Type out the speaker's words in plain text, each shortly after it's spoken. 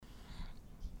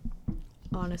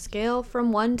On a scale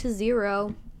from 1 to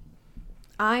 0,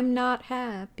 I'm not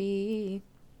happy.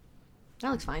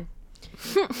 That looks fine.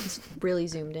 It's really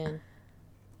zoomed in.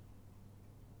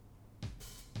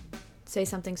 Say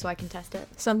something so I can test it.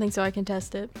 Something so I can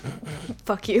test it.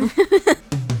 Fuck you.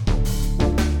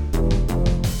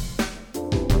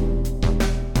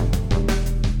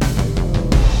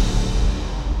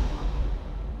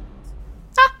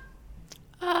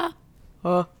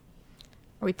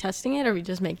 Are we testing it or are we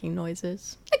just making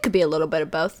noises? It could be a little bit of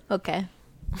both. Okay.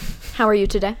 How are you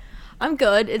today? I'm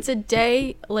good. It's a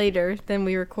day later than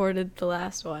we recorded the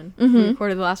last one. Mm-hmm. We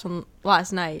recorded the last one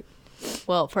last night.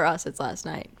 Well, for us, it's last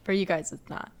night. For you guys, it's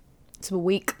not. It's a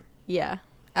week. Yeah.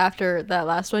 After that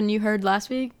last one you heard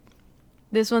last week,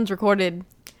 this one's recorded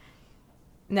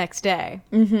next day.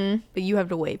 Mm-hmm. But you have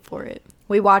to wait for it.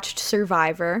 We watched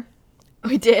Survivor.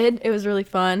 We did. It was really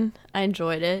fun. I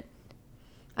enjoyed it.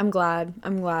 I'm glad.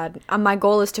 My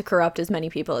goal is to corrupt as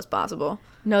many people as possible.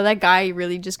 No, that guy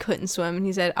really just couldn't swim, and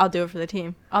he said, I'll do it for the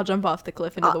team. I'll jump off the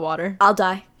cliff into the water. I'll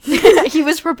die. He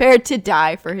was prepared to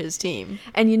die for his team.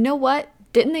 And you know what?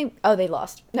 Didn't they? Oh, they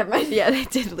lost. Never mind. Yeah, they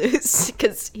did lose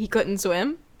because he couldn't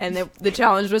swim, and the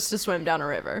challenge was to swim down a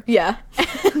river. Yeah.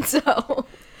 And so,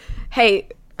 Hey,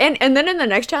 and then in the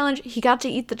next challenge, he got to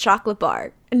eat the chocolate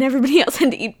bar, and everybody else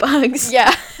had to eat bugs.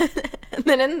 yeah. And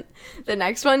then in the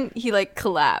next one, he, like,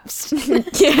 collapsed.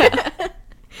 Yeah.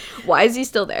 Why is he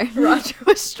still there? Roger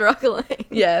was struggling.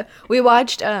 Yeah. We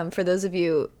watched, for those of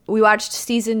you, we watched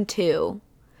season 2,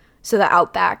 so the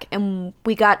Outback, and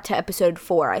we got to episode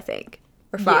 4, I think.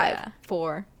 Or 5. Yeah,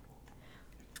 4.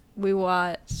 We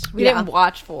watched... We Yeah. didn't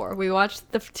watch 4. We watched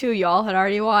the 2 y'all had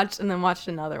already watched, and then watched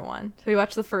another one. So we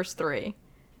watched the first 3.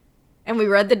 And we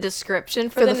read the description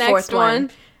for the next fourth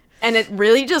one. And it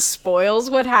really just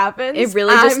spoils what happens. It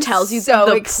really just I'm tells you so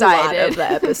the excited plot of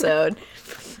the episode.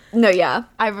 No, yeah.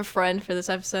 I have a friend for this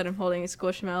episode. I'm holding a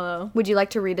Squishmallow. Would you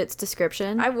like to read its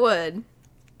description? I would.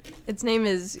 Its name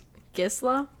is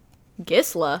Gisla.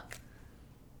 Gisla.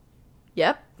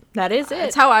 Yep, that is it.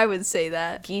 That's how I would say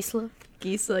that. Gisla.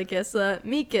 Gisla.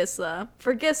 Meet Gisla.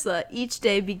 For Gisla, each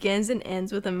day begins and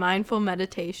ends with a mindful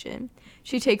meditation.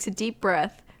 She takes a deep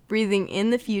breath, breathing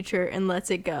in the future and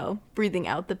lets it go, breathing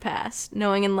out the past,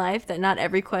 knowing in life that not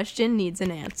every question needs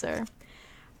an answer.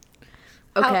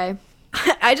 Okay.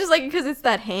 I just like it because it's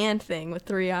that hand thing with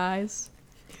 3 eyes.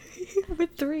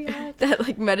 With 3 eyes. That,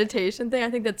 like, meditation thing. I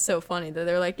think that's so funny that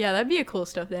they're like, yeah, that'd be a cool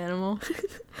stuffed animal.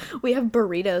 We have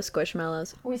burrito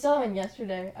squishmallows. We saw one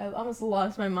yesterday. I almost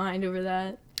lost my mind over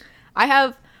that.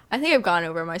 I think I've gone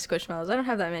over my Squishmallows. I don't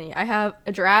have that many. I have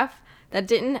a giraffe that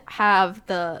didn't have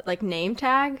the, like, name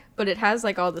tag, but it has,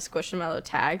 like, all the Squishmallow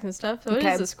tags and stuff. So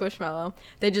Okay. it is a Squishmallow.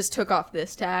 They just took off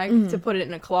this tag to put it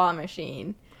in a claw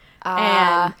machine.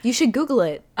 And you should Google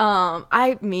it.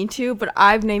 I mean to, but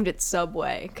I've named it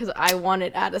Subway because I want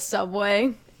it at a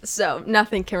Subway. So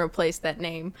nothing can replace that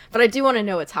name. But I do want to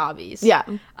know its hobbies. Yeah.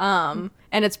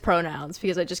 And its pronouns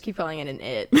because I just keep calling it an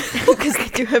it because they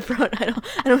do have pronouns. I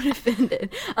don't want to offend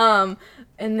it.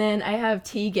 And then I have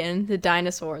Tegan, the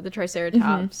dinosaur, the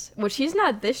Triceratops, which he's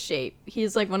not this shape.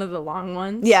 He's like one of the long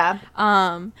ones. Yeah.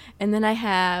 And then I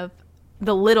have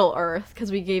the little Earth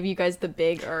because we gave you guys the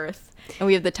big Earth. And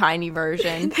we have the tiny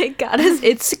version. They got us.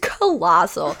 It's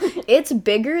colossal. It's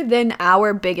bigger than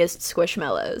our biggest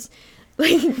Squishmallows.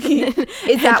 Like,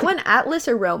 is that one Atlas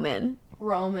or Roman?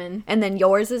 Roman. And then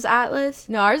yours is Atlas?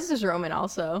 No, ours is Roman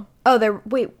also. Oh,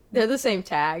 They're the same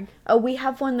tag. Oh, we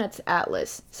have one that's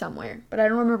Atlas somewhere, but I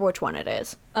don't remember which one it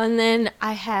is. And then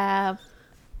I have,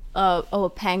 a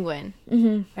penguin.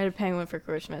 Mm-hmm. I had a penguin for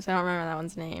Christmas. I don't remember that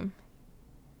one's name.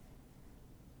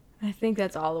 I think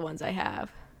that's all the ones I have.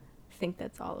 I think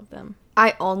that's all of them.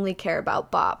 I only care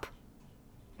about Bop.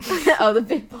 Oh, the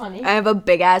big bunny. I have a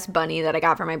big ass bunny that I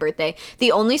got for my birthday.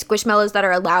 The only Squishmallows that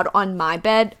are allowed on my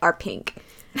bed are pink.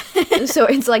 So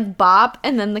it's like Bop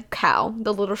and then the cow,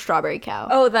 the little strawberry cow.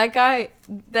 Oh, that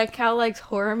cow likes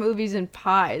horror movies and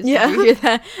pies. Yeah. Did you hear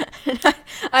that?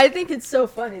 I think it's so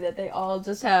funny that they all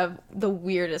just have the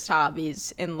weirdest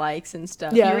hobbies and likes and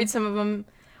stuff. Yeah. You read some of them.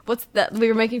 What's that? We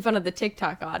were making fun of the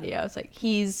TikTok audio. It's like,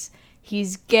 he's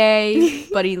gay,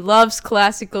 but he loves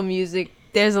classical music.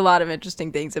 There's a lot of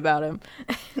interesting things about him.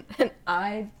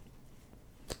 And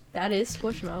that is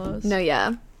Squishmallows. No,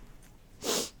 yeah.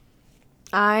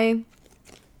 I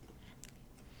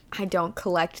don't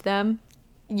collect them.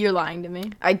 You're lying to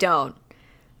me. I don't.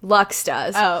 Lux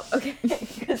does. Oh, okay.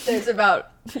 Because there's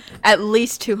about at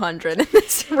least 200 in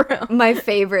this room. My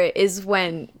favorite is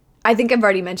when, I think I've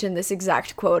already mentioned this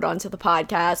exact quote onto the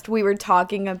podcast. We were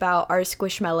talking about our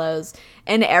Squishmallows,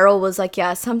 and Errol was like,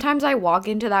 yeah, sometimes I walk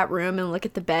into that room and look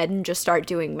at the bed and just start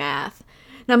doing math.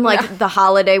 And I'm like, Yeah. the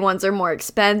holiday ones are more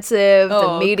expensive. The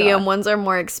Oh, medium God. ones are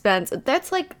more expensive.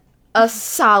 That's like a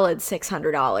solid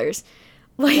 $600.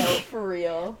 Like, No, for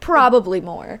real. probably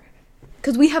more.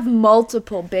 Because we have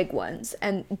multiple big ones,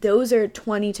 and those are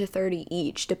 20 to 30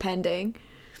 each, depending.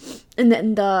 And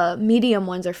then the medium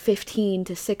ones are 15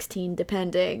 to 16,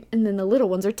 depending. And then the little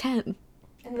ones are 10.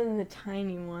 And then the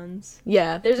tiny ones.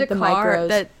 Yeah, There's a the car micros.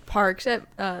 that parks at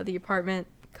the apartment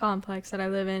complex that I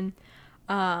live in,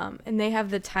 and they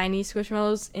have the tiny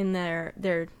Squishmallows in their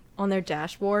on their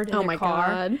dashboard in Oh their my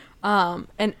car. God.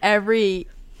 And every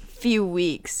few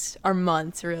weeks or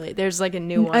months, really, there's like a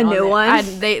new one. A on new there. one?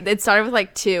 It started with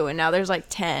like 2, and now there's like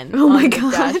 10. Oh my on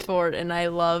God. the dashboard, and I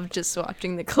love just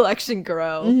watching the collection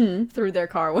grow Mm-hmm. through their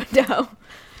car window.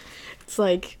 It's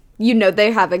like, you know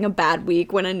they're having a bad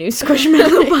week when a new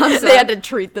Squishmallow pops They up. had to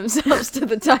treat themselves to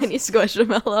the tiny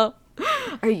Squishmallow.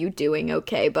 Are you doing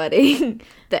okay, buddy?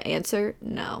 The answer,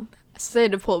 no. So I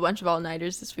had to pull a bunch of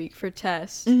all-nighters this week for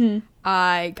tests. Mm-hmm.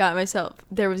 I got myself,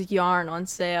 there was yarn on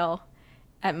sale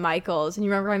at Michael's, and you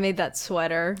remember I made that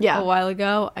sweater Yeah. a while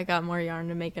ago? I got more yarn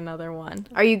to make another one.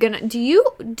 Are you gonna, do you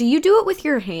do it with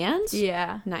your hands?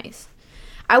 Yeah. Nice.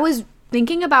 I was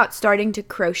thinking about starting to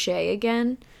crochet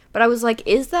again, but I was like,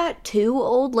 is that too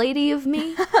old lady of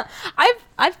me?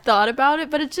 I've thought about it,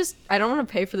 but it's just, I don't want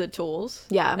to pay for the tools.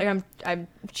 Yeah. Like I'm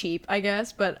cheap, I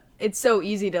guess, but it's so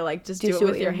easy to like just do Just it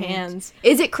with your hands.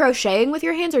 Is it crocheting with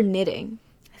your hands or knitting?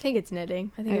 I think it's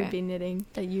knitting. I think it Okay. would be knitting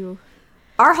that you...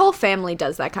 Our whole family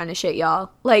does that kind of shit,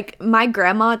 y'all. Like, my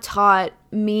grandma taught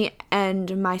me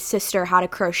and my sister how to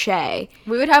crochet.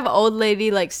 We would have old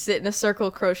lady like sit in a circle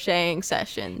crocheting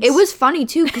sessions. It was funny,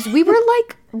 too, because we were,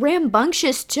 like,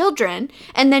 rambunctious children.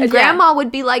 And then Yeah. grandma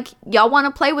would be like, y'all want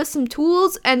to play with some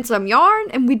tools and some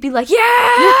yarn? And we'd be like,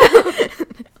 yeah!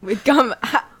 We'd come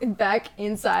back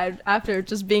inside after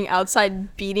just being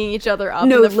outside beating each other up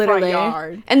No, in the literally. front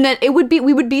yard. And then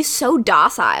we would be so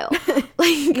docile.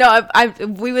 Like, No,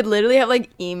 we would literally have like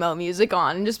emo music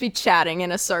on and just be chatting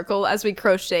in a circle as we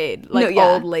crocheted like No,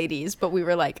 yeah. old ladies, but we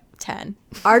were like 10.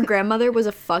 our grandmother was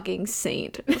a fucking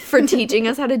saint for teaching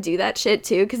us how to do that shit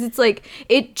too, because it's like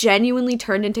it genuinely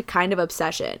turned into kind of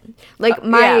obsession. Like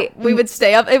Yeah, we would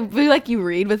stay up. It would be like you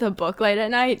read with a book late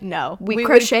at night. No, We would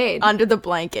crocheted. under the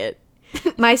blanket.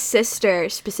 my sister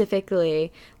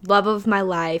specifically, love of my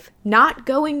life, not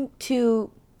going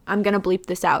to, I'm gonna bleep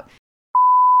this out.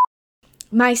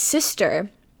 My sister,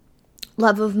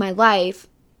 love of my life,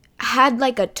 had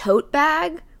like a tote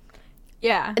bag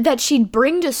Yeah. that she'd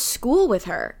bring to school with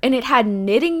her, and it had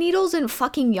knitting needles and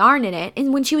fucking yarn in it.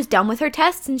 And when she was done with her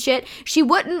tests and shit, she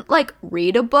wouldn't like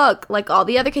read a book like all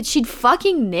the other kids. She'd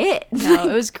fucking knit. No,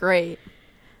 it was great.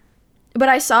 But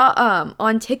I saw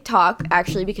on TikTok,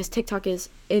 actually, because TikTok is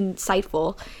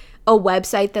insightful, a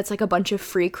website that's like a bunch of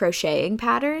free crocheting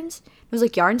patterns. It was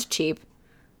like, yarn's cheap.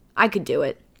 I could do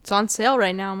it. It's on sale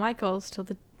right now, Michael's till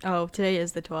today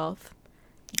is the 12th.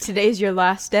 Today's your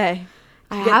last day.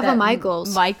 I Get have a that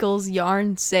Michael's. Michael's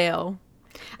yarn sale.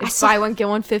 It's saw- buy one get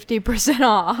one 50%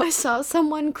 off. I saw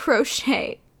someone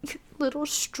crochet little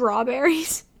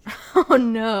strawberries. Oh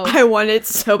no. I want it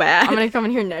so bad. I'm gonna come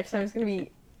in here next time. It's gonna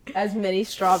be as many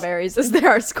strawberries as there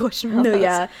are squishmallows. No,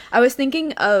 yeah. I was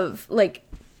thinking of like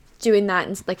doing that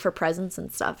and like for presents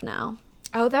and stuff now.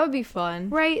 Oh, that would be fun.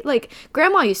 Right? Like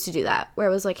grandma used to do that where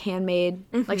it was like handmade.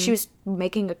 Like she was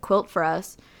making a quilt for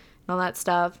us and all that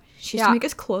stuff. She used Yeah. to make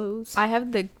us clothes. I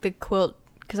have the quilt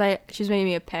because she's making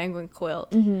me a penguin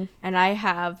quilt, and I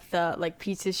have the like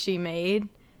pieces she made,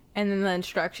 and then the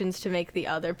instructions to make the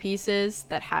other pieces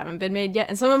that haven't been made yet.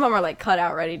 And some of them are like cut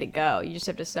out, ready to go. You just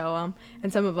have to sew them,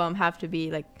 and some of them have to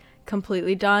be like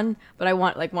completely done. But I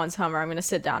want like one summer I'm gonna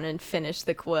sit down and finish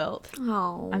the quilt.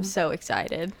 Oh, I'm so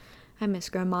excited. I miss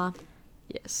grandma.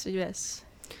 Yes, yes.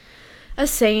 A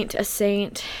saint, a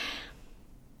saint.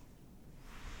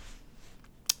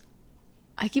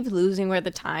 I keep losing where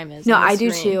the time is. No, on the I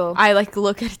do screen. too. I like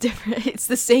look at a different. It's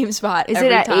the same spot. Is every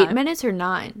it at time. 8 minutes or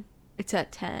 9? It's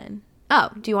at 10. Oh,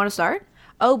 do you want to start?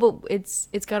 Oh, but it's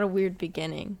got a weird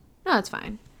beginning. No, it's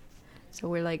fine. So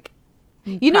we're like,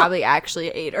 You know- probably actually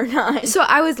 8 or 9. So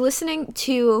I was listening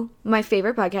to my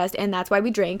favorite podcast, and That's Why We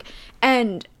Drink,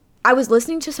 and I was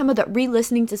listening to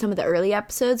re-listening to some of the early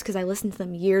episodes because I listened to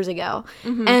them years ago,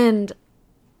 and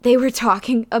they were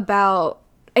talking about,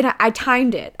 and I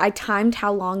timed it. I timed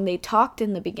how long they talked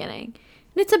in the beginning,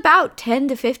 and it's about 10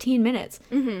 to 15 minutes,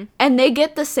 and they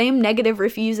get the same negative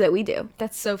reviews that we do.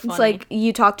 That's so funny. It's like,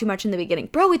 you talk too much in the beginning.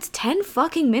 Bro, it's 10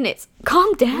 fucking minutes.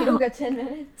 Calm down. got 10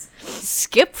 minutes.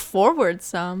 Skip forward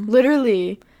some.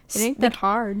 Literally. It ain't that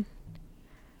hard.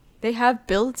 They have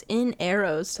built-in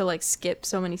arrows to like skip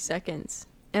so many seconds.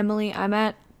 Emily, I'm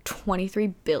at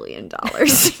 $23 billion.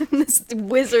 This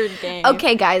wizard game.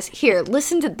 Okay, guys, here,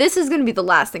 listen to this. Is going to be the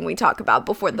last thing we talk about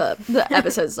before the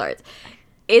episode starts.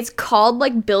 It's called,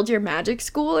 like, Build Your Magic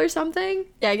School or something.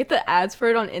 Yeah, I get the ads for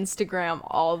it on Instagram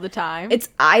all the time. It's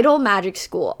Idle Magic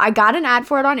School. I got an ad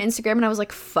for it on Instagram, and I was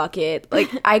like, fuck it. Like,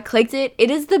 I clicked it.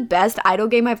 It is the best Idle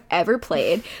game I've ever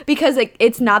played, because, like,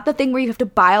 it's not the thing where you have to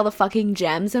buy all the fucking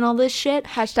gems and all this shit.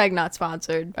 Hashtag not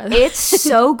sponsored, by the way. It's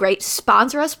so great.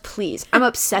 Sponsor us, please. I'm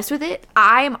obsessed with it.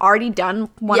 I am already done.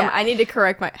 I need to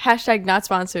correct my hashtag not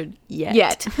sponsored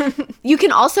yet. You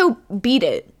can also beat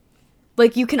it.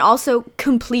 Like, you can also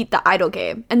complete the Idle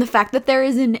game. And the fact that there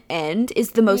is an end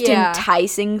is the most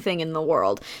enticing thing in the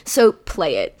world. So,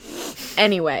 play it.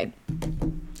 Anyway,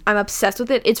 I'm obsessed with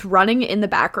it. It's running in the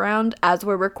background as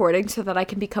we're recording so that I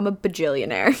can become a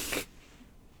bajillionaire.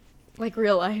 Like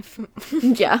real life.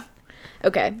 Yeah.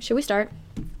 Okay, should we start?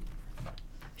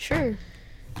 Sure.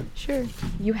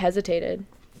 You hesitated.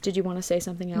 Did you want to say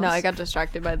something else? No, I got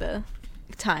distracted by the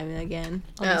time again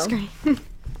on the screen.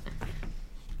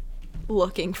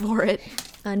 Looking for it.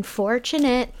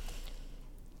 Unfortunate.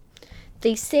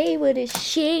 They say what a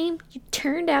shame you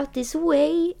turned out this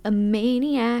way, a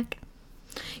maniac.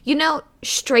 You know,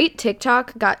 Straight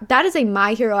TikTok that is a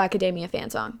My Hero Academia fan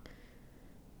song.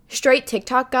 Straight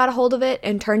TikTok got a hold of it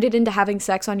and turned it into having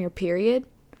sex on your period.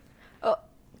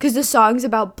 Because the song's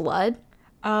about blood.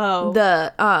 Oh.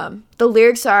 The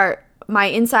lyrics are, my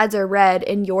insides are red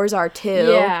and yours are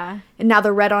too. Yeah. And now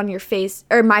the red on your face,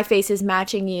 or my face is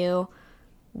matching you.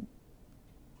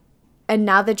 And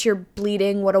now that you're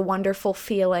bleeding, what a wonderful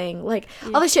feeling. Like,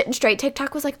 all the shit in Straight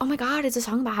TikTok was like, oh my god, it's a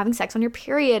song about having sex on your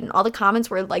period. And all the comments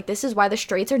were like, this is why the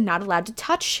straights are not allowed to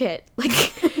touch shit.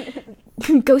 Like,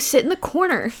 go sit in the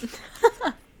corner.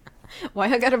 Why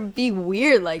I gotta be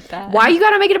weird like that? Why you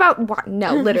gotta make it about...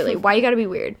 No, literally. Why you gotta be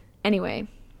weird? Anyway.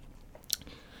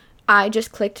 I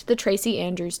just clicked the Tracy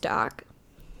Andrews doc.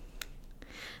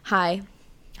 Hi.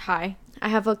 Hi. I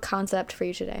have a concept for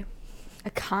you today. A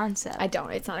concept? I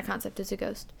don't. It's not a concept. It's a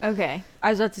ghost. Okay.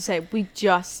 I was about to say, we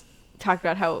just talked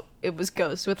about how it was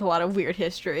ghosts with a lot of weird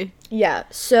history. Yeah.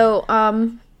 So,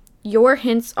 your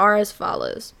hints are as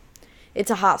follows. It's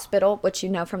a hospital, which you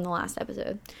know from the last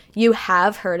episode. You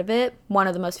have heard of it. One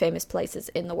of the most famous places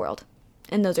in the world.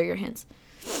 And those are your hints.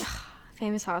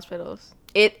 Famous hospitals.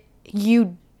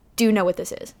 You do know what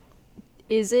this is.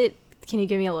 Is it... Can you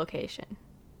give me a location?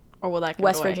 Or will that give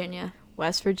West it away? Virginia.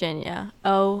 West Virginia.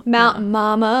 Oh. Mountain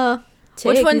Mama.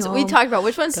 Which ones we talked about?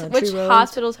 Which Country roads.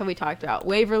 Hospitals have we talked about?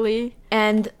 Waverly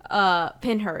and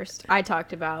Pinhurst. I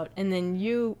talked about, and then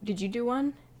did you do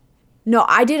one? No,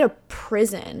 I did a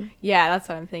prison. Yeah, that's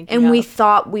what I'm thinking. And of. we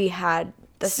thought we had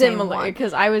the similar same one.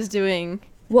 because I was doing.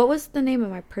 What was the name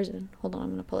of my prison? Hold on, I'm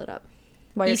gonna pull it up.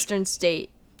 Eastern State.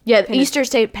 Yeah, Eastern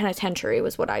State Penitentiary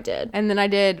was what I did. And then I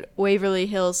did Waverly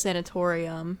Hills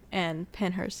Sanatorium and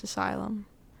Pinhurst Asylum.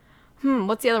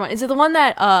 What's the other one? Is it the one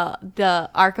that the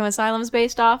Arkham Asylum is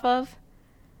based off of?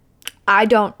 I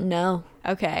don't know.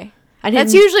 Okay.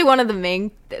 That's usually one of the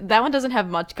main... That one doesn't have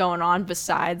much going on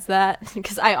besides that.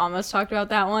 Because I almost talked about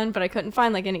that one, but I couldn't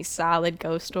find, like, any solid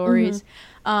ghost stories.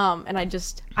 Mm-hmm. And I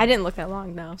didn't look that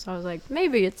long, though. So I was like,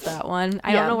 maybe it's that one.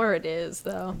 I don't know where it is,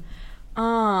 though.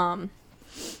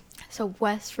 So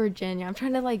West Virginia. I'm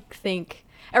trying to, like, think...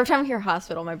 Every time I hear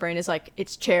hospital, my brain is like,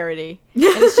 it's Charity. And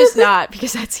it's just not,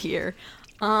 because that's here.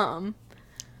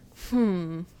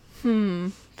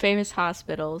 Famous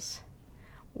hospitals.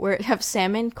 Where have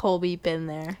Sam and Colby been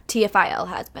there? TFIL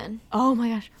has been. Oh my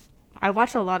gosh. I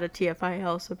watch a lot of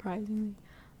TFIL, surprisingly.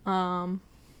 I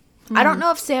don't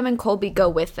know if Sam and Colby go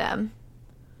with them.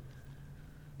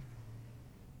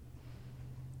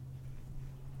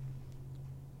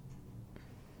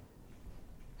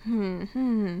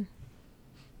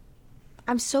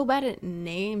 I'm so bad at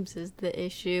names is the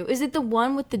issue. Is it the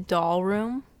one with the doll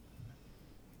room?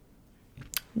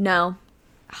 No.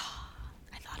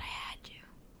 I thought I had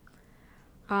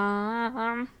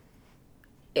you.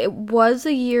 It was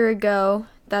a year ago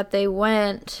that they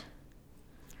went.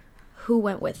 Who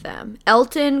went with them?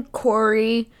 Elton,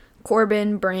 Corey,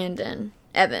 Corbin, Brandon,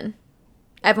 Evan.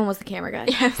 Evan was the camera guy.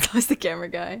 Yeah, that was the camera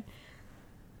guy.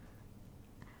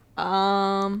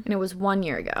 And it was 1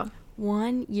 year ago.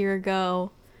 1 year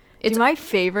ago. It's my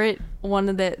favorite one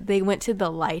of they went to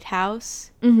the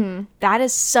lighthouse. Mm-hmm. That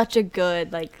is such a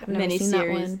good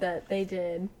miniseries that they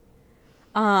did.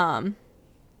 I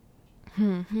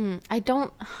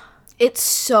don't. It's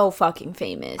so fucking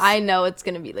famous. I know it's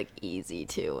gonna be easy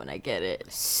too when I get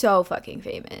it. So fucking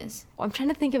famous. Well, I'm trying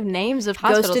to think of names of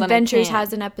hospitals. Ghost Adventures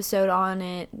has an episode on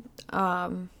it.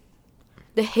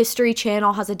 The History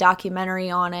Channel has a documentary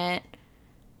on it.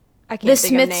 I The can't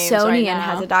think of names right Smithsonian now.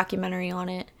 has a documentary on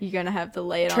it. You're gonna have to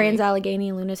lay it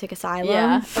Trans-Allegheny Lunatic on Asylum. me.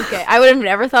 Yeah. Okay. I would have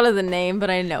never thought of the name, but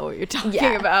I know what you're talking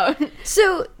Yeah. about.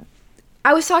 So,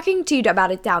 I was talking to you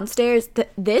about it downstairs.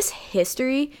 This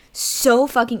history, so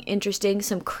fucking interesting.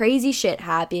 Some crazy shit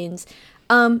happens.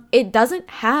 It doesn't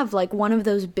have like one of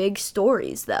those big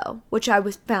stories though, which I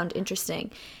found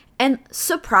interesting. And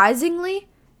surprisingly,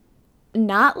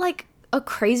 not like a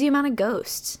crazy amount of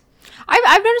ghosts.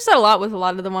 I've noticed that a lot with a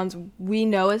lot of the ones we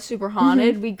know as super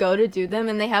haunted. We go to do them,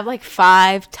 and they have like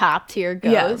 5 top tier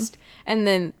ghosts, and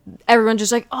then everyone's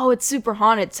just like, "Oh, it's super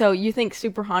haunted." So you think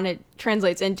super haunted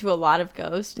translates into a lot of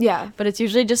ghosts, Yeah. but it's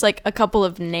usually just like a couple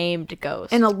of named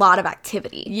ghosts. And a lot of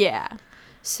activity. Yeah.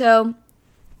 So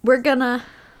we're gonna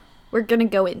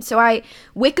go in. So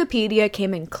Wikipedia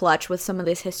came in clutch with some of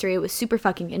this history. It was super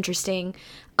fucking interesting.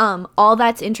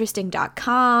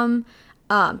 Allthat'sinteresting.com,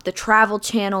 the Travel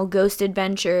Channel, Ghost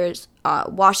Adventures,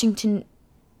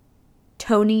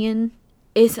 Washingtonian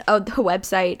is the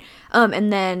website.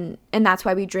 And That's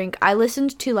Why We Drink. I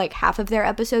listened to like half of their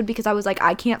episode because I was like,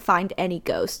 I can't find any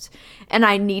ghosts. And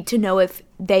I need to know if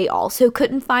they also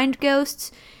couldn't find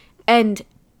ghosts. And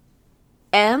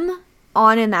M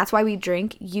on And That's Why We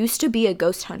Drink used to be a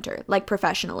ghost hunter, like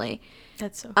professionally.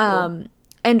 That's so cool.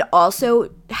 And also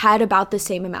had about the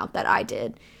same amount that I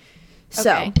did.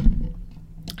 So,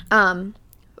 Okay.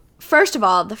 First of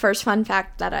all, the first fun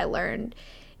fact that I learned,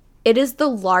 it is the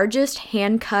largest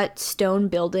hand-cut stone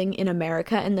building in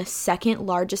America and the second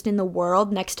largest in the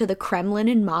world next to the Kremlin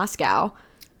in Moscow,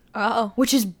 Oh,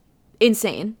 which is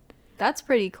insane. that's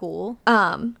pretty cool.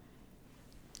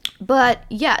 But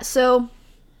yeah, so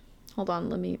hold on,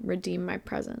 let me redeem my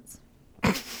presents.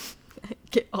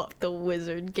 Get off the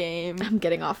wizard game. I'm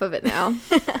getting off of it now.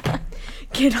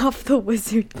 Get off the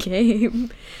wizard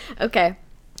game. Okay,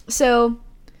 so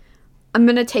I'm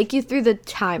going to take you through the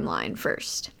timeline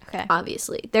first. Okay.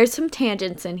 Obviously. There's some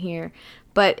tangents in here,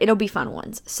 but it'll be fun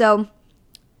ones. So,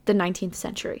 the 19th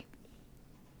century.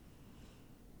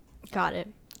 Got it.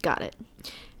 Got it.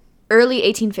 Early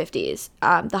 1850s.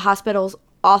 The hospital's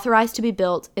authorized to be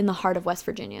built in the heart of West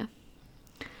Virginia.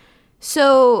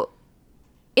 So,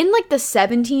 in like the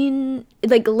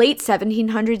late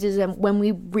 1700s is when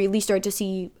we really start to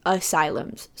see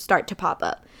asylums start to pop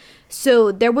up.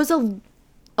 So there was a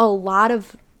lot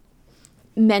of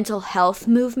mental health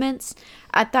movements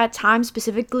at that time.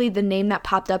 Specifically, the name that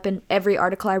popped up in every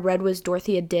article I read was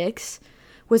Dorothea Dix,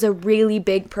 was a really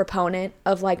big proponent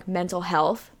of like mental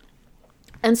health.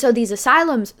 And so these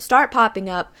asylums start popping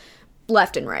up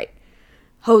left and right.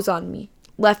 Hose on me,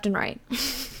 left and right,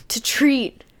 to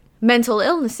treat mental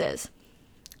illnesses.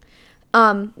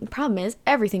 The problem is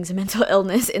everything's a mental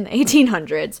illness in the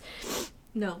 1800s.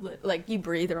 No, like you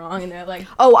breathe wrong, and they're like,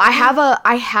 Oh, I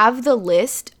have the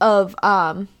list of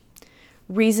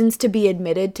reasons to be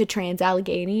admitted to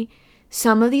Trans-Allegheny.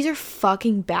 Some of these are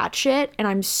fucking batshit, and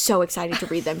I'm so excited to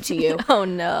read them to you. "Oh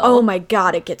no." Oh my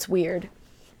god, it gets weird.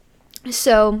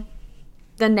 So,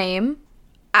 the name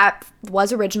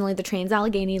was originally the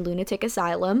Trans-Allegheny Lunatic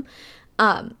Asylum.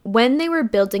 When they were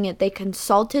building it, they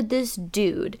consulted this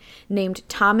dude named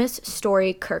Thomas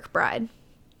Story Kirkbride.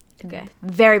 Okay.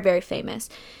 Very, very famous.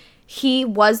 He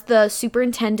was the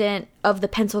superintendent of the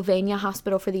Pennsylvania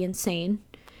Hospital for the Insane.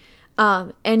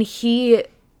 And he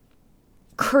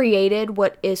created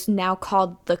what is now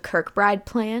called the Kirkbride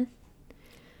Plan.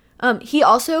 He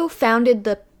also founded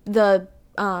the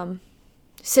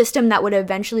system that would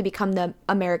eventually become the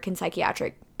American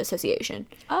Psychiatric Association.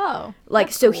 Oh. Like,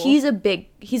 that's so cool. he's a big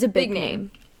name.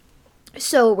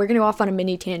 So we're going to go off on a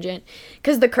mini tangent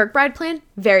because the Kirkbride Plan,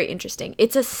 very interesting.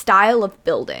 It's a style of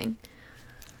building.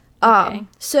 Okay.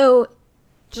 So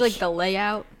Just like the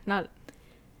layout, not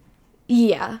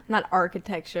yeah,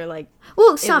 architecture. Like,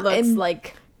 well, it looks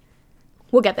like.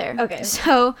 we'll get there. Okay.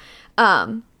 So,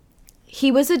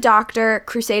 he was a doctor,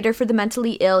 crusader for the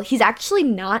mentally ill. He's actually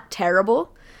not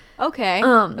terrible. Okay.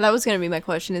 That was gonna be my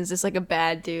question. Is this like a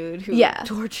bad dude who Yeah.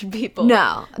 tortured people?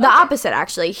 No, the opposite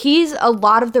actually. He's a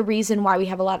lot of the reason why we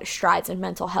have a lot of strides in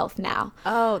mental health now.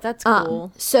 Oh, that's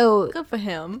cool. So Good for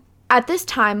him. at this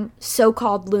time,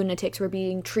 so-called lunatics were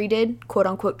being treated,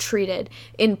 quote-unquote treated,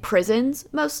 in prisons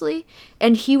mostly.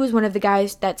 And he was one of the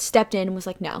guys that stepped in and was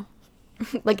like, no.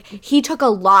 Like, he took a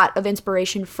lot of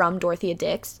inspiration from Dorothea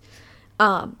Dix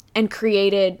and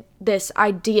created this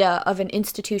idea of an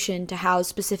institution to house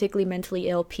specifically mentally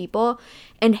ill people.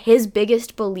 And his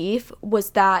biggest belief was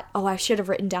that, oh, I should have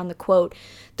written down the quote,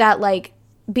 that, like,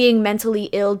 being mentally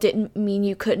ill didn't mean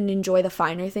you couldn't enjoy the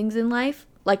finer things in life,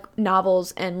 like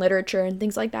novels and literature and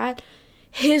things like that.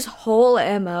 His whole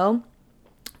MO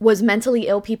was mentally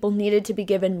ill people needed to be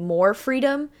given more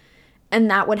freedom and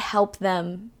that would help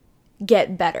them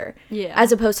get better. Yeah.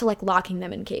 As opposed to like locking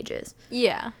them in cages.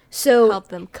 Yeah. So Help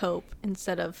them cope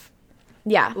instead of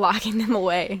yeah. locking them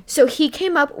away. So he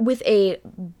came up with a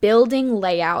building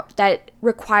layout that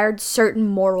required certain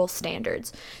moral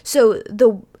standards. So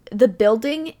the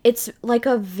building, it's like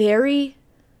a very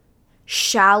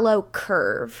shallow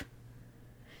curve.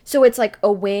 So it's like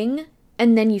a wing,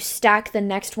 and then you stack the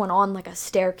next one on like a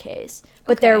staircase.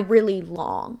 But Okay. they're really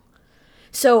long.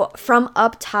 So from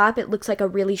up top, it looks like a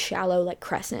really shallow like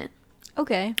crescent.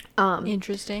 Okay.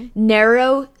 Interesting.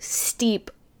 Narrow, steep,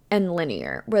 and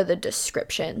linear were the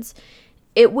descriptions.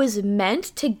 It was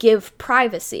meant to give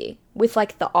privacy with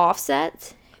like the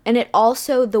offsets, and it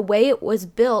also, the way it was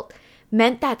built,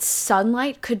 meant that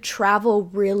sunlight could travel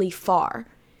really far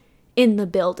in the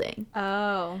building.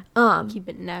 Oh. Keep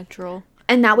it natural.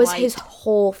 And that was Light. his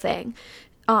whole thing.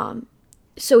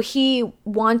 So he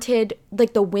wanted,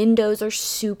 like, the windows are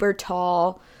super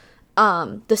tall.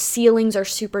 The ceilings are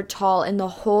super tall, and the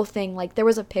whole thing, like, there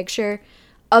was a picture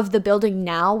of the building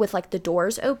now with, like, the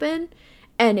doors open,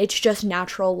 and it's just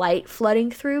natural light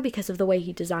flooding through because of the way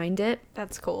he designed it.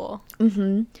 That's cool.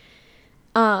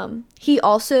 He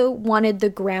also wanted the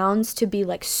grounds to be,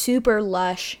 like, super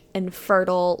lush and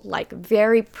fertile, like,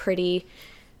 very pretty.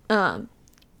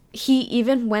 He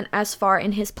even went as far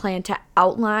in his plan to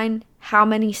outline how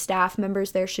many staff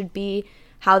members there should be,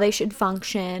 how they should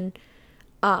function.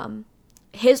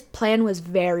 His plan was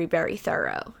very, very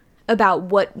thorough about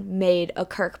what made a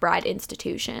Kirkbride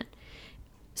institution.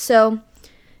 So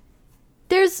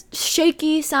there's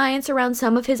shaky science around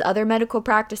some of his other medical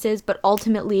practices, but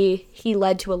ultimately he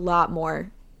led to a lot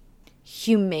more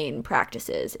humane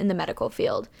practices in the medical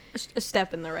field. A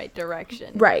step in the right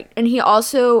direction. Right. And he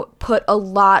also put a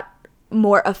lot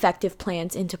more effective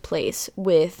plans into place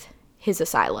with his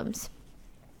asylums.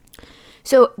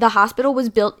 So the hospital was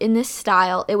built in this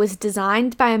style. It was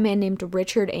designed by a man named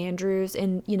Richard Andrews,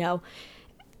 and, you know,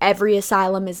 every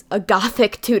asylum is a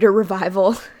Gothic Tudor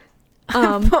revival.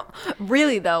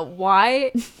 Really, though,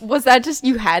 why was that just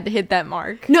you had to hit that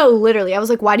mark? No, literally. I was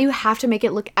like, why do you have to make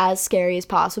it look as scary as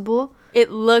possible? It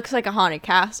looks like a haunted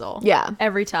castle. Yeah.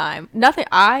 Every time. Nothing.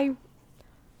 I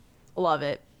love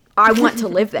it. I want to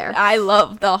live there. I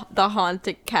love the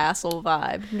haunted castle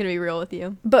vibe. I'm gonna be real with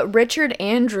you. But Richard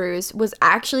Andrews was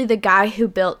actually the guy who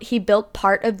built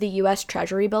part of the U.S.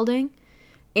 Treasury building,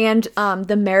 and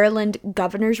the Maryland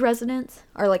governor's residence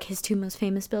are like his two most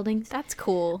famous buildings. That's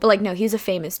cool. But like, no, he's a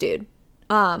famous dude.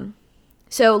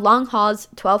 So long halls,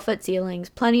 12-foot ceilings,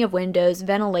 plenty of windows,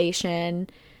 ventilation.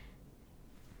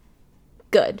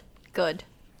 Good. Good.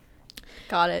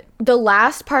 Got it. The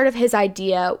last part of his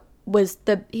idea was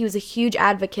he was a huge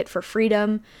advocate for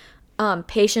freedom.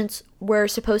 Patients were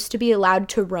supposed to be allowed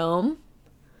to roam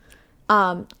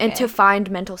and to find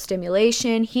mental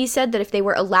stimulation. He said that if they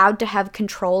were allowed to have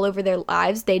control over their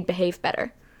lives, they'd behave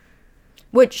better.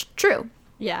 Which, true.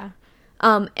 Yeah.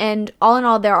 And all in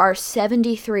all, there are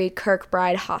 73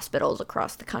 Kirkbride hospitals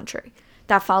across the country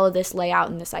that follow this layout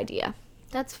and this idea.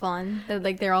 That's fun.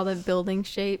 They're all the building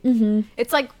shape. Mm-hmm.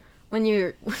 It's like when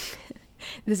you're...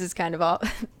 This is kind of all...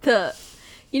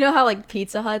 You know how, like,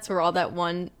 Pizza Huts were all that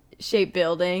one shaped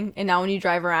building, and now when you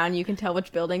drive around, you can tell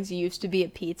which buildings used to be a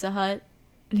Pizza Hut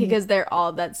because they're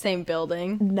all that same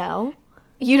building. No.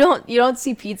 You don't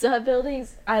see Pizza Hut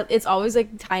buildings? It's always,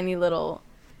 like, tiny little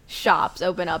shops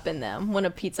open up in them when a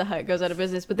Pizza Hut goes out of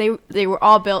business, but they were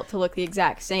all built to look the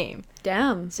exact same.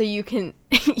 Damn. So you can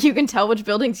you can tell which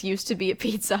buildings used to be a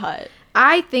Pizza Hut.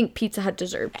 I think Pizza Hut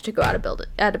deserved to go out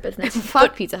of business.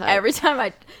 Fuck Pizza Hut. Every time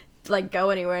I like go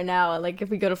anywhere now, like if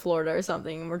we go to Florida or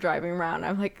something and we're driving around,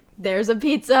 I'm like, there's a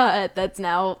Pizza Hut that's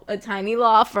now a tiny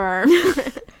law firm.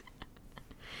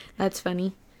 That's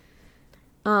funny.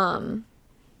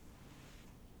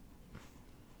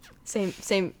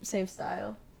 Same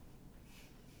style.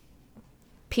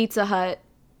 Pizza Hut.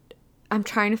 I'm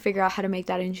trying to figure out how to make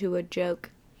that into a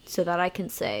joke so that I can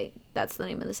say that's the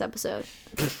name of this episode.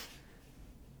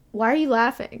 Why are you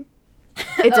laughing?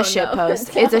 It's a shit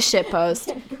post. It's a shit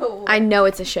post. I know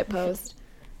it's a shit post.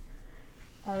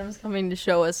 Adam's coming to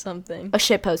show us something. A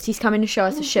shit post. He's coming to show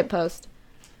us a shit post.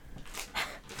 How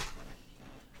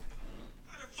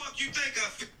the fuck you think I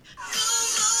feel?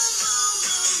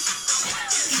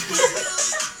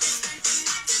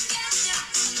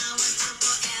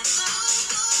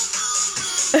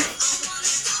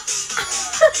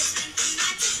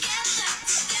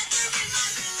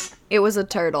 It was a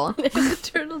turtle. There's a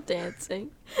turtle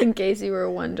dancing. In case you were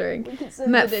wondering. send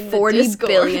I'm at it in the $40 Discord.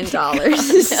 billion.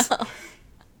 No.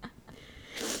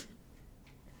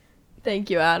 Thank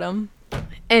you, Adam.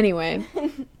 Anyway.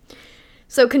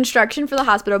 So construction for the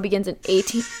hospital begins in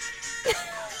 18...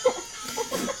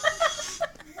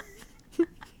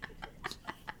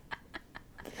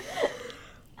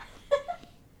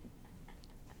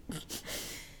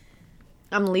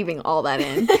 I'm leaving all that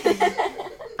in.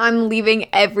 I'm leaving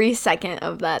every second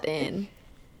of that in.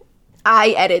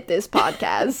 I edit this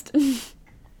podcast.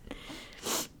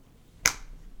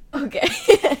 Okay.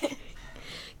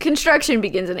 Construction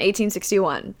begins in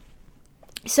 1861.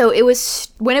 So it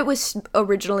was, when it was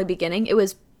originally beginning, it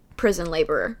was prison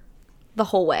laborer the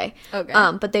whole way. Okay.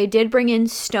 But they did bring in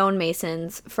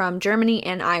stonemasons from Germany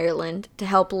and Ireland to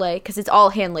help lay, because it's all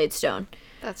hand-laid stone.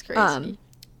 That's crazy.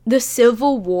 The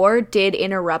Civil War did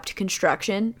interrupt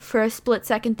construction for a split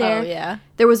second there. Oh, yeah?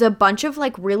 There was a bunch of,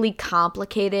 like, really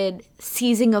complicated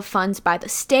seizing of funds by the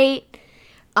state.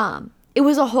 It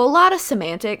was a whole lot of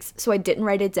semantics, so I didn't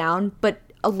write it down, but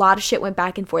a lot of shit went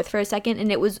back and forth for a second, and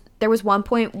there was one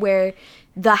point where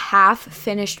the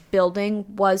half-finished building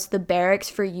was the barracks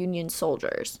for Union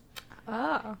soldiers.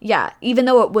 Oh. Yeah, even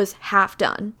though it was half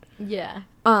done. Yeah.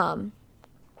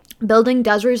 Building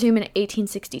does resume in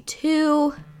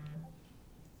 1862.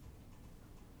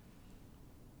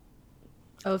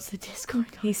 Oh, it's the Discord.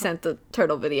 He sent the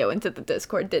turtle video into the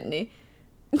Discord, didn't he?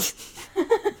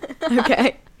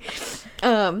 Okay.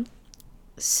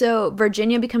 So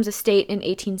Virginia becomes a state in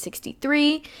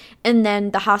 1863, and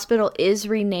then the hospital is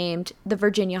renamed the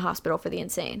Virginia Hospital for the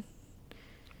Insane.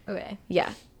 Okay.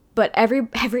 Yeah. But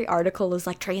every article is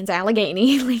like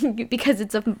Trans-Allegheny, like, because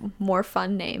it's a more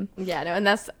fun name. Yeah, no, and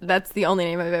that's the only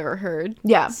name I've ever heard.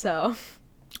 Yeah. So.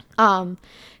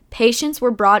 Patients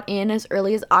were brought in as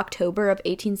early as October of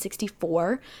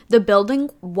 1864. The building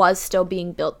was still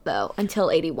being built, though, until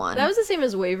 81. That was the same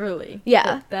as Waverly.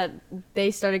 Yeah. That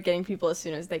they started getting people as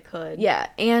soon as they could. Yeah,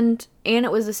 and it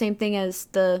was the same thing as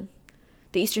the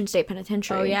Eastern State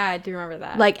Penitentiary. Oh, yeah, I do remember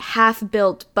that. Like, half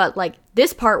built, but, like,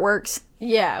 this part works.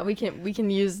 Yeah, we can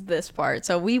use this part,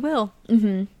 so we will.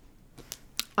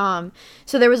 So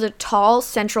there was a tall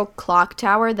central clock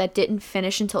tower that didn't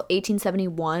finish until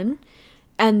 1871,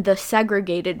 and the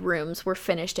segregated rooms were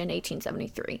finished in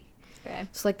 1873. Okay.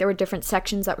 So, like, there were different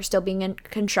sections that were still being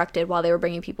constructed while they were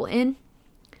bringing people in.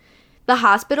 The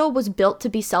hospital was built to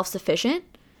be self-sufficient,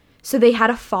 so they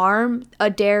had a farm, a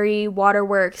dairy,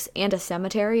 waterworks, and a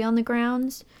cemetery on the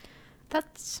grounds.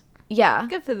 That's Yeah.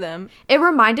 good for them. It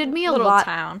reminded me a Little lot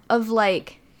town. of,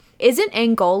 like, isn't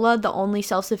Angola the only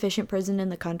self-sufficient prison in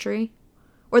the country?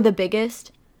 Or the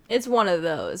biggest? It's one of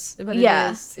those. But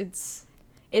Yeah.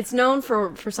 it's known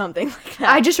for something like that.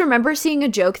 I just remember seeing a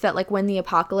joke that, like, when the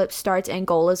apocalypse starts,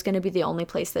 Angola's going to be the only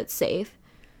place that's safe.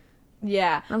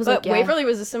 Yeah. I was but like, yeah. Waverly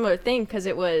was a similar thing because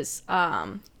it was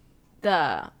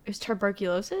it was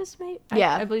tuberculosis, maybe?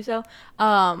 Yeah. I believe so.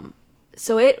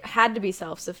 So it had to be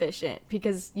self-sufficient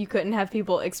because you couldn't have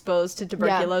people exposed to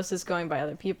tuberculosis going by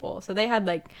other people. So they had,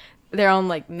 like, their own,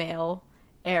 like, mail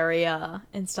area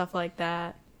and stuff like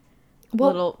that.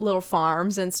 Well- Little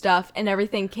farms and stuff, and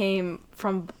everything came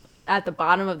from at the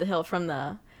bottom of the hill from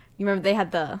you remember they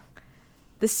had the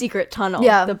secret tunnel,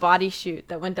 Yeah. the body chute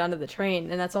that went down to the train,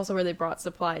 and that's also where they brought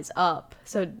supplies up.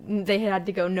 So they had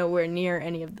to go nowhere near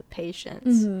any of the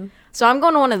patients. Mm-hmm. So I'm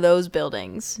going to one of those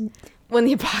buildings when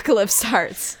the apocalypse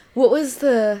starts. What was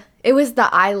it was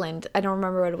the island. I don't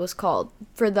remember what it was called.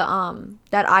 For the,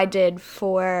 that I did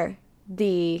for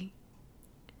the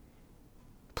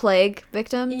plague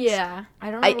victims. Yeah, I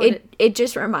don't know. What It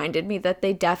just reminded me that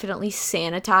they definitely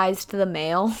sanitized the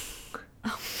mail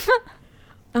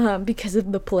because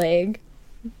of the plague.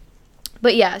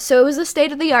 But yeah, so it was a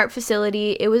state-of-the-art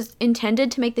facility. It was intended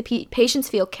to make the patients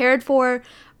feel cared for,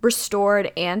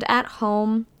 restored, and at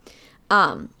home.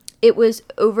 It was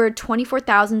over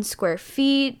 24,000 square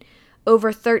feet, over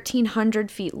 1,300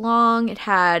 feet long. It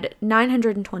had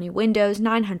 920 windows,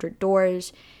 900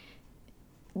 doors.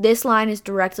 This line is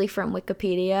directly from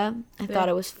Wikipedia. I thought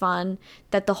it was fun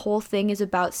that the whole thing is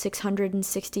about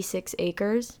 666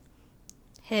 acres.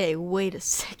 Hey, wait a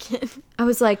second. I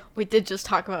was like, We did just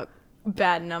talk about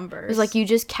bad numbers. it was like you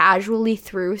just casually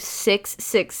threw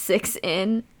 666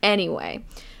 in anyway.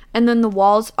 And then the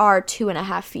walls are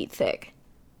 2.5 feet thick.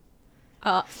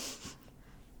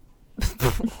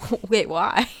 Wait,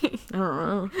 why? I don't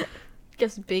know.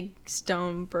 Guess big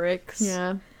stone bricks.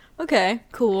 Yeah. Okay,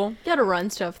 cool. You gotta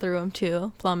run stuff through them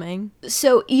too. Plumbing.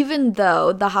 So even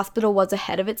though the hospital was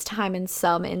ahead of its time in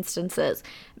some instances,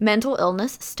 mental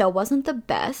illness still wasn't the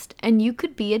best, and you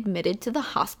could be admitted to the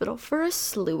hospital for a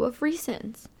slew of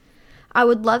reasons. I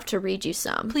would love to read you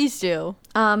some. Please do.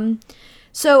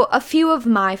 So a few of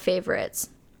my favorites.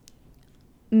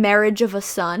 Marriage of a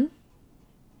son.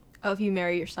 Oh, if you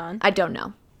marry your son. I don't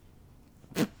know.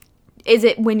 is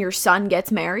it when your son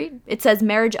gets married? It says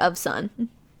marriage of son.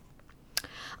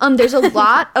 There's a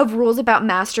lot of rules about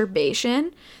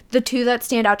masturbation. The two that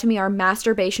stand out to me are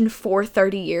masturbation for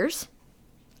 30 years.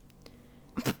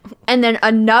 And then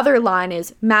another line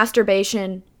is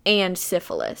masturbation and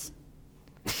syphilis.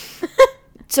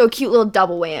 So a cute little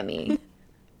double whammy.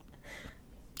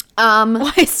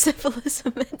 Why is syphilis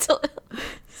a mental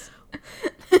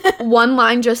illness? One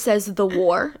line just says the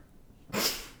war.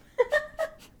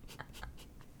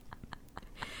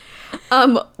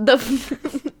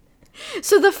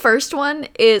 So the first one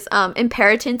is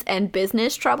inheritance and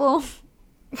business trouble.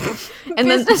 And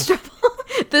Business then trouble.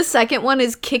 the second one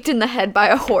is kicked in the head by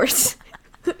a horse.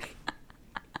 Some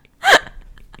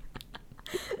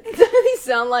of these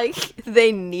sound like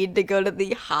they need to go to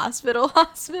the hospital.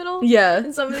 Yeah.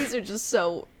 And some of these are just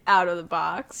so out of the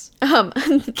box. Um,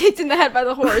 Kicked in the head by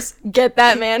the horse. Get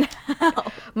that man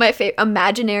help. my favorite,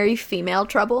 imaginary female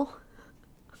trouble.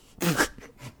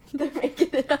 They're making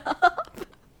it up.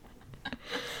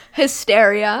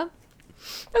 Hysteria.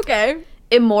 Okay.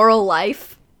 Immoral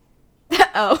life.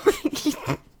 Oh.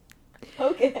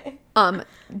 Okay.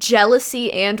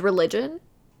 Jealousy and religion.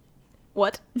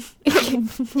 What?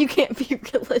 You can't be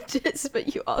religious,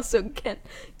 but you also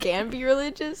can be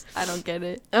religious? I don't get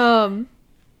it.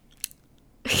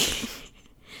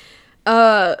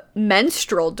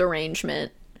 Menstrual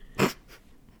derangement.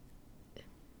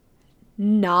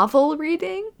 Novel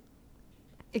reading.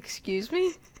 Excuse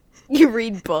me? You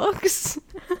read books?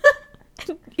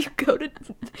 You go to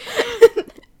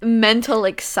mental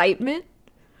excitement.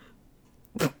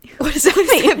 What does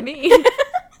that mean?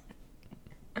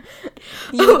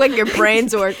 You look like your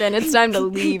brain's working. It's time to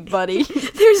leave, buddy.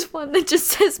 There's one that just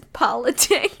says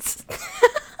politics.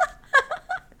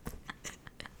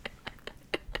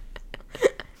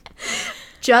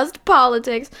 Just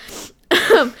politics.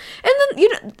 And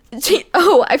then,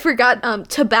 I forgot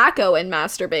tobacco and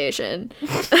masturbation.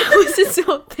 That was his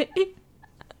whole thing.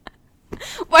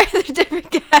 Why are there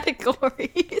different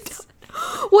categories?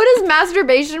 What does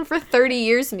masturbation for 30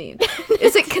 years mean?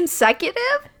 Is it consecutive?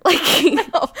 Like,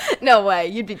 No way.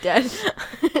 You'd be dead.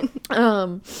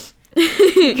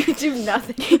 You do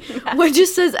nothing. what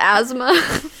just says asthma?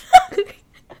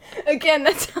 Again,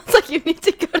 that sounds like you need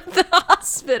to go to the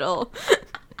hospital.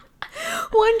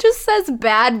 One just says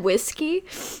bad whiskey.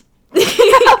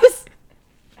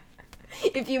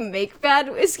 If you make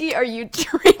bad whiskey or you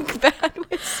drink bad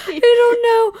whiskey.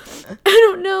 I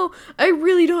don't know. I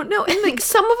really don't know. And like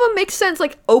some of them make sense,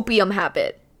 like opium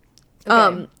habit.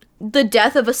 Okay. The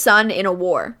death of a son in a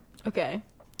war. Okay.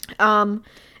 And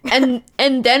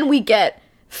then we get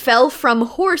fell from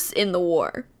horse in the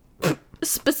war.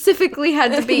 Specifically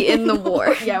had to be in the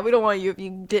war. Yeah, we don't want you if you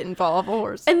didn't fall off a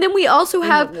horse. And then we also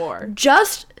have war.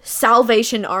 just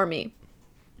Salvation Army.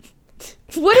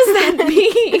 What does that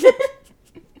mean?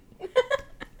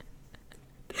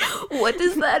 What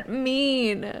does that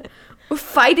mean?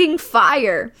 Fighting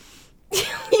fire.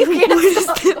 What does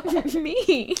that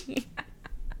mean?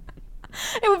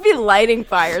 It would be lighting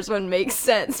fires when it makes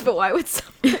sense, but why would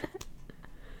someone...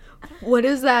 What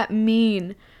does that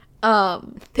mean?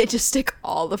 They just stick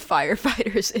all the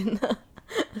firefighters in the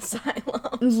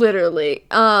asylum. Literally.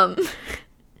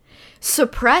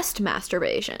 Suppressed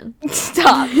masturbation.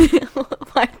 Stop.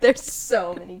 Why there's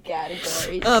so many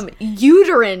categories.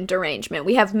 Uterine derangement.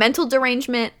 We have mental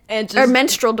derangement And or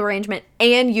menstrual derangement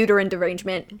and uterine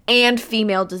derangement and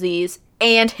female disease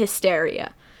and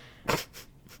hysteria.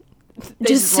 They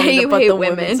just wanted say to you put hate the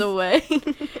women. women's away.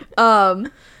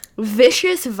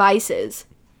 Vicious vices.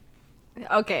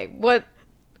 Okay, what?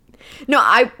 No,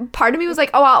 part of me was like,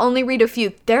 oh, I'll only read a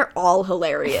few. They're all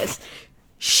hilarious.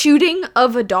 Shooting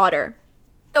of a daughter.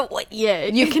 Oh, what? Yeah,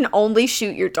 You can only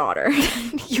shoot your daughter.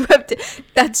 you have to.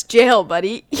 That's jail,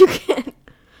 buddy. You can't.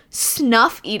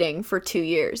 Snuff eating for 2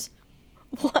 years.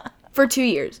 What? For 2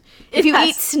 years. If you has-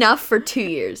 eat snuff for 2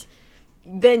 years.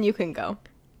 Then you can go.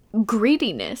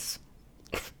 Greediness.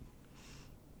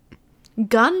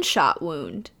 Gunshot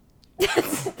wound.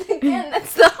 Again,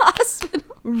 that's the hospital.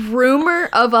 Rumor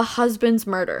of a husband's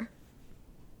murder.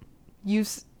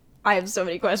 I have so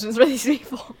many questions for these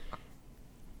people.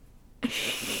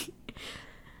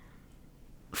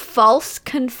 False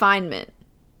confinement.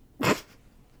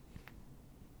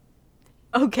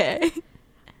 Okay.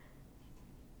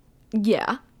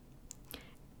 Yeah.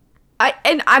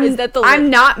 I'm Is that the I'm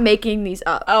not making these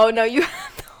up. Oh no, you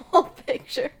have the whole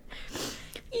picture.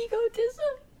 Egotism.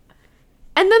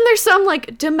 And then there's some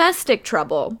like domestic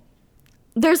trouble.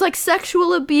 There's like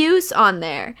sexual abuse on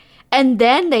there. And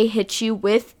then they hit you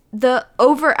with the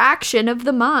overaction of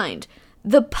the mind,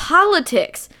 the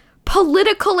politics,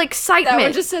 Political That excitement.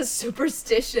 one just says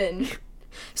superstition.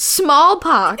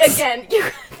 Smallpox. Again,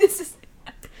 this is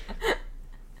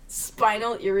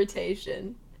spinal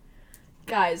irritation.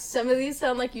 Guys, some of these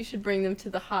sound like you should bring them to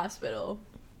the hospital.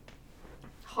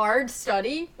 Hard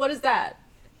study? What is that?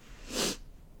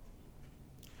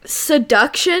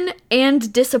 Seduction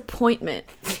and disappointment.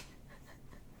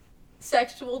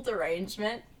 Sexual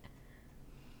derangement?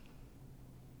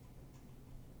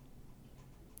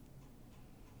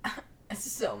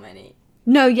 So many.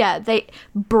 No, yeah,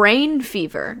 brain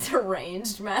fever.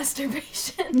 Deranged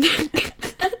masturbation.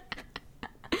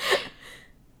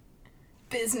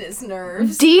 Business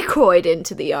nerves. Decoyed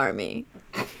into the army.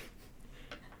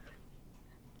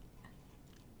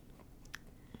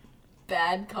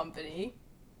 Bad company.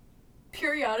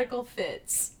 Periodical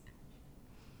fits.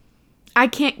 I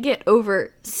can't get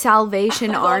over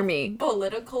Salvation I love Army.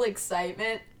 Political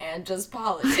excitement and just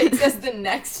politics as the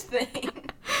next thing.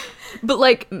 But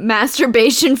like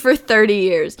masturbation for 30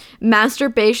 years.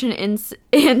 Masturbation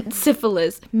and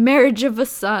syphilis. Marriage of a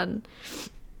son.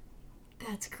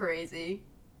 That's crazy.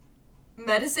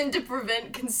 Medicine to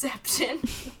prevent conception.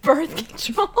 Birth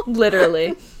control.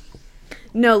 Literally.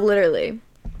 No, literally.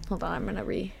 Hold on, I'm gonna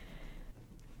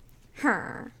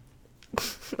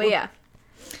But yeah.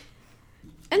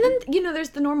 And then, there's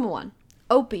the normal one.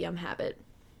 Opium habit.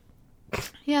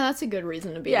 Yeah, that's a good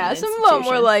reason to be in Yeah, an some of them were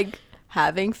institution. like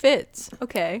having fits.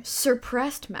 Okay.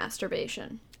 Suppressed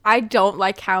masturbation. I don't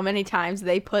like how many times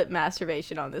they put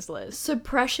masturbation on this list.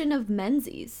 Suppression of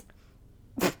menses.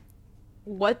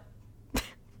 What?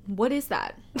 What is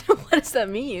that? What does that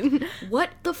mean? What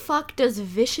the fuck does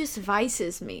vicious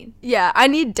vices mean? Yeah, I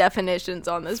need definitions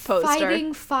on this poster.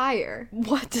 Fighting fire.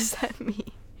 What does that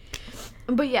mean?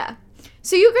 But yeah.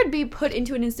 So you could be put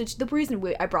into an institution. The reason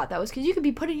I brought that was because you could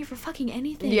be put in here for fucking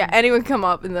anything. Yeah, anyone come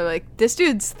up and they're like, this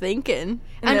dude's thinking.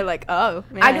 And they're like, oh,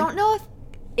 man. I don't know if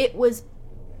it was...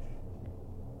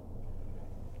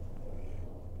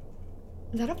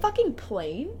 Is that a fucking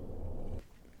plane?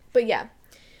 But yeah.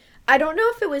 I don't know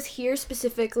if it was here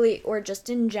specifically or just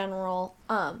in general.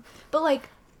 But like,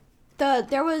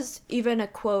 there was even a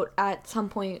quote at some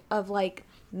point of like,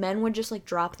 men would just like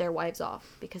drop their wives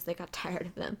off because they got tired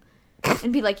of them.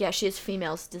 And be like, yeah, she has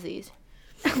female's disease.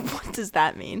 What does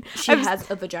that mean? She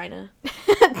has a vagina.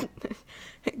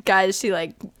 Guys,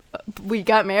 we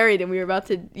got married and we were about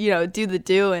to, do the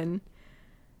do, and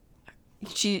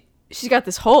she's got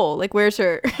this hole. Like, where's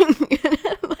her?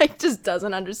 Like, just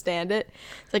doesn't understand it.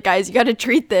 It's like, guys, you got to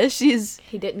treat this.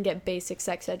 He didn't get basic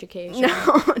sex education.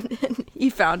 No. And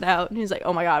he found out, and he's like,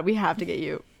 oh my God, we have to get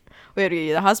you to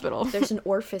the hospital. There's an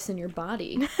orifice in your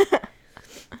body.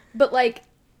 But like,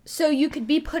 so you could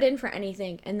be put in for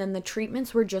anything, and then the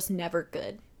treatments were just never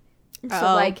good.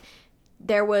 So like,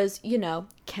 there was,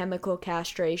 chemical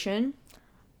castration,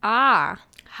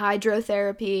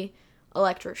 hydrotherapy,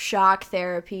 electroshock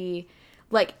therapy,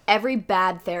 like every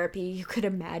bad therapy you could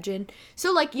imagine.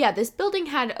 So like, yeah, this building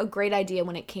had a great idea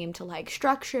when it came to like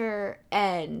structure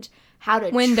and how to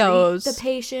Windows. treat the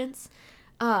patients.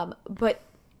 But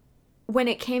when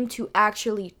it came to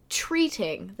actually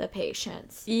treating the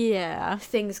patients, Yeah.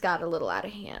 things got a little out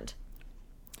of hand.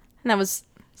 And that was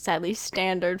sadly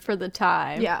standard for the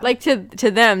time. Yeah. Like, to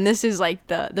them, this is like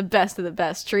the best of the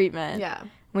best treatment. Yeah.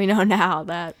 We know now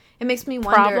that It makes me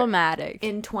wonder problematic.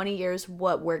 in 20 years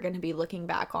what we're going to be looking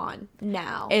back on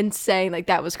now. And saying, like,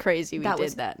 that was crazy we that did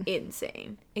was that.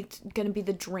 insane. It's going to be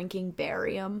the drinking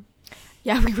barium.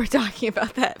 Yeah, we were talking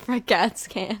about that for a CAT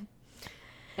scan.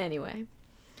 Anyway.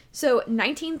 So,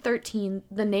 1913,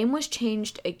 the name was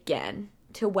changed again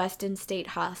to Weston State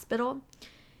Hospital.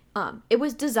 It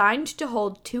was designed to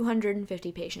hold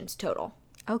 250 patients total.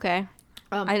 Okay.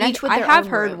 Each with I their have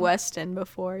own heard room. Weston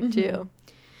before, too.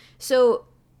 So,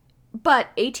 but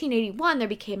 1881, there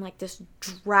became like this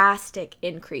drastic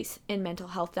increase in mental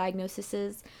health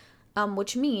diagnoses,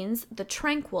 which means the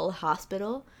Tranquil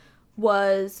Hospital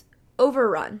was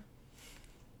overrun.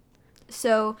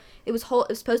 So it was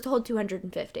supposed to hold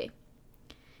 250.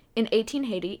 In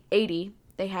 1880,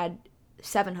 they had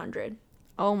 700.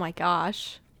 Oh, my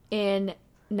gosh. In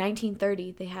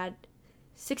 1930, they had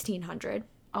 1,600.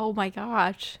 Oh, my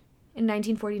gosh. In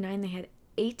 1949, they had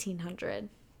 1,800.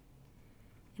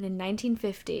 And in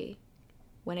 1950,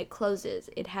 when it closes,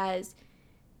 it has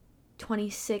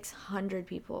 2,600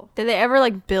 people. Did they ever,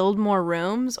 like, build more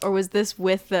rooms? Or was this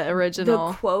with the original?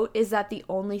 The quote is that the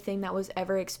only thing that was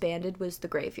ever expanded was the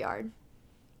graveyard.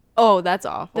 Oh, that's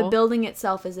awful. The building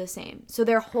itself is the same. So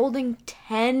they're holding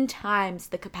 10 times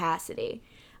the capacity.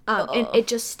 And it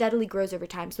just steadily grows over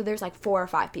time. So there's like 4 or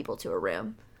 5 people to a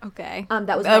room. Okay.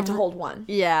 That was meant to hold one.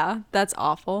 Yeah, that's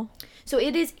awful. So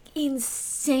it is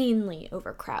insanely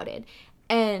overcrowded,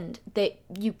 and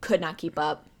you could not keep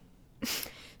up.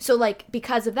 So, like,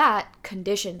 because of that,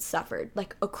 conditions suffered,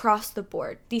 like, across the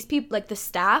board. These people, like, the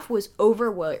staff was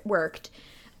overworked.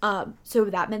 So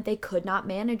that meant they could not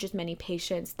manage as many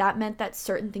patients. That meant that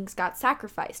certain things got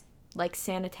sacrificed, like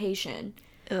sanitation.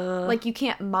 Like, you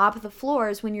can't mop the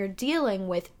floors when you're dealing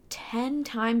with 10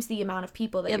 times the amount of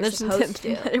people that you're supposed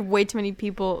to. Way too many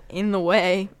people in the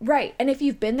way. Right. And if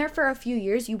you've been there for a few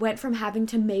years, you went from having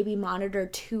to maybe monitor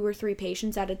 2 or 3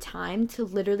 patients at a time to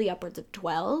literally upwards of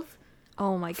 12.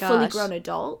 Oh my gosh. Fully grown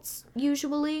adults,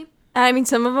 usually. I mean,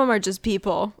 some of them are just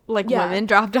people, like Yeah. women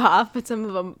dropped off, but some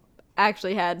of them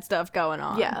actually had stuff going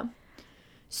on. Yeah.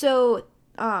 So,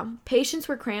 patients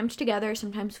were crammed together,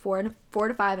 sometimes 4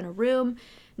 to 5 in a room.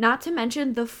 Not to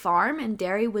mention, the farm and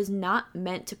dairy was not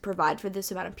meant to provide for this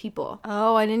amount of people.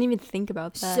 Oh, I didn't even think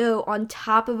about that. So, on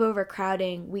top of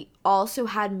overcrowding, we also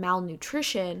had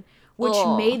malnutrition, which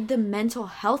Ugh. made the mental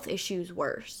health issues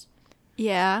worse.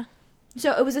 Yeah.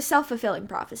 So, it was a self-fulfilling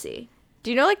prophecy.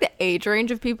 Do you know, like, the age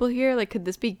range of people here? Like, could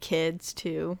this be kids,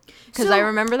 too? Because So- I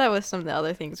remember that was some of the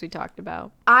other things we talked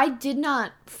about. I did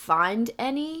not find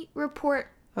any report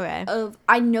Okay.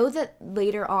 I know that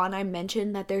later on I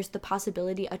mentioned that there's the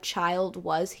possibility a child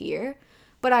was here,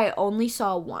 but I only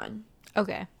saw one.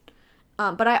 Okay.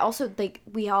 But I also, like,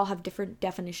 we all have different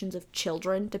definitions of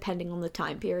children depending on the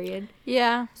time period.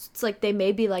 Yeah. It's like they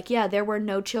may be like, yeah, there were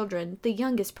no children. The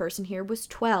youngest person here was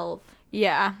 12.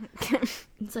 Yeah.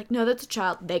 It's like, no, that's a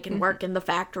child. They can work in the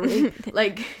factory.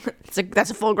 Like,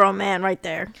 That's a full-grown man right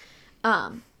there.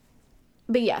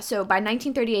 But yeah, so by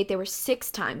 1938 they were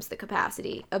 6 times the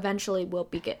capacity. Eventually we'll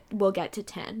get to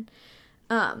 10.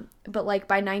 But like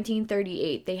by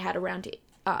 1938 they had around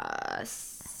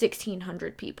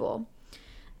 1,600 people.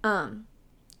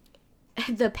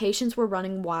 The patients were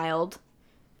running wild.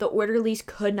 The orderlies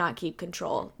could not keep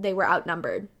control. They were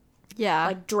outnumbered, Yeah.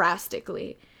 like,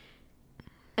 drastically.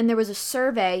 And there was a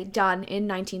survey done in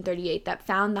 1938 that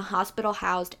found the hospital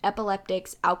housed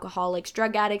epileptics, alcoholics,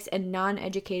 drug addicts, and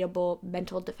non-educatable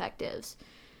mental defectives.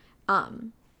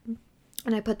 And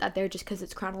I put that there just because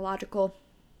it's chronological.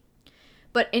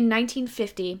 But in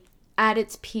 1950, at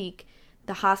its peak,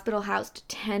 the hospital housed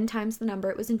 10 times the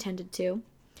number it was intended to.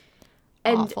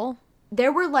 And Awful.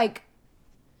 there were, like,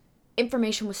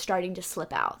 information was starting to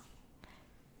slip out.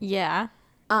 Yeah.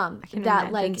 can That,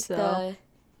 imagine like, so.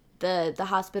 the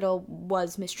hospital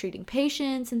was mistreating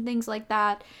patients and things like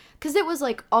that. Because it was,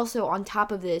 like, also on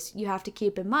top of this, you have to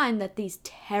keep in mind that these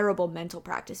terrible mental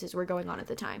practices were going on at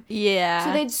the time. Yeah.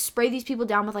 So they'd spray these people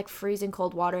down with, like, freezing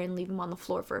cold water and leave them on the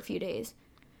floor for a few days.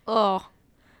 Oh.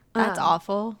 That's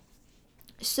awful.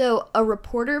 So a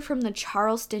reporter from the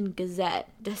Charleston Gazette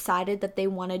decided that they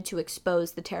wanted to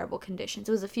expose the terrible conditions.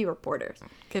 It was a few reporters.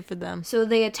 Good for them. So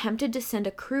they attempted to send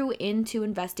a crew in to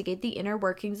investigate the inner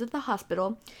workings of the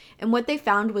hospital, and what they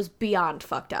found was beyond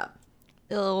fucked up.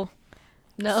 Ew.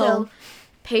 No. So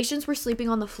patients were sleeping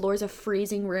on the floors of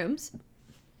freezing rooms,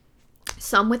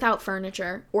 some without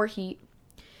furniture or heat.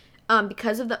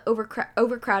 Because of the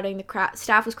overcrowding, the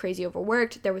staff was crazy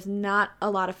overworked. There was not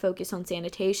a lot of focus on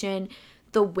sanitation.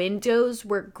 The windows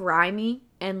were grimy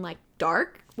and, like,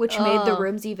 dark, which made the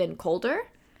rooms even colder.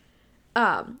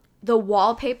 The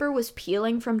wallpaper was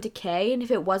peeling from decay, and if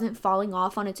it wasn't falling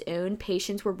off on its own,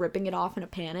 patients were ripping it off in a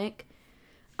panic.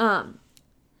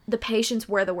 The patients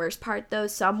were the worst part, though.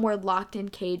 Some were locked in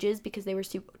cages because they were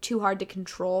too hard to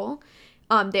control.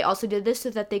 They also did this so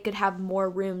that they could have more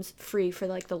rooms free for,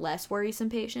 like, the less worrisome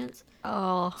patients.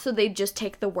 Oh. So they'd just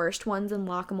take the worst ones and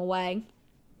lock them away.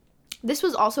 This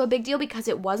was also a big deal because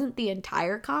it wasn't the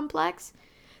entire complex.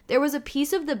 There was a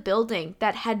piece of the building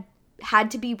that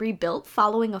had to be rebuilt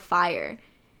following a fire.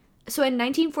 So in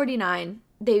 1949,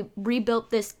 they rebuilt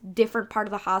this different part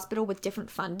of the hospital with different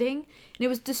funding, and it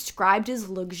was described as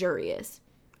luxurious.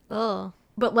 Oh.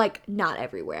 But, like, not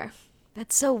everywhere.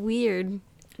 That's so weird.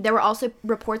 There were also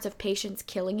reports of patients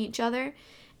killing each other.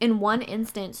 In one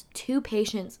instance, 2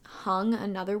 patients hung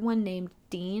another one named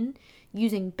Dean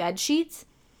using bed sheets.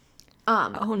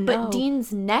 Oh, no. But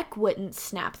Dean's neck wouldn't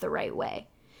snap the right way.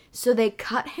 So they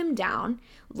cut him down,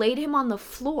 laid him on the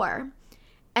floor,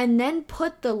 and then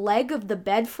put the leg of the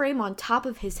bed frame on top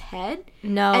of his head.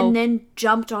 No. And then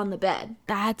jumped on the bed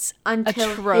That's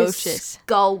until atrocious. his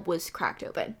skull was cracked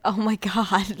open. Oh my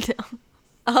god.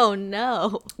 Oh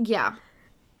no. Yeah.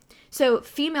 So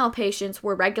female patients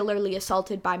were regularly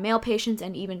assaulted by male patients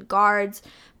and even guards.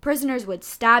 Prisoners would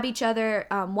stab each other.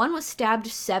 One was stabbed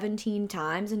 17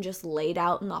 times and just laid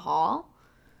out in the hall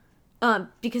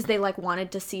because they, like,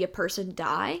 wanted to see a person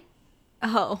die.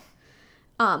 Oh.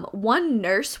 One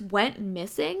nurse went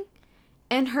missing,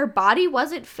 and her body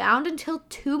wasn't found until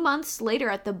 2 months later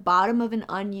at the bottom of an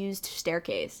unused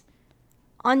staircase.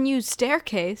 Unused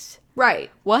staircase?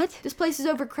 Right. What? This place is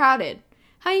overcrowded.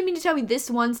 How do you mean to tell me this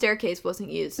one staircase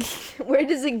wasn't used? Where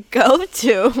does it go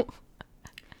to?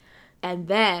 And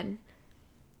then,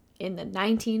 in the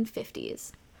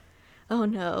 1950s, Oh,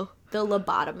 no. the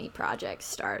lobotomy project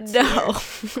starts. No.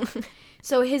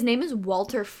 So his name is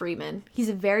Walter Freeman. He's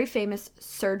a very famous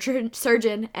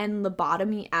surgeon and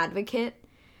lobotomy advocate.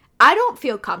 I don't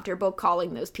feel comfortable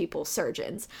calling those people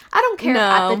surgeons. I don't care if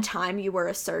at No. the time you were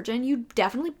a surgeon. You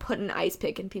definitely put an ice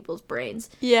pick in people's brains.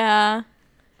 Yeah.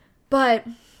 But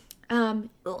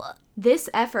this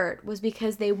effort was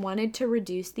because they wanted to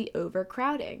reduce the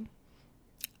overcrowding.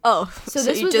 Oh, So so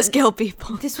this you was just an- kill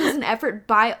people. This was an effort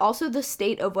by also the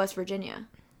state of West Virginia.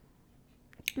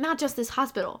 Not just this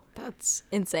hospital. That's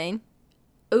insane.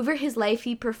 Over his life,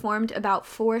 he performed about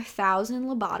 4,000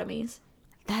 lobotomies.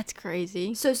 That's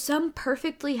crazy. So some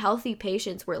perfectly healthy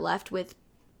patients were left with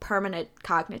permanent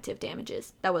cognitive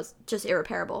damages. That was just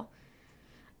irreparable.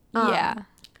 Yeah.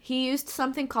 He used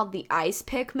something called the ice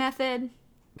pick method.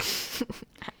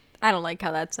 I don't like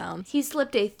how that sounds. He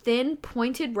slipped a thin,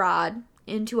 pointed rod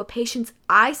into a patient's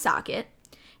eye socket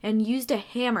and used a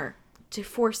hammer to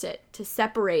force it to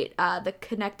separate the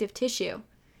connective tissue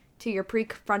to your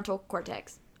prefrontal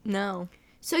cortex. No.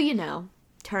 So,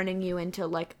 turning you into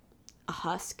like a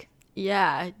husk.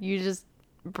 Yeah, you just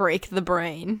break the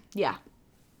brain. Yeah.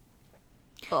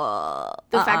 The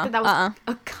The fact that was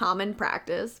a common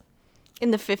practice.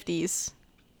 in the 50s.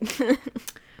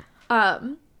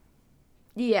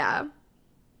 Yeah.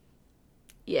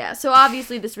 Yeah, so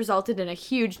obviously this resulted in a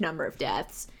huge number of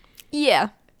deaths. Yeah.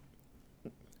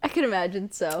 I could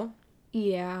imagine so.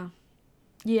 Yeah.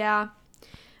 Yeah.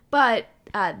 But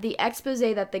the expose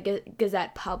that the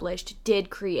Gazette published did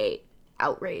create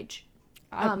outrage.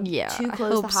 Yeah, To I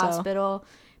close the hope so. hospital,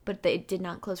 but they did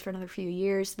not close for another few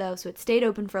years, though, so it stayed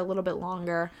open for a little bit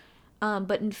longer.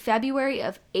 But in February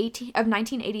of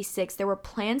 1986, there were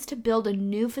plans to build a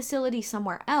new facility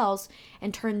somewhere else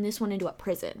and turn this one into a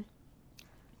prison.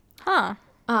 Huh.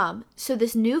 So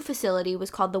this new facility was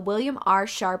called the William R.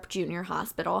 Sharp Jr.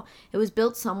 Hospital. It was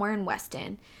built somewhere in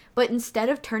Weston. But instead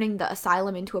of turning the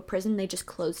asylum into a prison, they just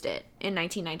closed it in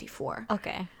 1994.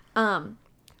 Okay.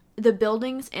 The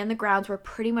buildings and the grounds were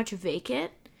pretty much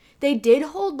vacant. They did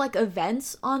hold like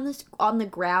events on the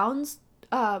grounds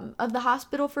of the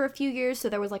hospital for a few years, so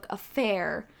there was like a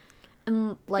fair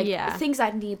and like Yeah. things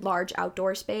that need large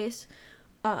outdoor space.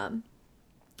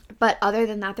 But other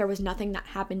than that, there was nothing that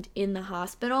happened in the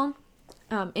hospital.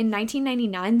 In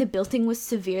 1999, the building was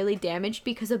severely damaged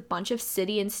because a bunch of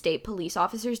city and state police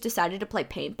officers decided to play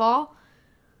paintball.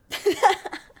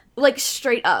 Like,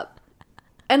 straight up.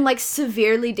 And, like,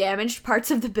 severely damaged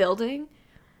parts of the building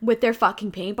with their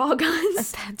fucking paintball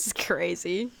guns. That's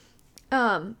crazy.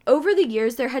 Over the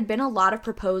years, there had been a lot of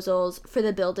proposals for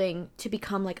the building to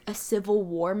become, like, a Civil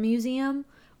War museum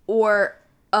or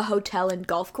a hotel and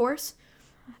golf course.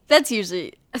 That's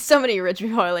usually so many rich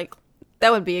people are like,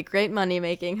 that would be a great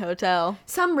money-making hotel.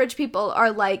 Some rich people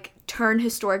are like, turn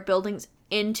historic buildings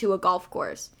into a golf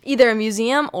course. Either a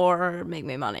museum or make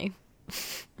me money.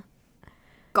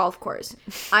 Golf course.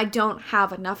 I don't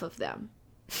have enough of them.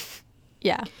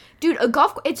 Yeah. Dude,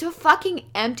 it's a fucking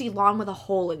empty lawn with a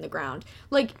hole in the ground.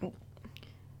 Like,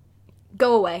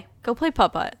 go away. Go play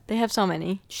putt-putt. They have so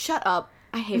many. Shut up.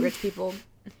 I hate rich people.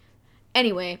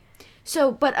 Anyway,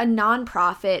 but a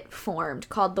nonprofit formed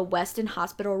called the Weston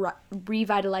Hospital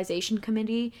Revitalization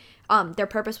Committee. Their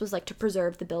purpose was like to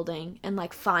preserve the building and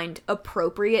like find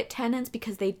appropriate tenants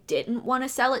because they didn't want to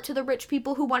sell it to the rich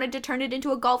people who wanted to turn it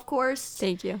into a golf course.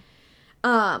 Thank you.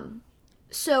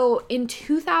 So in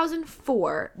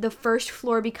 2004, the first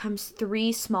floor becomes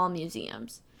 3 small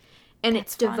museums. And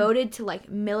it's That's fun. devoted to like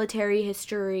military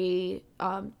history,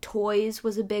 toys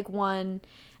was a big one,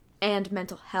 and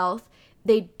mental health.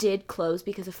 They did close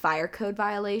because of fire code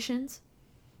violations.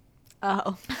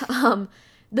 Oh.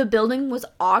 The building was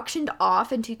auctioned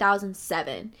off in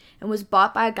 2007 and was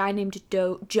bought by a guy named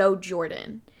Joe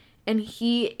Jordan. And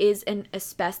he is an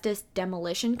asbestos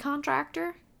demolition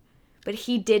contractor, but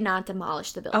he did not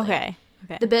demolish the building. Okay.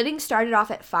 The building started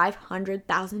off at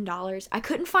 $500,000. I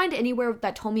couldn't find anywhere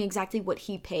that told me exactly what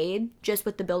he paid, just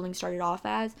what the building started off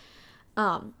as.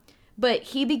 But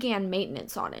he began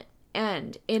maintenance on it.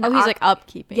 And in he's like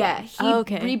upkeeping. Yeah, he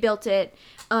okay. rebuilt it.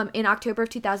 In October of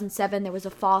 2007, there was a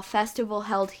fall festival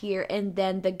held here, and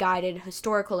then the guided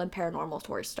historical and paranormal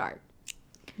tours start.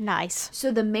 Nice. So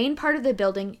the main part of the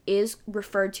building is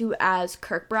referred to as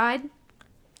Kirkbride.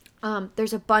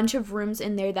 There's a bunch of rooms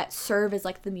in there that serve as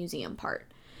like the museum part.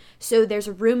 So there's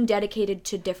a room dedicated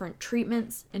to different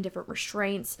treatments and different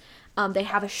restraints. They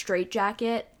have a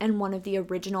straitjacket and one of the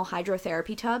original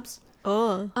hydrotherapy tubs.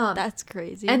 Oh, that's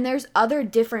crazy. And there's other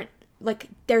different, like,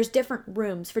 there's different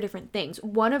rooms for different things.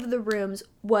 One of the rooms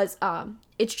was,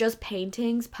 it's just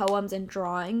paintings, poems, and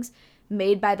drawings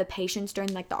made by the patients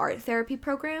during, like, the art therapy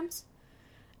programs.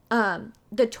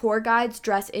 The tour guides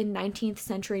dress in 19th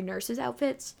century nurses'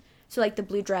 outfits. So, like, the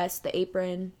blue dress, the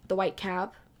apron, the white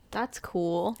cap. That's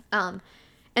cool. And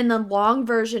the long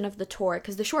version of the tour,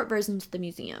 because the short version's the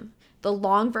museum. The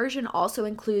long version also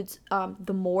includes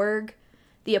the morgue,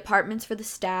 the apartments for the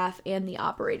staff, and the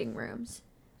operating rooms.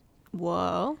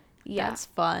 Whoa. Yeah. That's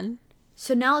fun.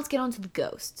 So now let's get on to the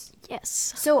ghosts.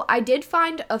 Yes. So I did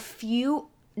find a few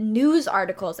news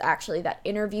articles, actually, that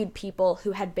interviewed people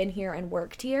who had been here and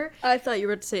worked here. I thought you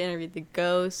were to say interview the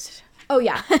ghost. Oh,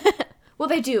 yeah. Well,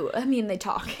 they do. I mean, they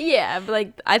talk. Yeah, but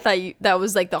like I thought that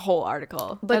was like the whole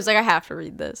article. But I was like, I have to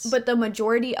read this. But the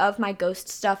majority of my ghost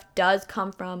stuff does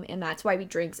come from, and that's why we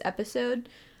drinks episode.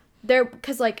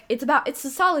 Because like it's a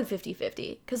solid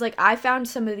 50-50. Because like I found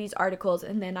some of these articles,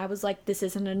 and then I was like, this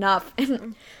isn't enough.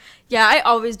 And yeah, I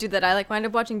always do that. I like wind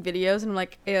up watching videos, and I'm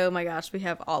like, oh my gosh, we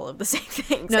have all of the same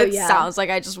things. No, it yeah. sounds like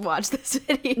I just watched this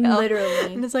video.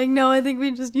 Literally. And it's like, no, I think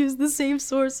we just use the same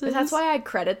sources. But that's why I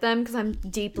credit them, because I'm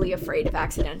deeply afraid of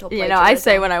accidental plagiarism. You know, I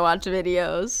say when I watch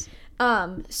videos.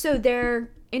 So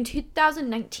in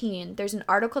 2019, there's an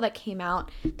article that came out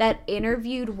that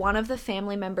interviewed one of the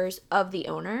family members of the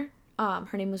owner. Her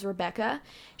name was Rebecca.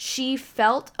 She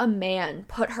felt a man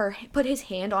put his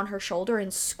hand on her shoulder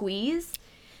and squeeze.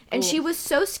 And she was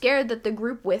so scared that the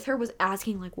group with her was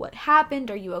asking, like, what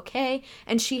happened? Are you okay?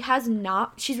 And she's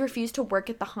refused to work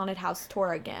at the haunted house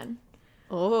tour again.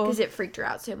 Oh. Because it freaked her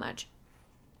out so much.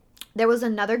 There was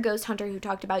another ghost hunter who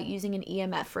talked about using an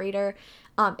EMF reader.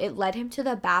 It led him to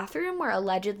the bathroom where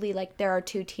allegedly, like, there are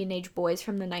two teenage boys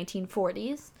from the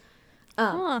 1940s.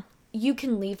 You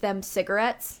can leave them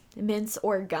cigarettes, mints,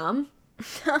 or gum.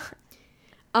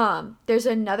 There's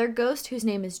another ghost whose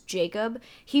name is Jacob.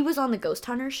 He was on the Ghost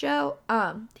Hunter show.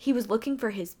 He was looking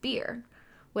for his beer,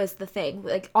 was the thing.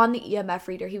 Like, on the EMF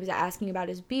reader, he was asking about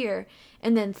his beer.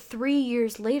 And then 3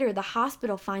 years later, the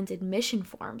hospital finds admission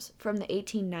forms from the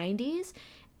 1890s,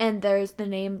 and there's the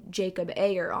name Jacob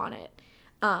Ayer on it.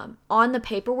 On the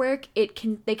paperwork,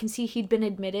 they can see he'd been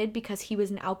admitted because he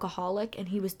was an alcoholic and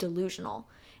he was delusional.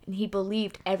 And he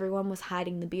believed everyone was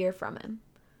hiding the beer from him.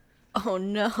 Oh,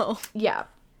 no. Yeah.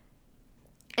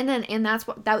 And that's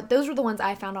those were the ones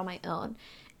I found on my own.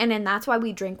 And then that's why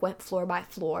we drink went floor by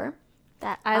floor.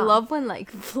 I love when,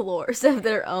 like, floors have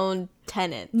their own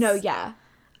tenants. No, yeah.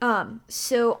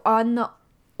 So on the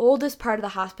oldest part of the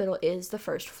hospital is the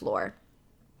first floor.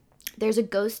 There's a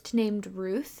ghost named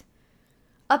Ruth.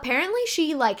 Apparently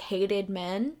she, like, hated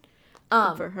men.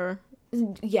 For her.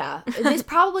 Yeah.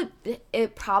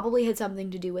 It probably had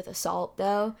something to do with assault,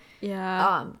 though.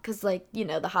 Yeah. Because, like, you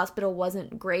know, the hospital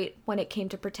wasn't great when it came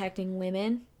to protecting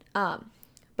women.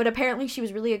 But apparently she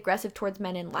was really aggressive towards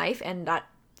men in life, and that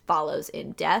follows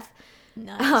in death.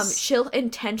 Nice. She'll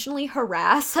intentionally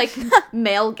harass, like,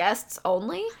 male guests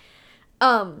only.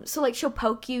 So, like, she'll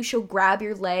poke you, she'll grab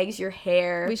your legs, your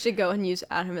hair. We should go and use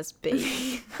Adam as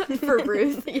bait. For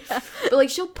Ruth. Yeah. But, like,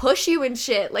 she'll push you and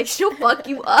shit. Like, she'll fuck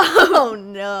you up. Oh,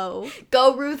 no.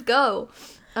 Go, Ruth, go.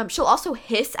 She'll also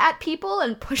hiss at people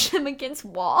and push them against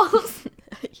walls.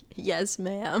 Yes,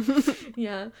 ma'am.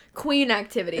 Yeah. Queen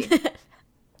activity.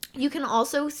 You can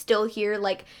also still hear,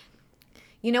 like,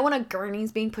 you know when a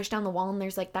gurney's being pushed down the wall and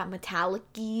there's, like, that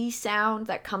metallic-y sound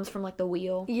that comes from, like, the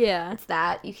wheel? Yeah. It's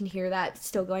that. You can hear that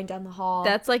still going down the hall.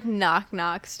 That's, like,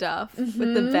 knock-knock stuff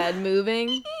with the bed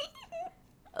moving.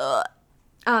 Ugh.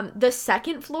 The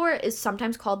second floor is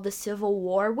sometimes called the Civil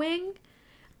War wing.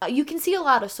 You can see a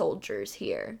lot of soldiers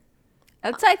here.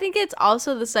 I think it's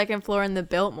also the second floor in the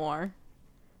Biltmore.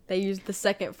 They used the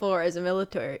second floor as a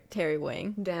military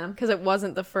wing. Damn. Because it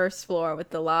wasn't the first floor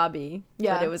with the lobby.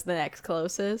 Yeah. But it was the next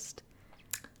closest.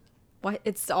 Why?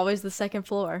 It's always the second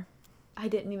floor. I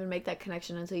didn't even make that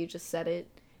connection until you just said it.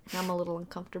 Now I'm a little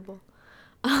uncomfortable.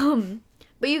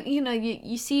 But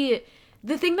you see it.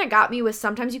 The thing that got me was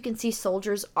sometimes you can see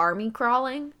soldiers army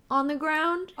crawling on the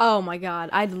ground. Oh my god,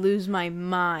 I'd lose my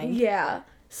mind. Yeah.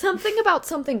 Something about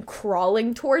something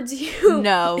crawling towards you.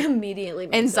 No. Immediately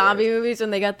makes In it zombie worse. movies, when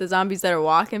they got the zombies that are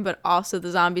walking, but also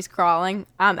the zombies crawling,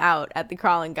 I'm out at the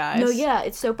crawling guys. No, yeah,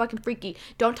 it's so fucking freaky.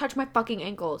 Don't touch my fucking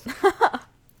ankles.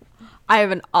 I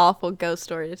have an awful ghost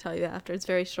story to tell you after. It's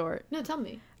very short. No, tell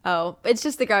me. Oh, it's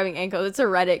just the grabbing ankles. It's a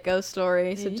Reddit ghost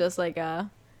story. So just like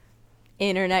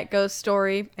internet ghost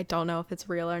story. I don't know if it's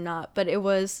real or not, but it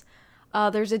was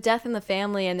there's a death in the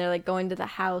family and they're like going to the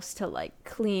house to like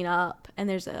clean up, and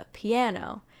there's a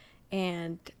piano,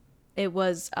 and it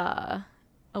was a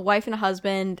wife and a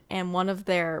husband and one of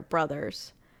their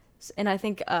brothers, and I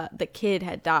think the kid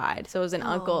had died, so it was an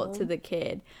uncle to the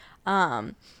kid.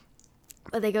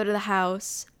 But they go to the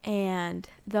house and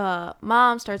the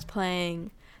mom starts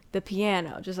playing the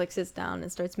piano, just like sits down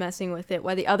and starts messing with it,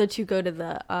 while the other two go to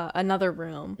the another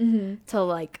room to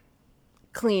like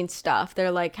clean stuff.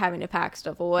 They're like having to pack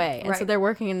stuff away, and so they're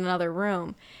working in another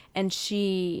room, and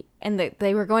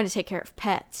they were going to take care of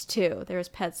pets too. There was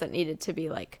pets that needed to be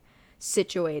like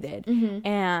situated,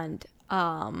 and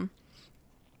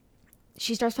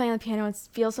she starts playing the piano and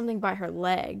feels something by her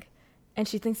leg, and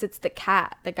she thinks it's the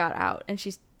cat that got out, and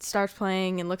she starts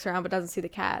playing and looks around but doesn't see the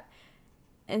cat.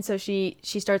 And so she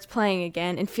starts playing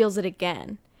again and feels it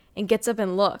again and gets up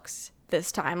and looks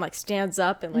this time, like stands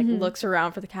up and like looks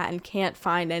around for the cat and can't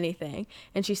find anything.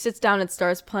 And she sits down and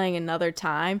starts playing another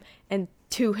time, and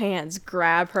two hands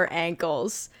grab her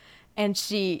ankles, and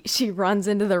she runs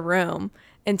into the room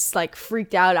and it's like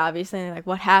freaked out, obviously, and like,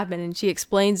 what happened? And she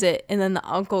explains it, and then the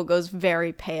uncle goes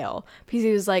very pale because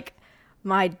he was like,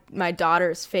 my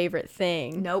daughter's favorite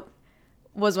thing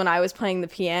was when I was playing the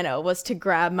piano was to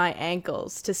grab my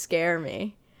ankles to scare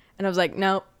me. And I was like,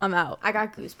 nope, I'm out. I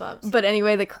got goosebumps. But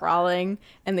anyway, the crawling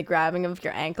and the grabbing of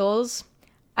your ankles,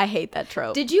 I hate that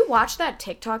trope. Did you watch that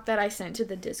TikTok that I sent to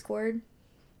the Discord?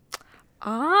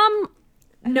 No,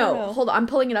 hold on, I'm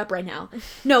pulling it up right now.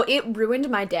 No, it ruined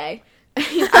my day.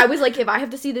 I was like, if I have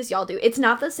to see this, y'all do. It's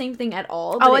not the same thing at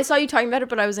all. I saw you talking about it,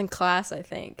 but I was in class, I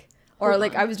think. Or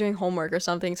like I was doing homework or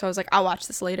something, so I was like, I'll watch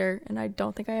this later, and I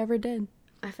don't think I ever did.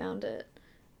 I found it.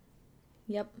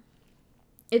 Yep.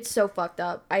 It's so fucked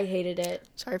up. I hated it.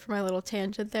 Sorry for my little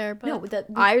tangent there, but No,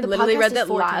 I the literally podcast read is that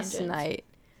for last tangents. night,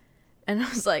 and I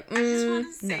was like, I just want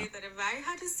to say no. that if I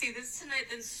had to see this tonight,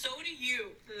 then so do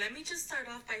you. Let me just start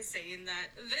off by saying that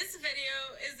this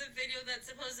video is a video that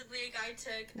supposedly a guy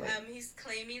took. He's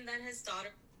claiming that his daughter.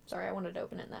 Sorry, I wanted to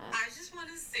open it in that. I just want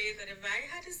to say that if I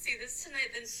had to see this tonight,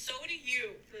 then so do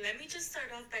you. Let me just start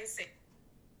off by saying.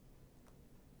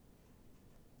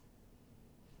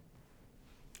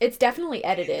 It's definitely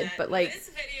edited, that but like, this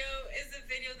video is a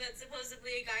video that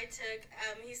supposedly a guy took.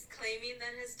 He's claiming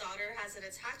that his daughter has an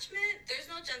attachment. There's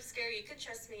no jump scare. You can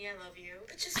trust me. I love you.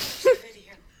 But just watch the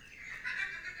video.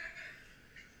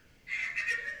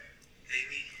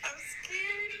 Amy, I'm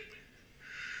scared.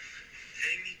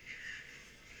 Amy.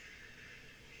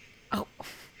 Oh,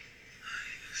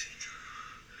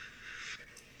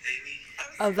 Amy.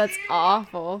 oh, that's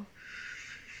awful.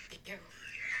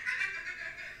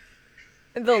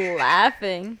 The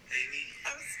laughing. Amy.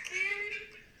 I'm scared.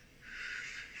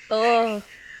 Oh,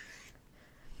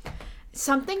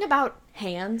 something about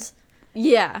hands.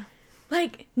 yeah.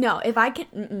 Like, no, if I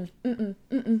can,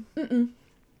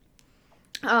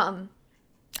 I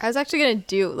was actually gonna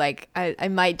do like I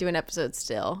might do an episode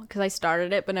still because I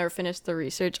started it but never finished the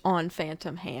research on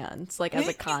phantom hands, like as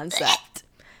a concept.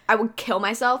 I would kill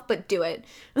myself, but do it.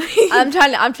 I'm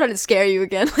trying to scare you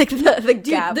again, like the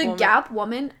Gap the woman. Gap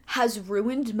woman has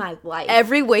ruined my life.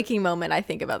 Every waking moment I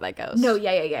think about that ghost. No,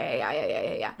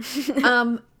 yeah.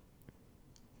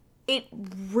 It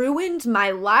ruined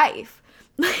my life.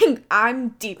 Like, I'm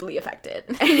deeply affected.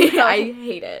 I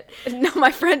hate it. No,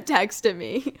 my friend texted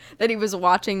me that he was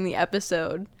watching the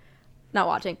episode,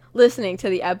 listening to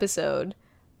the episode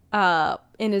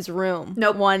in his room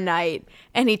one night,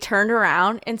 and he turned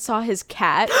around and saw his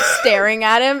cat staring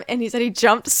at him, and he said he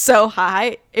jumped so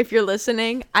high. If you're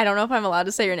listening, I don't know if I'm allowed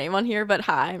to say your name on here, but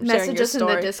hi, I'm sharing Message your us in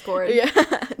story. the Discord. Yeah.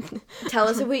 Tell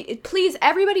us please,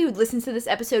 everybody who listens to this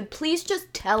episode, please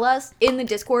just tell us in the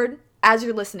Discord as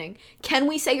you're listening. Can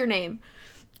we say your name?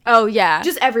 Oh yeah.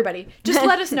 Just everybody. Just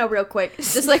let us know real quick.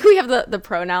 Just like we have the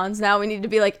pronouns now, we need to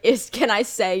be like, can I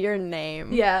say your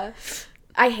name? Yeah.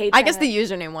 I hate that. I guess the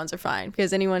username ones are fine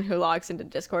because anyone who logs into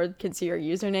Discord can see your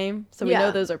username, so we know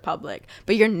those are public.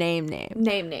 But your name.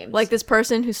 names. Like this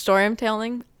person whose story I'm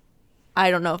telling,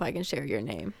 I don't know if I can share your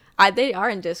name. They are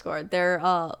in Discord. They're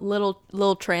a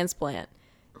little transplant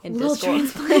in Little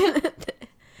Discord.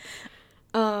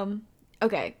 transplant.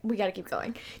 Okay, we gotta keep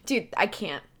going. Dude, I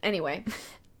can't. Anyway.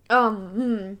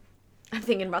 I'm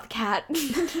thinking about the cat.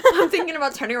 I'm thinking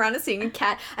about turning around and seeing a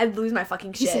cat. I'd lose my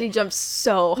fucking shit. He said he jumped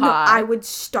so No, high. I would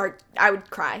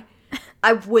cry.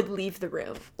 I would leave the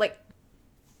room. Like,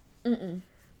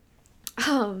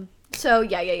 so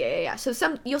yeah.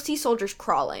 So you'll see soldiers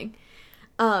crawling.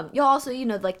 You'll also,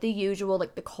 like the usual,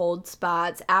 like the cold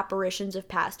spots, apparitions of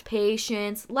past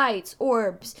patients, lights,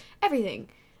 orbs, everything.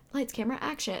 Lights, camera,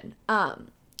 action.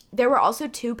 There were also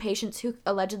 2 patients who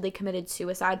allegedly committed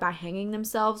suicide by hanging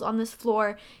themselves on this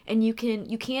floor, and you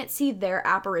can't see their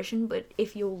apparition, but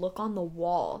if you look on the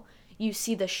wall, you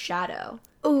see the shadow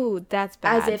Ooh, that's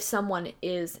bad. as if someone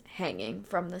is hanging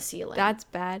from the ceiling. That's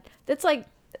bad. That's like,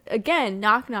 again,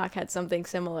 Knock Knock had something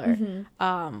similar,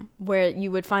 where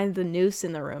you would find the noose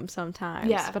in the room sometimes.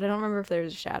 Yeah. But I don't remember if there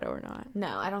was a shadow or not.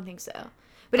 No, I don't think so. But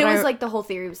But it was I- like the whole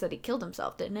theory was that he killed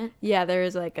himself, didn't it? Yeah, there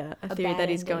is like a theory bad that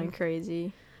he's ending. going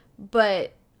crazy.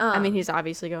 But I mean, he's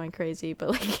obviously going crazy, but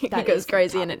like he That goes is the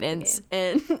crazy and topic it of the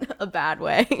ends in a bad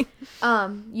way.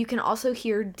 you can also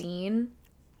hear Dean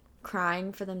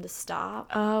crying for them to stop.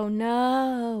 Oh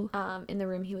no. In the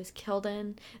room he was killed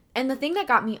in. And the thing that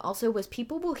got me also was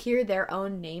people will hear their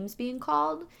own names being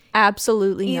called,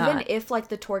 Absolutely even not. if like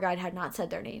the tour guide had not said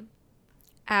their name.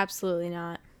 Absolutely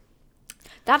not.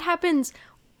 That happens.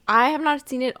 I have not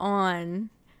seen it on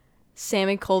Sam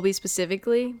and Colby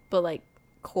specifically, but like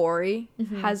Corey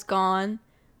has gone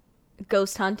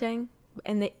ghost hunting,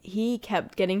 and he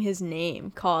kept getting his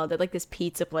name called at like this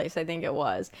pizza place, I think it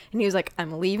was, and he was like,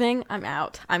 "I'm leaving. I'm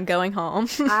out. I'm going home."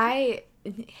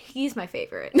 He's my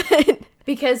favorite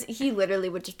because he literally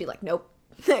would just be like, "Nope."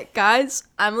 Guys,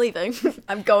 I'm leaving.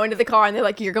 I'm going to the car, and they're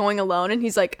like, "You're going alone," and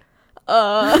he's like,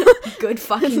 Good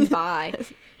fucking bye.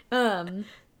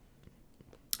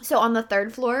 So on the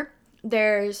 3rd floor,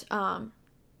 there's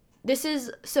this is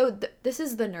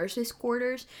the nurses'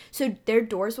 quarters. So their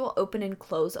doors will open and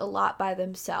close a lot by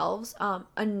themselves.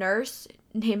 A nurse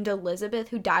named Elizabeth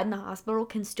who died in the hospital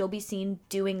can still be seen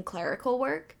doing clerical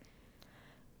work.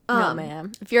 No,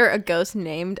 ma'am. If you're a ghost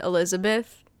named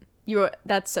Elizabeth,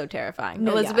 that's so terrifying.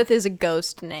 No, Elizabeth is a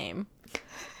ghost name.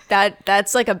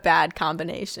 That's like a bad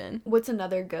combination. What's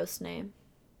another ghost name?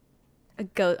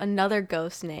 Another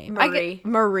ghost name. Marie.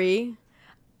 Marie.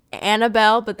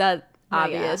 Annabelle, but that No,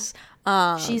 yeah.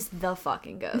 obvious. She's the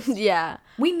fucking ghost. Yeah.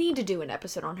 We need to do an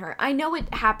episode on her. I know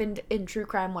it happened in True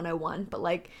Crime 101, but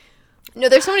like, No,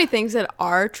 there's so many things that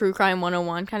are True Crime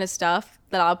 101 kind of stuff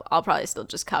that I'll probably still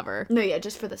just cover. no, yeah,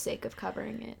 just for the sake of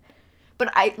covering it.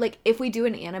 But I like if we do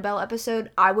an Annabelle episode,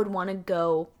 I would want to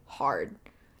go hard.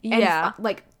 And Yeah.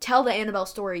 like tell the Annabelle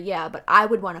story, yeah, but I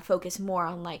would want to focus more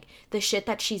on like the shit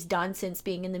that she's done since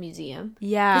being in the museum.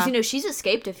 Yeah. Because you know she's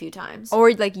escaped a few times.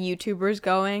 Or like YouTubers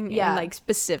going Yeah. and like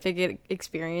specific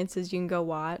experiences you can go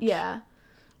watch. Yeah.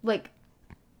 Like,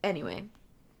 anyway.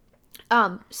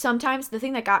 Sometimes, the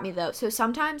thing that got me though, so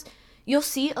sometimes you'll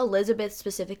see Elizabeth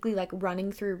specifically like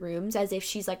running through rooms as if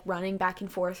she's like running back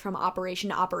and forth from operation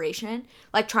to operation,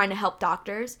 like trying to help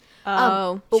doctors.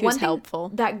 Oh, but she was one thing helpful.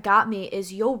 that got me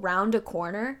is you'll round a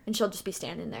corner and she'll just be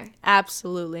standing there.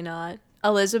 Absolutely not.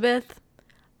 Elizabeth,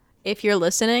 if you're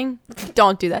listening,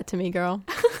 don't do that to me, girl.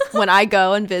 When I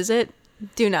go and visit,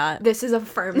 do not. This is a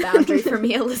firm boundary for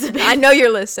me, Elizabeth. I know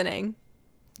you're listening.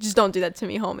 Just don't do that to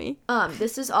me, homie.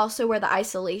 This is also where the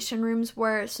isolation rooms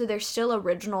were, so there's still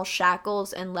original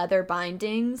shackles and leather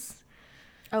bindings.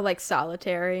 Oh, like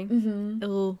solitary. Mm-hmm.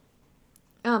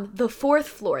 The 4th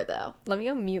floor, though. Let me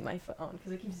go mute my phone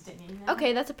because it keeps dinging. now.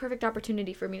 Okay, that's a perfect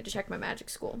opportunity for me to check my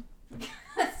magic school. Oh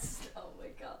my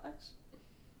gosh.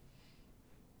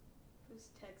 Who's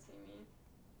texting me?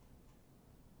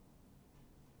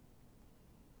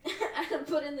 I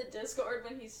put in the Discord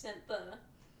when he sent the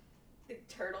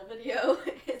turtle video.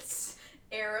 It's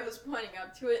arrows pointing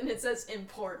up to it and it says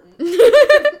important.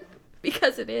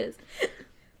 Because it is.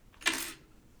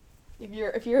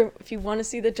 If you want to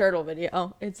see the turtle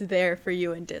video, it's there for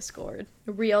you in Discord.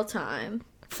 Real time.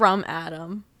 From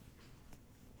Adam.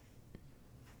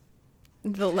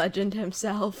 The legend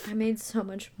himself. I made so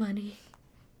much money.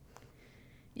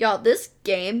 Y'all, this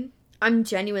game, I'm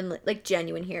genuine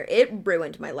here. It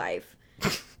ruined my life.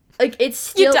 Like, it's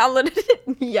still... You downloaded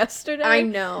it yesterday? I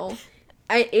know.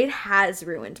 It has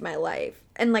ruined my life.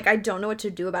 And, like, I don't know what to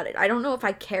do about it. I don't know if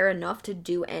I care enough to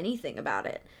do anything about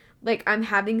it. Like, I'm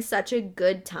having such a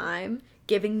good time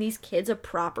giving these kids a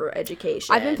proper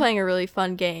education. I've been playing a really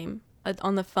fun game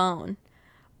on the phone.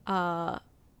 Because,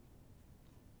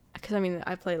 I mean,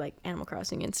 I play, like, Animal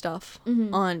Crossing and stuff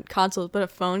on consoles. But a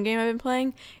phone game I've been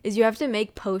playing is you have to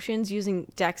make potions using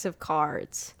decks of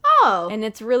cards. Oh. And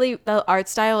it's really... The art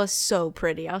style is so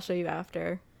pretty. I'll show you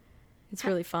after. It's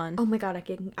really fun. Oh my god,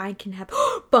 I can have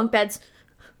bunk beds.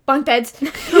 Bunk beds.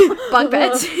 Bunk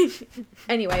beds.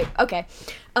 Anyway, okay.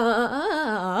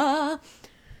 The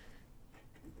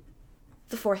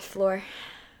 4th floor.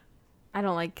 I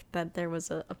don't like that there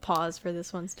was a pause for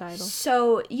this one's title.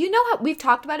 So, you know how we've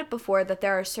talked about it before that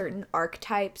there are certain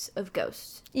archetypes of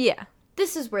ghosts. Yeah.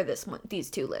 This is where these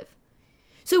two live.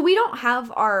 So we don't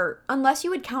have unless you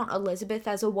would count Elizabeth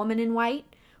as a woman in white,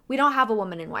 We don't have a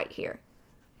woman in white here.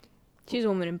 She's a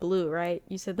woman in blue, right?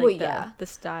 You said, like, Well, yeah. the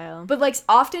style. But, like,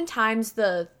 oftentimes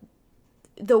the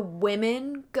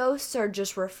women ghosts are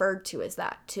just referred to as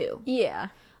that, too. Yeah.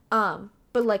 But,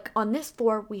 like, on this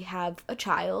floor, we have a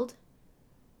child,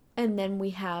 and then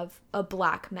we have a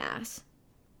black mass.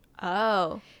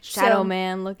 Oh. Shadow So,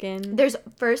 Man looking. There's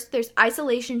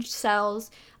isolation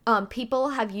cells.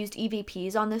 People have used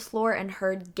EVPs on this floor and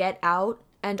heard get out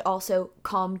and also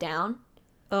calm down.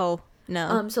 Oh,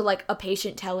 no. So, like, a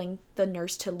patient telling the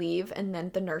nurse to leave and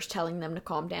then the nurse telling them to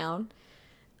calm down.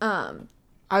 I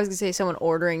was gonna say someone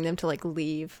ordering them to, like,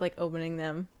 leave, like, opening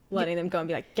them, letting them go and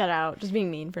be like, get out, just being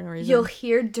mean for no reason. You'll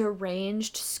hear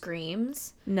deranged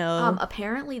screams. No.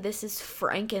 Apparently this is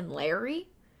Frank and Larry.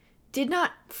 Did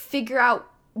not figure out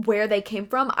where they came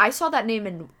from. I saw that name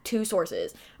in 2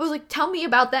 sources. I was like, tell me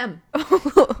about them.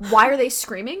 Why are they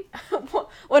screaming?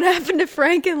 What happened to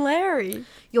Frank and Larry?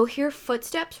 You'll hear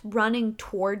footsteps running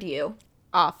toward you.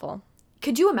 Awful.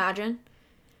 Could you imagine?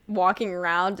 Walking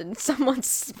around and someone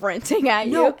sprinting at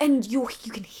you. No, and you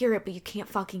can hear it, but you can't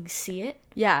fucking see it.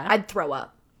 Yeah. I'd throw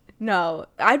up. No.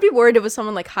 I'd be worried it was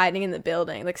someone, like, hiding in the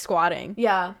building, like, squatting.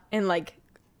 Yeah. And, like,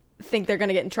 think they're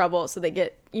gonna get in trouble, so they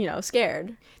get,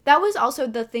 scared. That was also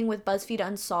the thing with BuzzFeed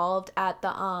Unsolved at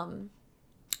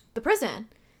the prison.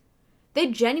 They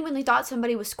genuinely thought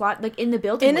somebody was in the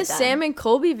building In a with them. Sam and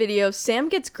Colby video, Sam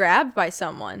gets grabbed by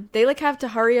someone. They, like, have to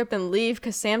hurry up and leave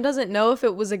because Sam doesn't know if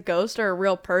it was a ghost or a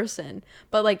real person.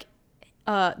 But, like,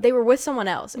 they were with someone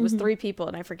else. It was 3 people,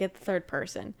 and I forget the third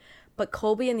person. But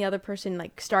Colby and the other person,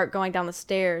 like, start going down the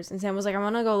stairs, and Sam was like, I'm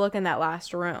gonna go look in that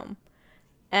last room.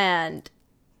 And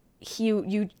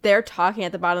they're talking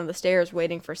at the bottom of the stairs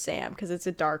waiting for Sam because it's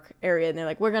a dark area, and they're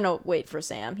like, we're gonna wait for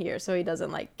Sam here so he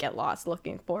doesn't, like, get lost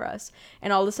looking for us.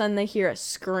 And all of a sudden they hear a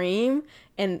scream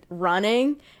and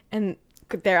running, and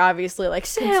they're obviously like,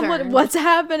 Sam, Concerned. what's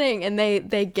happening? And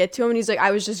they get to him and he's like, I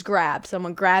was just grabbed,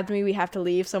 someone grabbed me, we have to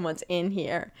leave, someone's in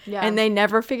here. Yeah. And they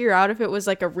never figure out if it was,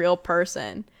 like, a real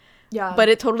person. Yeah. But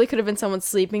it totally could have been someone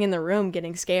sleeping in the room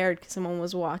getting scared because someone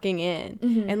was walking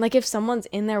in. And, like, if someone's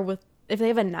in there if they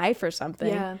have a knife or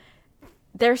something, yeah.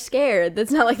 they're scared.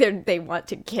 It's not like they want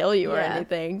to kill you or Yeah.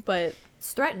 anything, but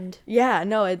It's threatened. yeah,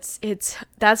 no, it's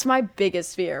that's my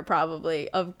biggest fear probably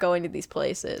of going to these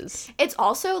places. It's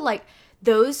also like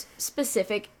those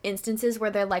specific instances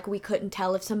where they're like, we couldn't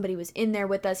tell if somebody was in there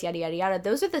with us, yada, yada, yada.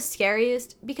 Those are the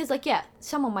scariest because, like, yeah,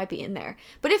 someone might be in there.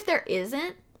 But if there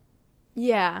isn't,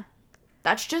 Yeah.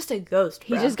 that's just a ghost,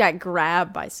 He bro. just got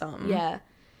grabbed by something. Yeah.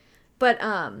 But,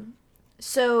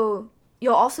 so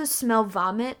you'll also smell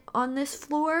vomit on this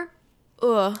floor.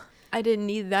 Ugh. I didn't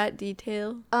need that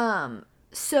detail.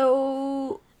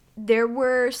 So there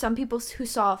were some people who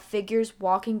saw figures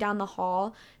walking down the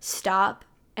hall, stop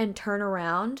and turn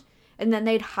around, and then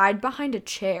they'd hide behind a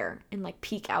chair and, like,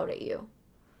 peek out at you.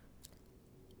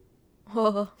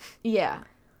 Oh. Yeah.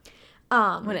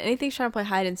 When anything's trying to play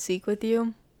hide and seek with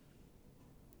you,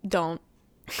 don't.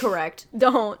 Correct.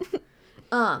 Don't.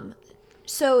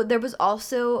 So there was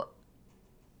also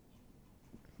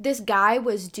this guy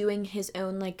was doing his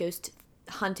own, like, ghost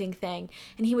hunting thing,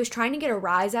 and he was trying to get a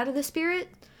rise out of the spirit.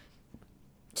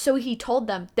 So he told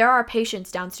them, there are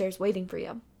patients downstairs waiting for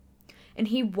you. And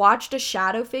he watched a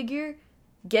shadow figure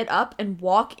get up and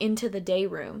walk into the day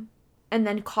room and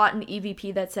then caught an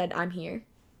EVP that said, I'm here.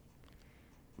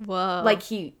 Whoa. Like,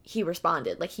 he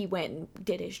responded. Like, he went and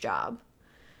did his job.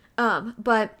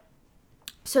 But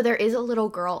so there is a little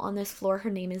girl on this floor. Her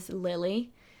name is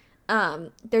Lily.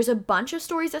 There's a bunch of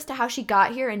stories as to how she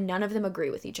got here, and none of them agree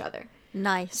with each other.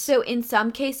 Nice. So in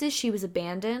some cases, she was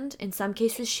abandoned. In some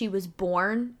cases, she was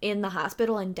born in the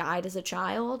hospital and died as a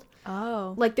child.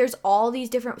 Oh. Like, there's all these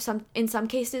different, in some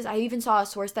cases, I even saw a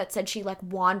source that said she, like,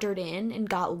 wandered in and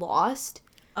got lost.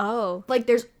 Oh. Like,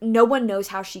 no one knows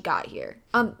how she got here.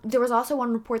 There was also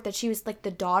one report that she was, like,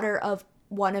 the daughter of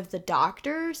one of the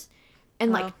doctors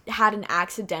and, like, had an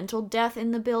accidental death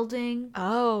in the building.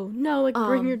 Oh. No, like,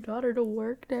 bring your daughter to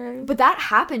work day. But that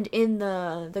happened in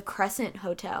the Crescent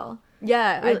Hotel.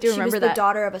 Yeah, I do remember She was that. the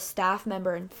daughter of a staff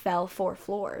member and fell 4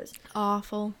 floors.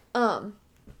 Awful.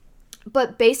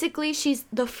 But basically, she's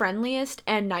the friendliest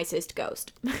and nicest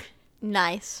ghost.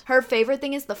 Nice. Her favorite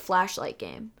thing is the flashlight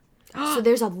game. So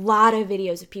there's a lot of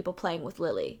videos of people playing with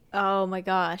Lily. Oh my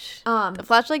gosh. The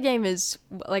flashlight game is,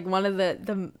 like, one of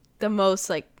the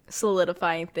most, like,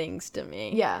 solidifying things to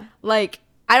me. Yeah. Like,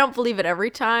 I don't believe it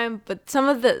every time, but some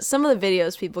of the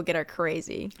videos people get are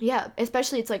crazy. Yeah,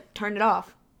 especially it's like, turn it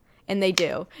off. And they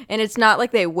do. And it's not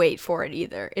like they wait for it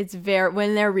either. It's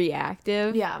when they're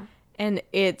reactive. Yeah. And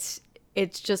it's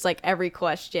it's just like every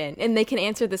question, and they can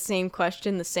answer the same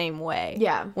question the same way.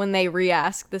 Yeah. When they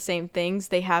re-ask the same things,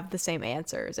 they have the same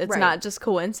answers. It's Right. not just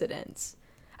coincidence.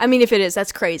 I mean, if it is,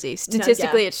 that's crazy.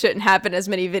 Statistically, yeah. it shouldn't happen as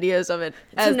many videos of it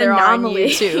as an there are on anomaly.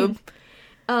 YouTube.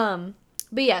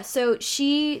 But yeah, so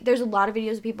there's a lot of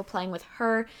videos of people playing with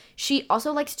her. She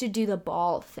also likes to do the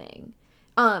ball thing.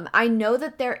 I know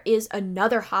that there is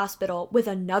another hospital with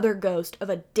another ghost of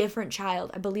a different child.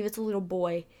 I believe it's a little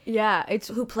boy Yeah, it's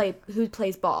who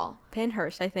plays ball.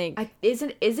 Penhurst, I think. Is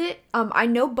it? I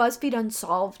know BuzzFeed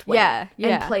Unsolved went Yeah.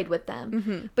 and played with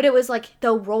them. But it was like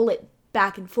they'll roll it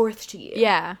back and forth to you.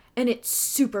 Yeah, And it's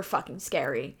super fucking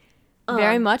scary.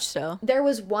 very much so. There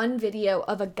was one video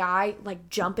of a guy like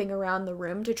jumping around the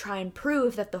room to try and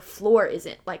prove that the floor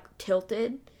isn't like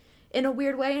tilted in a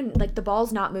weird way and like the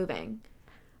ball's not moving.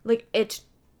 Like it's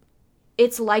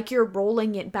like you're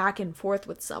rolling it back and forth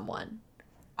with someone.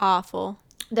 Awful.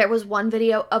 There was one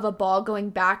video of a ball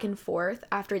going back and forth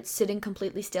after it's sitting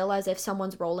completely still as if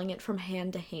someone's rolling it from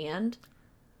hand to hand.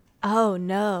 Oh,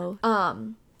 no.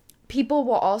 People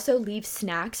will also leave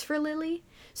snacks for Lily.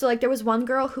 So like there was one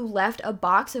girl who left a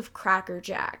box of Cracker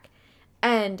Jack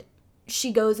and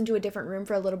she goes into a different room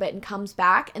for a little bit and comes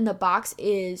back and the box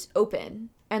is open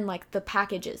and like the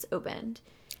package is opened.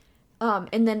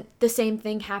 And then the same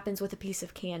thing happens with a piece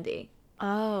of candy.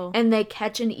 Oh. And they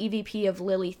catch an EVP of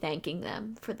Lily thanking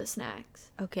them for the snacks.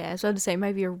 Okay, I was about to say,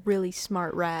 might be a really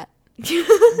smart rat.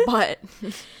 But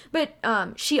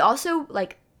She also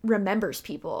like remembers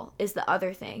people is the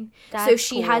other thing. So That's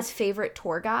she cool. has favorite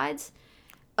tour guides.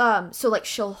 So like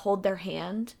she'll hold their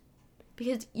hand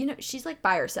because you know she's like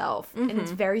by herself and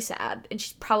it's very sad and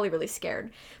she's probably really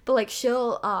scared. But like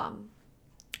she'll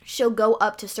go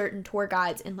up to certain tour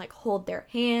guides and like hold their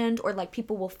hand or like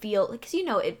people will feel like cuz you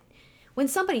know it when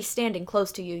somebody's standing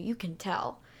close to you, you can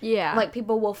tell. yeah. Like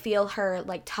people will feel her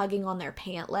like tugging on their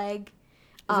pant leg.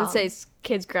 it says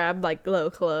kids grab like low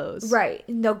clothes. Right.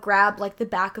 And they'll grab like the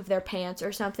back of their pants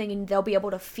or something and they'll be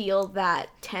able to feel that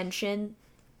tension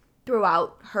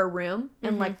throughout her room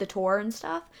and like the tour and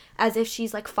stuff as if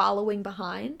she's like following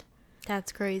behind.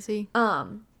 That's crazy.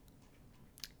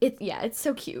 It's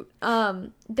so cute.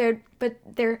 There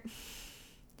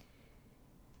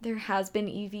has been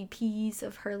EVPs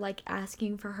of her like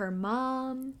asking for her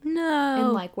mom No.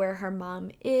 and like where her mom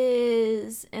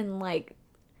is and like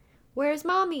where's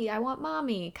mommy? I want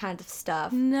mommy kind of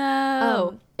stuff.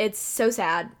 No. It's so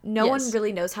sad. No one Yes.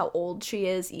 really knows how old she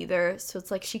is either. So it's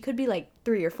like she could be like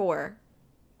 3 or 4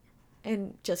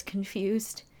 and just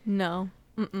confused. No.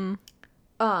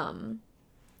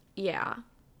 Yeah.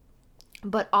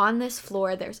 But on this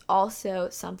floor, there's also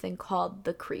something called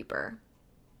the Creeper.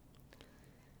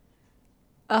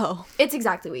 Oh. It's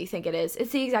exactly what you think it is.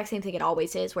 It's the exact same thing it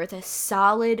always is, where it's a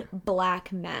solid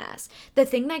black mass. The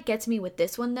thing that gets me with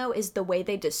this one, though, is the way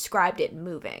they described it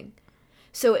moving.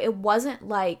 So it wasn't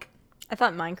like... I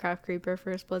thought Minecraft Creeper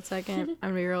for a split second.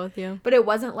 I'm gonna be real with you. But it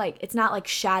wasn't like... It's not like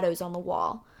shadows on the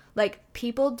wall. Like,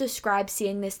 people describe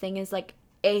seeing this thing as like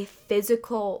a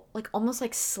physical, like almost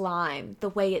like slime, the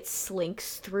way it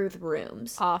slinks through the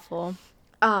rooms. Awful.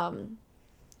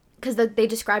 Because they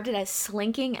described it as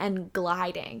slinking and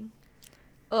gliding.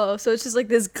 Oh, so it's just like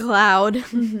this cloud.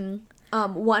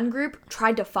 One group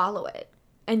tried to follow it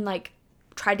and like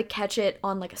tried to catch it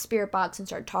on like a spirit box and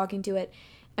started talking to it.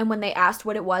 And when they asked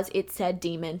what it was, it said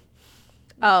demon.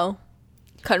 Oh.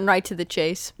 Cutting right to the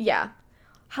chase. Yeah.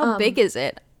 How big is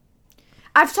it?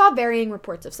 I've saw varying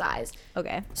reports of size.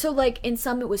 Okay. So like in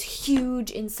some it was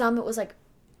huge, in some it was like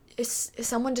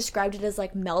someone described it as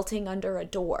like melting under a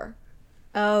door.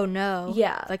 Oh no.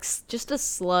 Yeah. Like just a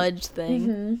sludge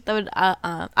thing. That would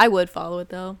I would follow it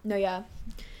though. No, yeah.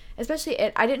 Especially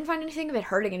I didn't find anything of it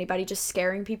hurting anybody, just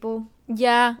scaring people.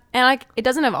 Yeah, and like it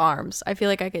doesn't have arms. I feel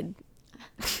like I could.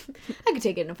 I could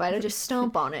take it in a fight. I'd just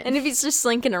stomp on it. And if it's just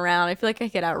slinking around, I feel like I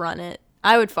could outrun it.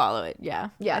 I would follow it. Yeah.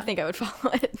 Yeah. I think I would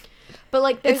follow it. But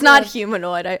like It's not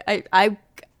humanoid.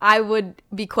 I would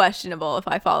be questionable if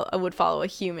I would follow a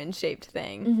human shaped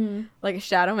thing, like a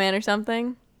shadow man or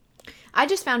something. I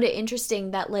just found it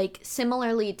interesting that like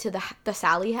similarly to the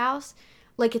Sally house,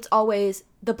 like it's always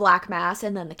the black mass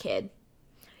and then the kid.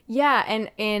 Yeah,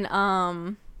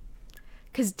 and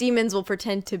because demons will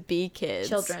pretend to be kids.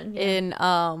 Children, yeah. In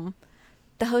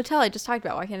the hotel I just talked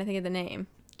about. Why can't I think of the name?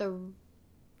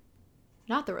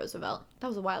 Not the Roosevelt. That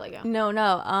was a while ago.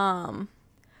 No.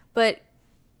 But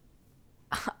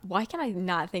why can I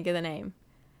not think of the name?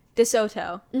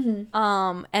 DeSoto.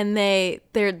 And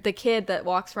they're the kid that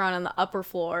walks around on the upper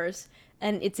floors,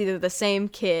 and it's either the same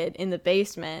kid in the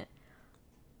basement,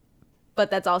 but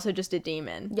that's also just a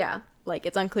demon. Yeah. Like,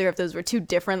 it's unclear if those were two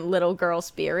different little girl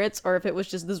spirits or if it was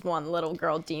just this one little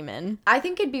girl demon. I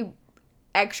think it'd be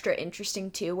extra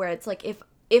interesting too, where it's like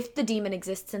if the demon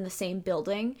exists in the same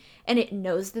building and it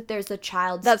knows that there's a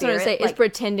child That's spirit, what I'm saying. like, It's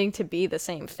pretending to be the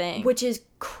same thing. which is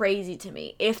crazy to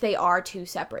me if they are two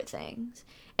separate things.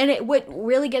 And what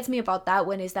really gets me about that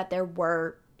one is that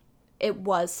it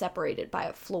was separated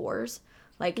by floors.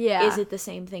 Like, Yeah. is it the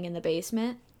same thing in the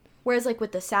basement? Whereas, like,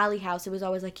 with the Sally house, it was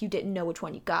always like you didn't know which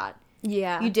one you got.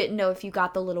 Yeah. You didn't know if you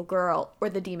got the little girl or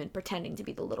the demon pretending to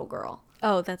be the little girl.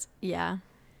 Oh, that's, yeah.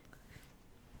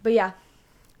 But yeah,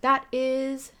 that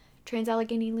is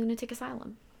Trans-Allegheny Lunatic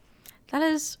Asylum. That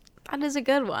is a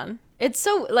good one. It's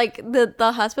so, like,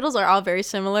 the hospitals are all very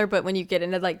similar, but when you get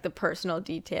into, like, the personal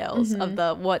details of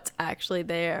the what's actually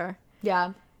there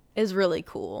Yeah. is really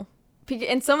cool.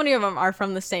 And so many of them are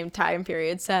from the same time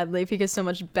period, sadly, because so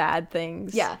much bad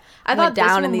things Yeah. I went thought this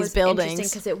down one in these was buildings. interesting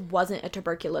because it wasn't a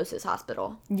tuberculosis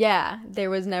hospital. Yeah, there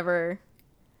was never.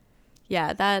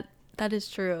 Yeah, that is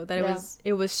true. That Yeah.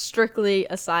 it was strictly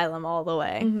asylum all the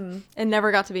way. It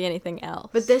never got to be anything else.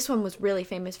 But this one was really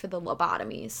famous for the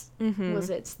lobotomies. Was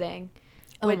its thing.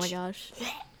 oh my which- gosh, Do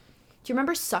you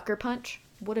remember Sucker Punch?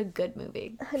 What a good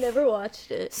movie. I never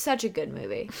watched it. Such a good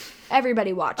movie.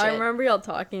 Everybody watch it. I remember y'all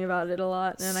talking about it a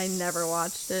lot, and I never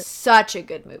watched it. Such a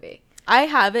good movie. I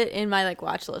have it in my like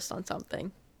watch list on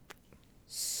something.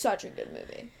 Such a good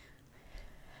movie.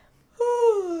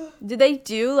 Do they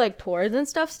do like tours and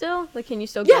stuff still? Like, can you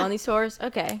still go Yeah. on these tours?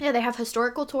 Okay. Yeah, they have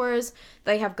historical tours.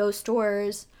 They have ghost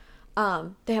tours.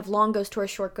 They have long ghost tours,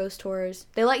 short ghost tours.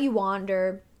 They let you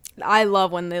wander. I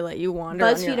love when they let you wander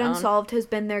on your BuzzFeed own. Unsolved has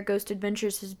been there. Ghost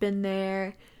Adventures has been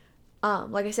there.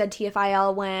 Like I said,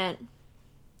 TFIL went.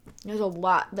 There's a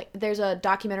lot. Like, there's a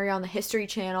documentary on the History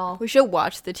Channel. We should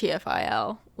watch the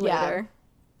TFIL later.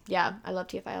 Yeah, I love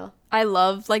TFIL. I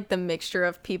love like the mixture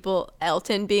of people,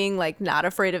 Elton being like not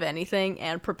afraid of anything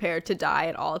and prepared to die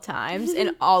at all times,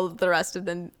 and all of the rest of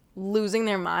them losing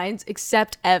their minds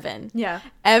except Evan. Yeah.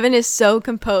 Evan is so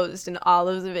composed in all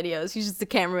of the videos. He's just the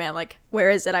cameraman, like, where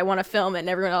is it? I want to film it. And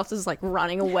everyone else is like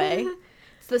running away.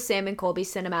 It's the Sam and Colby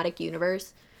cinematic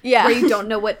universe. Yeah. Where you don't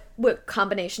know what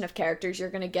combination of characters you're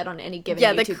going to get on any given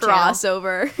Yeah, YouTube the channel.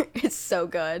 crossover. It's so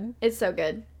good. It's so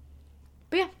good.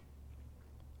 But yeah,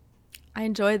 I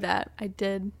enjoyed that. I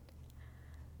did.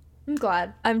 I'm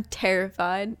glad. I'm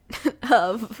terrified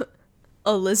of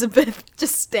Elizabeth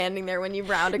just standing there when you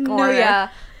round a corner. No, yeah.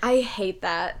 I hate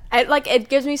that. It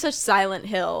gives me such Silent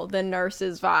Hill, the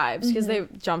nurses vibes, because they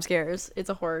jump scares. It's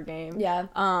a horror game. Yeah.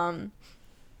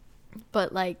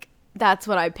 But like that's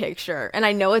what I picture, and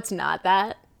I know it's not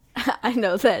that. I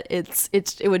know that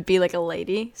it would be like a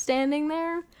lady standing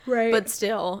there, Right. But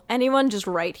still, anyone just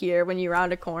right here when you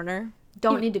round a corner.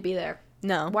 Don't need to be there.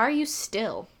 No. Why are you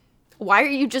still? Why are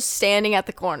you just standing at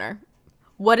the corner?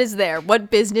 What is there? What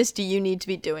business do you need to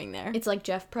be doing there? It's like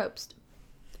Jeff Probst.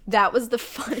 That was the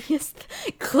funniest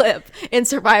clip in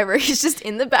Survivor. He's just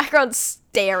in the background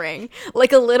staring,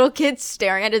 like a little kid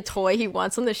staring at a toy he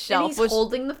wants on the And shelf. he's which,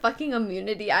 holding the fucking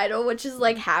immunity idol, which is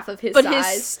like half of his but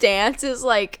size. his stance is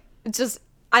like just,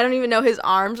 I don't even know, his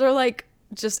arms are like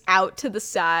just out to the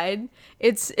side.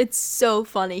 It's so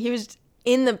funny. He was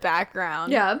in the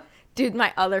background. Yeah. Dude,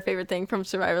 my other favorite thing from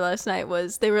Survivor last night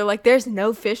was they were like, there's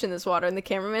no fish in this water. And the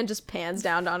cameraman just pans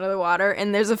down onto the water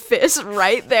and there's a fish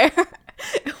right there.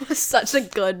 It was such a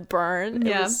good burn. It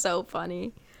Yeah. was so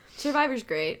funny. Survivor's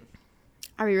great.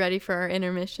 Are we ready for our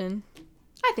intermission?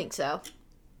 I think so.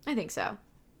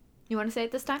 You want to say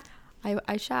it this time?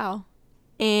 I shall.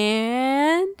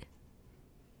 And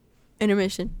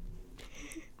intermission.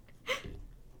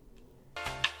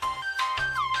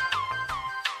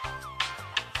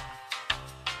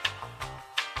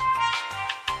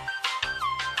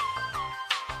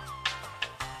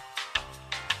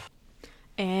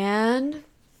 And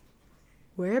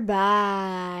we're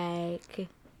back.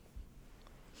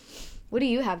 What do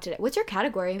you have today? What's your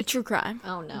category? True crime.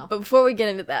 Oh no. But before we get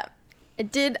into that,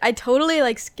 I totally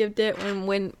like skipped it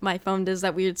when my phone does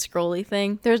that weird scrolly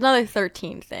thing. There's another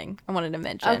 13 thing I wanted to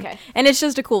mention. Okay. And it's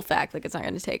just a cool fact, like it's not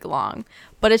going to take long.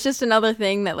 But it's just another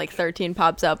thing that like 13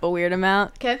 pops up a weird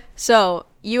amount. Okay. So,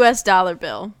 US dollar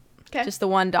bill. 'Kay. Just the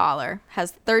 $1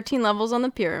 has 13 levels on the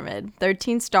pyramid,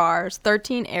 13 stars,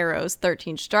 13 arrows,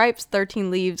 13 stripes,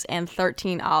 13 leaves, and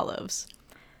 13 olives.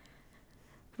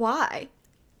 Why?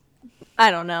 I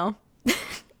don't know.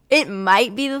 It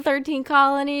might be the 13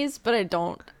 colonies, but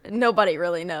nobody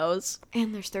really knows.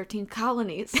 And there's 13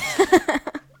 colonies.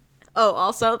 Oh,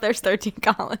 also, there's 13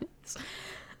 colonies.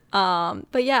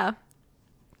 But yeah.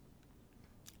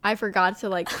 I forgot to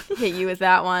like hit you with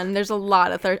that one. There's a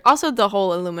lot of also the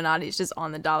whole Illuminati is just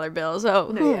on the dollar bill,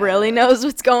 so who really knows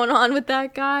what's going on with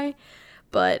that guy?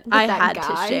 But I had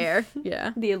to share.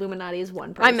 Yeah, The Illuminati is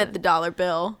one person. I meant the dollar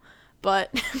bill, but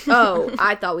Oh,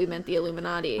 I thought we meant the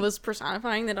Illuminati. was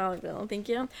personifying the dollar bill. Thank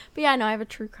you. But yeah, no, I have a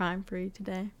true crime for you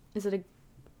today. Is it a?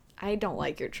 I don't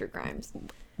like your true crimes.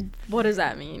 What does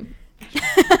that mean?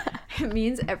 It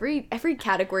means every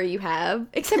category you have,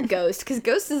 except Ghost, because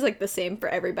Ghost is like the same for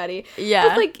everybody. Yeah.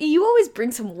 But like you always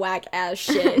bring some whack ass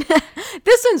shit.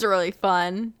 This one's really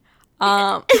fun.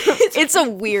 It's a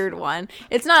weird one.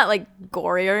 It's not like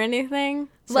gory or anything,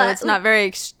 so it's not very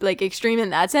extreme in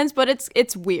that sense. But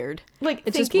it's weird. Like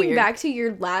it's just thinking weird. back to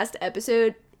your last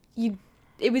episode,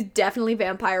 it was definitely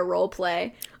vampire role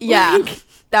play. Yeah, Like,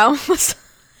 that was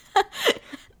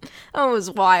that was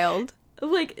wild.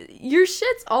 like your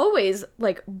shit's always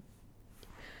like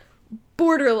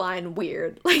borderline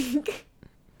weird. Like,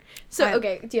 so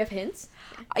okay, do you have hints?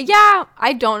 Yeah,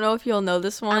 I don't know if you'll know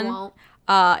this one. I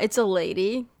won't. It's a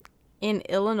lady in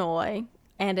Illinois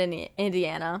and in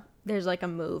Indiana. There's like a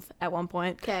move at one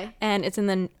point. Okay. And it's in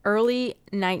the early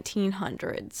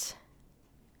 1900s.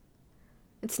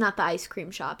 It's not the ice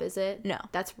cream shop, is it? No.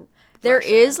 That's There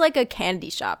Russia. is like a candy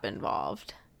shop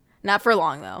involved. Not for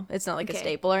long though. It's not like a Okay.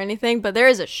 staple or anything, but there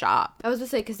is a shop. I was gonna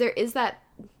say, because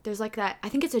there's like that, I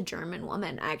think it's a German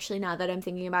woman, actually, now that I'm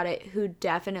thinking about it, who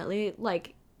definitely,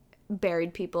 like,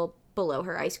 buried people below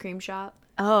her ice cream shop.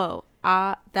 Oh,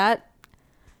 that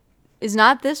is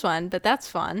not this one, but that's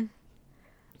fun.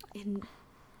 In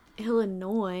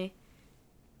Illinois.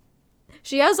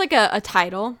 She has like a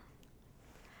title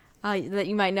that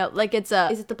you might know. Like it's a...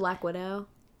 Is it the Black Widow?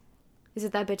 Is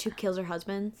it that bitch who kills her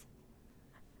husbands?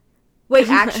 Wait,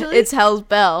 actually? it's Hell's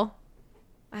Bell,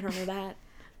 I don't know that.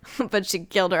 but she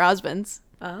killed her husbands.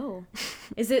 Oh.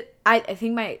 Is it... I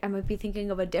think I might be thinking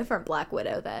of a different Black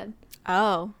Widow then.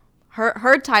 Oh.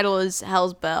 Her title is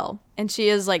Hell's Bell, and she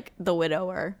is like the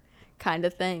widower kind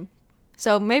of thing.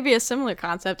 So maybe a similar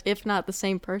concept, if not the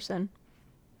same person.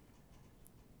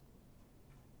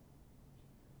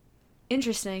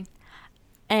 Interesting.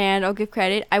 And I'll give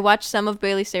credit. I watched some of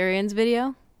Bailey Sarian's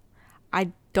video.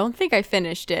 I don't think I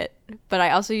finished it, but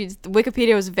I also used...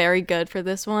 Wikipedia was very good for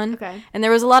this one. Okay. And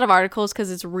there was a lot of articles because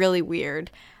it's really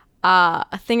weird.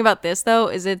 A thing about this, though,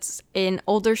 is it's an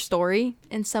older story,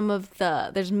 and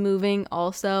there's moving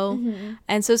also. Mm-hmm.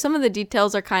 And so some of the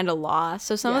details are kind of lost.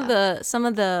 So some of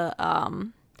the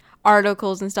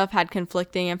articles and stuff had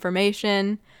conflicting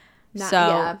information.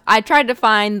 Yeah. I tried to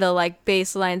find the like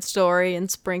baseline story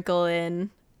and sprinkle in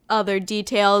other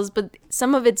details, but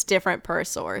some of it's different per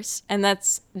source, and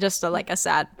that's just a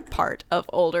sad part of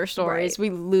older stories.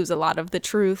 Right. We lose a lot of the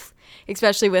truth,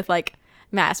 especially with like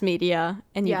mass media,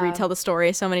 and you Yeah. retell the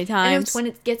story so many And times. it's when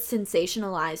it gets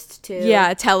sensationalized, too.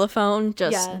 Yeah, telephone.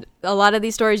 Yeah. A lot of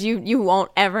these stories, you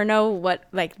won't ever know what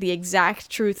like the exact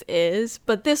truth is,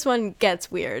 but this one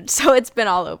gets weird, so it's been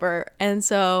all over. And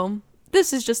so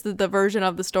this is just the version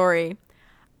of the story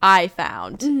I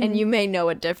found, Mm-hmm. and you may know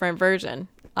a different version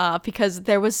because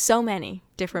there was so many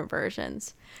different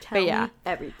versions. Tell but yeah, me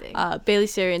everything. Bailey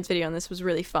Sarian's video on this was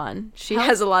really fun. She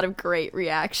has a lot of great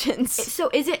reactions. So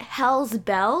is it Hell's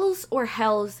Bells or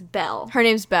Hell's Bell? Her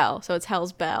name's Belle, so it's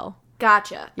Hell's Bell.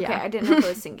 Gotcha. Yeah. Okay, I didn't know if it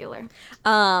was singular.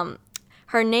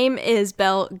 Her name is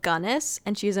Belle Gunnis,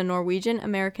 and she's a Norwegian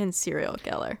American serial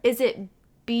killer. Is it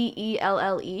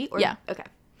Belle or Yeah. Okay.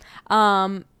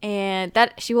 And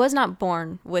that she was not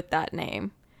born with that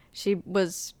name. She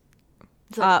was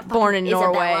So born in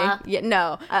Norway. Isabella? Yeah,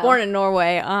 no, Oh. born in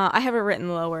Norway. I have it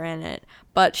written lower in it,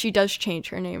 but she does change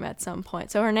her name at some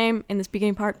point. So her name in this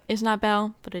beginning part is not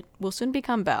Belle, but it will soon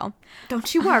become Belle.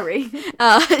 Don't you worry.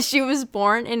 She was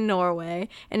born in Norway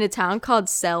in a town called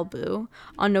Selbu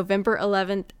on November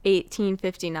 11th,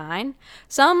 1859.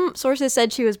 Some sources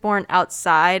said she was born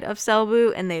outside of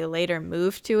Selbu and they later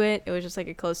moved to it. It was just like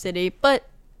a closed city, but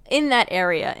in that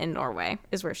area in Norway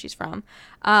is where she's from.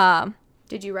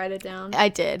 Did you write it down? I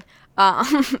did.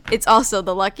 It's also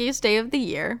the luckiest day of the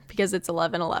year because it's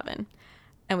 11/11.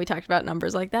 And we talked about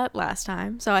numbers like that last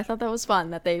time. So I thought that was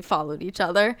fun that they followed each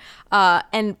other.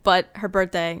 But her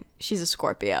birthday, she's a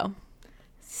Scorpio.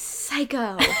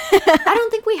 Psycho. I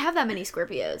don't think we have that many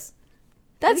Scorpios.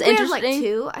 That's I think interesting. We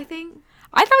have like 2, I think.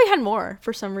 I thought we had more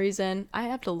for some reason. I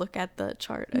have to look at the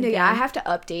chart again. No, yeah, I have to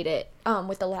update it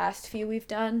with the last few we've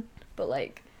done. But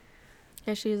like,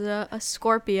 Yeah, she's a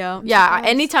Scorpio. Yeah, surprised.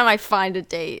 anytime I find a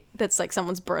date that's like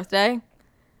someone's birthday.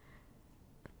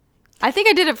 I think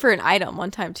I did it for an item one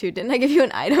time too. Didn't I give you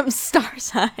an item star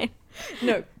sign?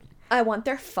 no, I want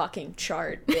their fucking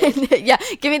chart. Bitch. Yeah,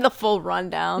 give me the full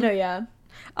rundown. No, yeah.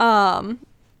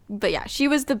 but yeah, she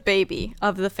was the baby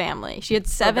of the family. She had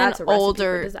 7 that's a recipe for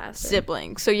older disaster.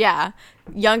 siblings. So yeah,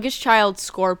 youngest child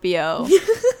Scorpio.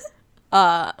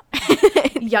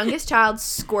 Youngest child,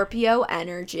 Scorpio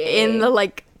energy. In the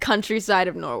like countryside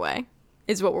of Norway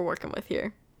is what we're working with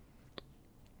here.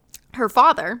 Her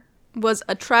father was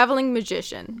a traveling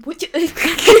magician.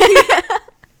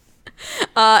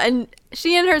 And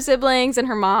she and her siblings and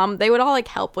her mom, they would all like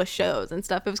help with shows and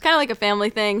stuff. It was kind of like a family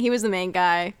thing. He was the main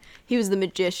guy. He was the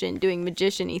magician doing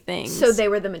magician-y things. So they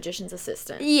were the magician's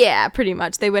assistant. Yeah, pretty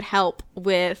much. They would help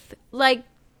with like,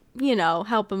 you know,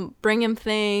 help him bring him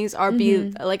things or be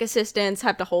like assistants,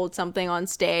 have to hold something on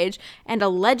stage. And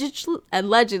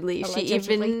allegedly.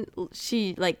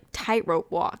 she like tightrope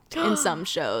walked in some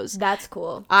shows. That's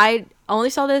cool. I only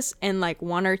saw this in like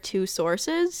 1 or 2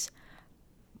 sources,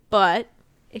 but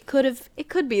it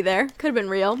could be there. Could have been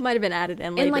real. Might have been added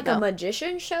in later. In like though. a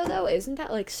magician show though, isn't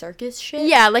that like circus shit?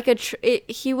 Yeah, like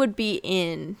he would be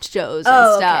in shows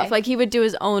Oh, and stuff. okay. Like he would do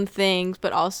his own things,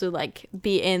 but also like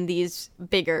be in these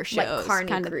bigger shows, carny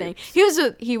kind of thing.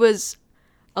 groups. He was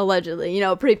allegedly, you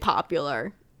know, a pretty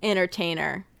popular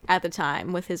entertainer at the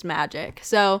time with his magic.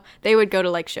 So they would go to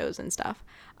like shows and stuff.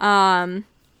 Her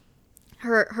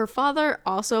father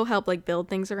also helped like build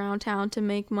things around town to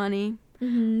make money.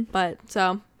 But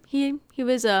so he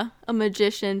was a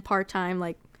magician part-time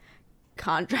like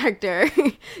contractor.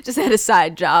 Just had a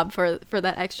side job for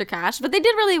that extra cash, but they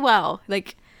did really well.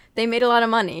 Like they made a lot of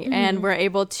money and were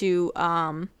able to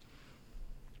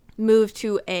move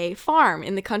to a farm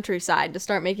in the countryside to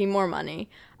start making more money.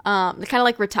 They kind of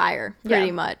like retire pretty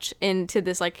much into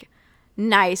this like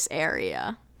nice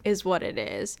area is what it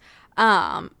is.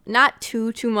 Not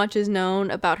too much is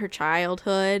known about her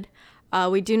childhood.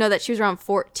 We do know that she was around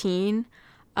 14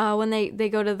 when they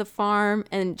go to the farm,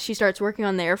 and she starts working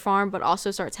on their farm, but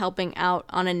also starts helping out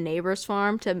on a neighbor's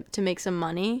farm to make some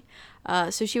money.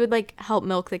 So she would like help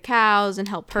milk the cows and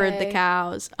help herd the Okay.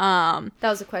 cows. That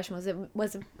was the question.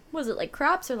 Was it like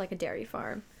crops or like a dairy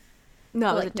farm? No,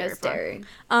 Or, it was like a dairy just farm.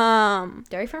 dairy.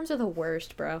 Dairy farms are the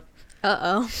worst, bro.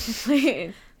 Uh-oh.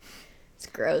 It's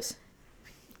gross.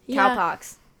 Yeah.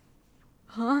 Cowpox.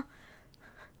 Huh?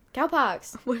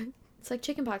 Cowpox. What? It's like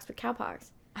chickenpox, but cowpox.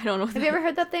 I don't know. Have you ever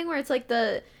heard that thing where it's like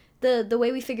the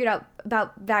way we figured out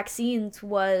about vaccines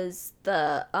was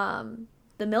the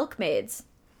milkmaids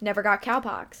never got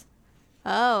cowpox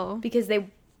Oh. because they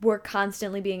were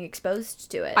constantly being exposed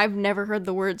to it. I've never heard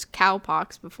the words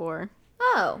cowpox before.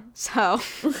 Oh, So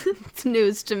it's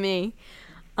news to me.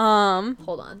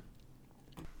 hold on.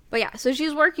 But yeah, so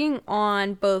she's working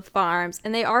on both farms,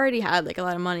 and they already had like a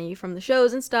lot of money from the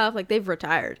shows and stuff. Like they've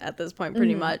retired at this point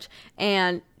pretty much.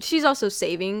 And she's also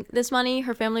saving this money.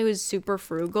 Her family was super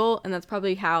frugal, and that's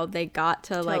probably how they got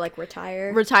to Like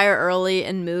retire. retire early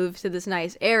and move to this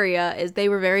nice area. Is they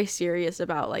were very serious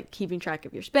about like keeping track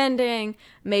of your spending,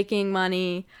 making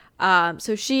money.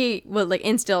 So she was like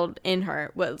instilled in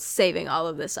her was saving all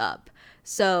of this up.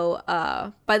 So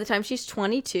by the time she's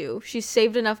 22, she's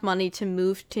saved enough money to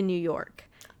move to New York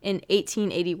in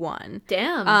 1881.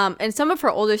 Damn. And some of her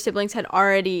older siblings had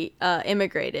already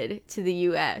immigrated to the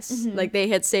U.S. Like they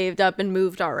had saved up and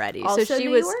moved already. Also so she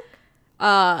New was.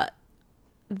 York?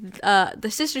 The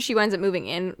sister she winds up moving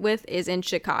in with is in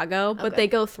Chicago, but Okay. they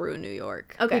go through New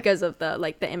York because of the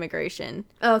immigration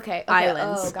Okay.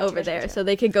 islands Oh, gotcha, over gotcha, there. gotcha. So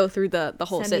they could go through the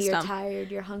whole Send me system. you're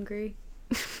tired, you're hungry,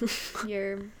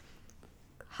 you're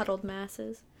huddled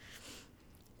masses.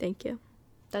 Thank you.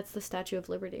 That's the Statue of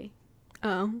Liberty.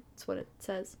 Oh, That's what it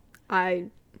says.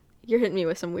 you're hitting me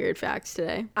with some weird facts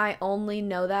today. I only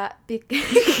know that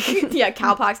yeah,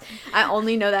 cowpox. I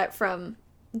only know that from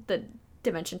the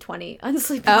Dimension 20 on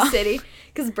Sleeping City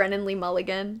because Brennan Lee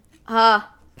Mulligan.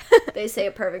 They say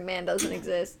a perfect man doesn't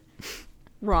exist.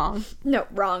 Wrong. No,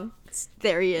 wrong.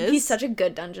 There he is. He's such a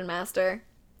good dungeon master.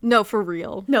 No, for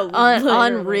real. No, literally.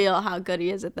 Unreal how good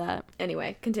he is at that.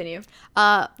 Anyway, continue.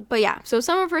 But yeah, so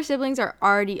some of her siblings are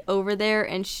already over there,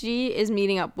 and she is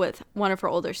meeting up with one of her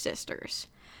older sisters.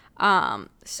 So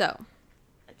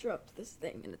I dropped this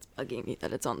thing, and it's bugging me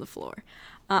that it's on the floor.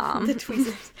 The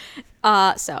tweezers.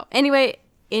 So anyway,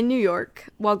 in New York,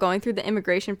 while going through the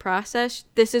immigration process,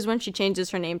 this is when she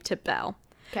changes her name to Belle.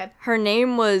 Okay. Her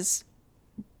name was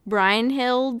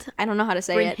Brynhild. I don't know how to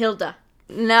say it. Brynhilda.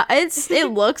 No, it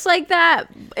looks like that.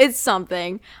 It's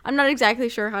something. I'm not exactly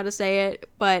sure how to say it,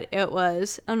 but it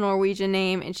was a Norwegian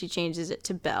name, and she changes it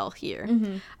to Belle here.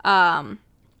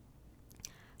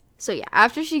 So yeah,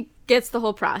 after she gets the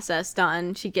whole process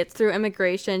done, she gets through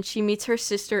immigration. She meets her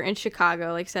sister in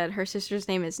Chicago. Like I said, her sister's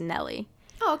name is Nellie.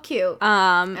 Oh, cute.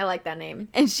 I like that name.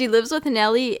 And she lives with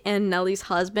Nellie and Nellie's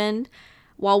husband.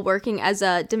 while working as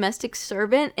a domestic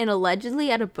servant and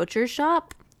allegedly at a butcher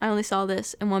shop. I only saw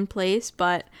this in one place,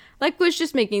 but like was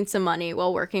just making some money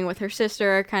while working with her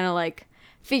sister, kind of like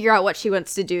figure out what she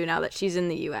wants to do now that she's in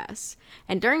the US.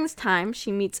 And during this time,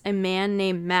 she meets a man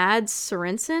named Mads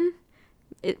Sorensen.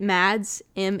 Mads,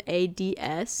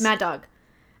 M-A-D-S. Mad Dog.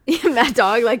 Mad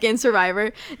Dog, like in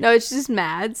Survivor. No, it's just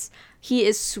Mads. He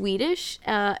is Swedish,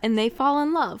 and they fall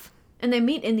in love. And they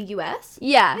meet in the U.S.?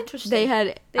 Yeah. Interesting. They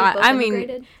had, They both I mean,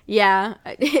 immigrated? yeah,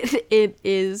 it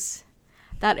is,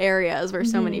 that area is where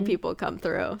so many people come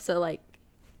through. So, like,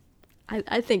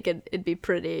 I think it'd be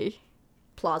pretty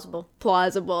Plausible.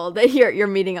 plausible that you're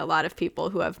meeting a lot of people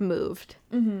who have moved,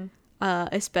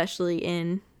 especially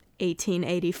in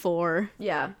 1884.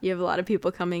 Yeah. You have a lot of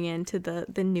people coming into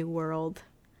the new world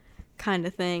kind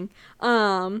of thing.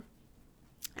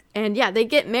 And yeah, they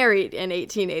get married in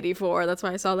 1884. That's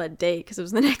why I saw that date, because it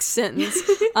was the next sentence.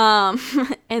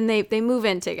 And they move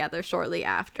in together shortly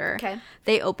after. Okay.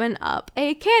 They Open up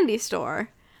a candy store,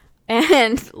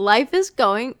 and life is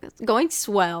going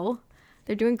swell.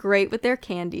 They're doing great with their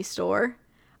candy store.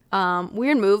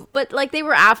 Weird move, but like they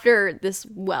were after this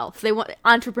wealth. They want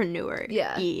entrepreneur.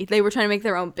 Yeah. They were trying to make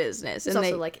their own business. It's and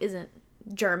also like isn't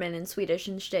German and Swedish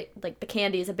and shit, like the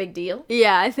candy is a big deal.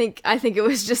 yeah, I think it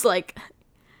was just like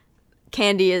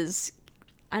candy is,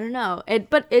 I don't know.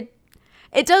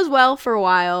 It does well for a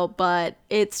while, but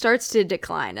it starts to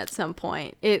decline at some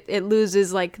point. It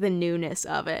loses like the newness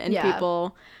of it, and Yeah.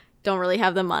 people don't really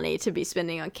have the money to be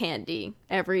spending on candy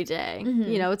every day.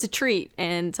 You know, it's a treat,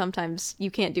 and sometimes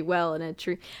you can't do well in a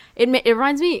treat. It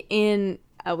reminds me in,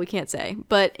 we can't say,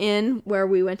 but in where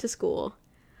we went to school,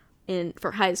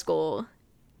 for high school,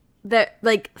 that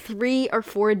like 3 or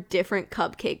 4 different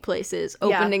cupcake places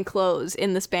opened Yeah. and closed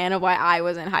in the span of while I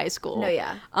was in high school. No,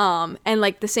 yeah. And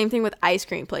like the same thing with ice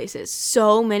cream places.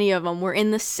 So many of them were in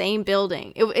the same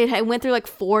building. It went through like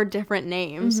 4 different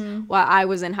names while I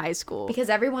was in high school.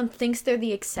 Because everyone thinks they're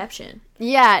the exception.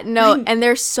 Yeah, no, and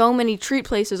there's so many treat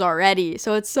places already,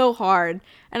 so it's so hard.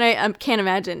 And I can't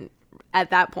imagine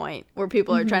at that point where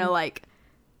people are trying to like,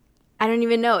 I don't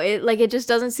even know. It just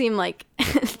doesn't seem like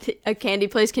a candy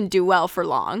place can do well for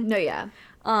long. No, yeah.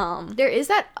 There's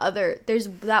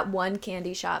that one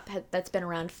candy shop that's been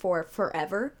around for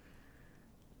forever.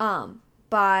 I'm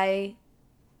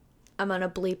gonna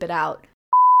bleep it out.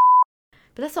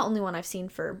 But that's the only one I've seen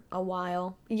for a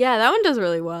while. Yeah, that one does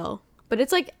really well. But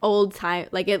it's like old time,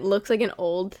 like it looks like an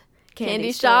old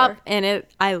candy store. shop, and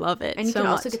I love it And you so can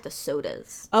also much. get the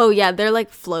sodas. Oh yeah, they're like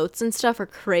floats and stuff are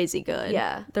crazy good.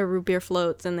 Yeah. They're root beer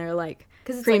floats, and they're like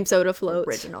 'Cause it's, cream like, soda floats.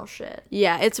 Original shit.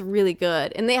 Yeah, it's really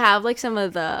good. And they have like some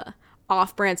of the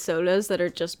off-brand sodas that are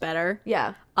just better.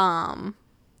 Yeah.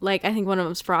 Like I think one of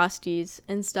them's Frosties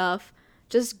and stuff.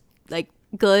 Just like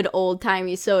good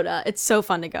old-timey soda. It's so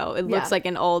fun to go. It Yeah. looks like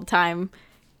an old-time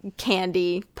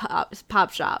candy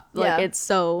pop shop. Like Yeah. it's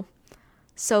so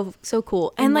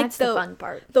cool. And And like that's the fun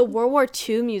part. The World War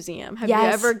II museum. Have you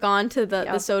Yes. ever gone to the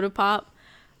Yep. soda pop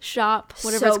shop,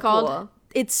 whatever So it's called? cool.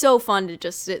 It's so fun to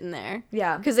just sit in there.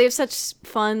 Yeah. Because they have such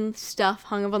fun stuff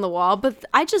hung up on the wall. But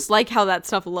I just like how that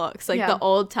stuff looks. Like Yeah. the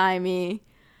old-timey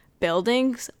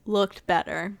buildings looked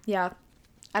better. Yeah.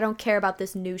 I don't care about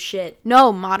this new shit.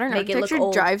 No, modern Make it look architecture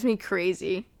old. drives me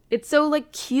crazy. It's so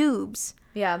like cubes.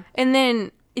 Yeah. And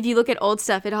then if you look at old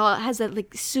stuff, it all has that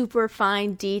like super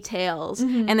fine details.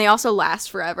 And they also last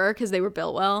forever because they were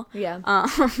built well. Yeah.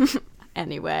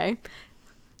 Anyway.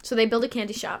 So they build a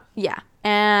candy shop. Yeah.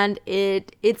 And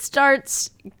it starts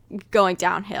going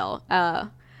downhill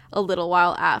a little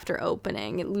while after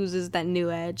opening. It loses that new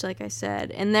edge, like I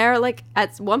said. And they're like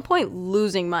at one point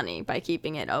losing money by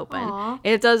keeping it open. Aw.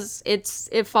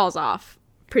 It falls off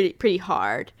pretty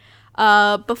hard.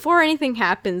 Before anything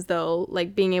happens though,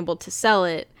 like being able to sell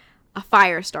it, a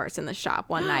fire starts in the shop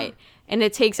one night and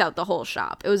it takes out the whole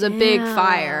shop. It was a big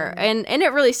fire. And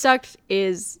it really sucked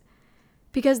is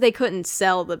because they couldn't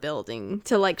sell the building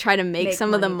to like try to make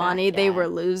some of the money money back, they yeah. were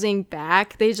losing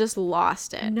back. They just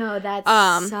lost it. No, that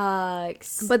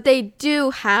sucks. But they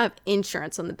do have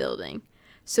insurance on the building.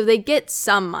 So they get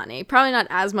some money. Probably not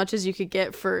as much as you could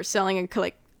get for selling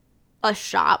a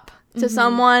shop to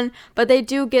someone, but they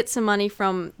do get some money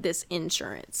from this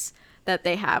insurance that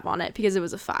they have on it because it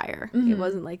was a fire. It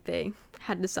wasn't like they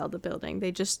had to sell the building.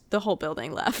 The whole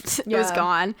building left. It was Yeah.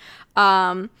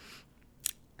 gone.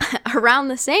 Around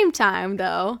the same time,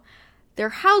 though, their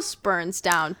house burns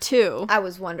down, too. I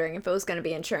was wondering if it was going to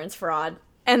be insurance fraud.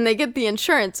 And they get the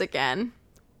insurance again.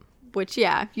 Which,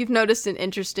 yeah, you've noticed an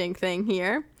interesting thing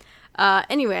here.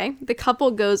 Anyway, the couple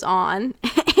goes on,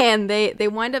 and they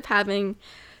wind up having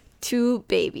 2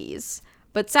 babies.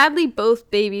 But sadly, both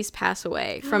babies pass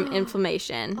away from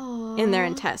inflammation in their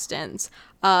intestines.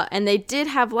 And they did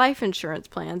have life insurance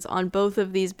plans on both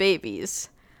of these babies.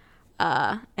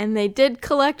 And they did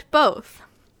collect both.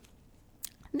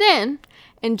 Then,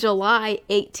 in July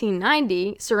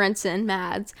 1890, Sorensen,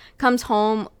 Mads, comes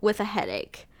home with a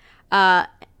headache.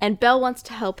 And Belle wants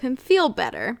to help him feel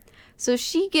better. So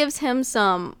she gives him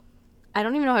some, I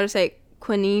don't even know how to say it,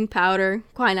 quinine powder.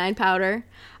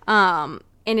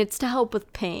 And it's to help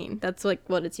with pain. That's like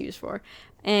what it's used for.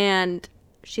 And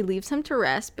she leaves him to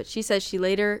rest, but she says she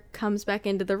later comes back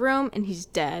into the room and he's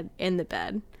dead in the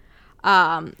bed.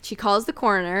 She calls the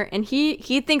coroner and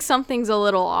he thinks something's a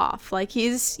little off. Like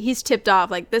he's tipped off,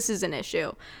 like this is an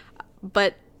issue.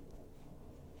 But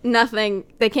nothing,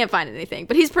 they can't find anything.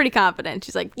 But he's pretty confident.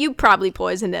 She's like, you probably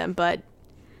poisoned him, but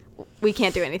we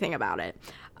can't do anything about it.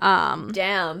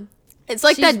 Damn. It's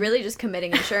like She's that really just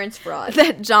committing insurance fraud.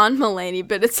 that John Mulaney,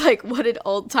 but it's like, what did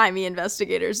old-timey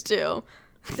investigators do?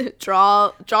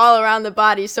 draw around the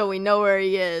body so we know where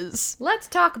he is. Let's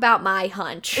talk about my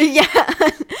hunch. Yeah.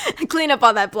 Clean up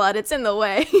all that blood. It's in the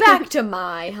way. Back to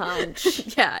my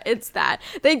hunch. Yeah, it's that.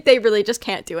 They really just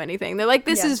can't do anything. They're like,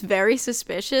 this is very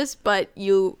suspicious, but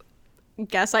you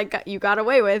got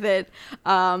away with it.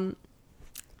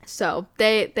 So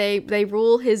they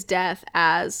rule his death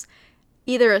as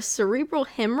either a cerebral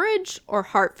hemorrhage or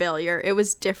heart failure. It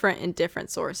was different in different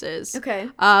sources. Okay.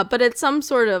 But it's some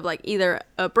sort of like either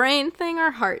a brain thing or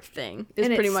heart thing is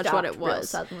And it pretty much what it stopped real was.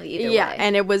 suddenly either Yeah, way.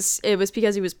 and it was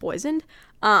because he was poisoned.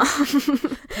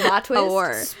 Plot twist.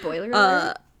 Or, Spoiler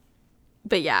alert.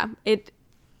 But yeah,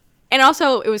 and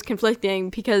also it was conflicting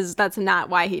because that's not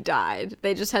why he died.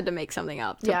 They just had to make something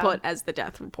up to put as the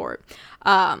death report.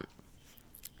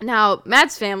 Now,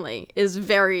 Matt's family is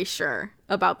very sure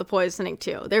about the poisoning,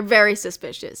 too. They're very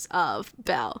suspicious of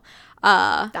Belle.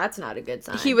 That's not a good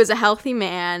sign. He was a healthy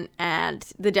man, and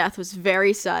the death was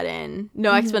very sudden.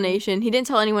 No explanation. He didn't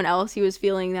tell anyone else he was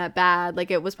feeling that bad.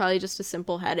 Like, it was probably just a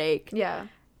simple headache. Yeah.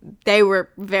 They were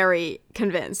very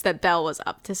convinced that Belle was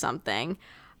up to something.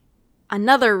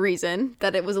 Another reason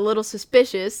that it was a little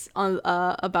suspicious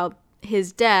about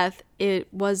his death,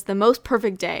 it was the most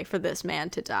perfect day for this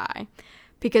man to die.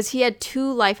 Because he had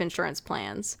 2 life insurance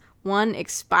plans, one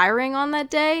expiring on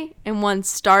that day and one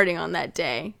starting on that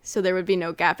day, so there would be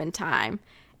no gap in time.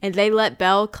 And they let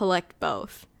Belle collect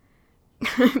both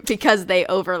because they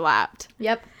overlapped.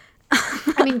 Yep.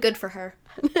 I mean, good for her.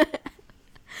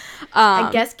 I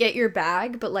guess get your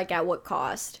bag, but like at what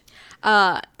cost?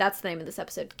 That's the name of this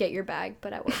episode. Get your bag,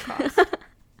 but at what cost?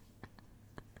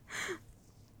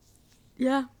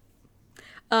 Yeah.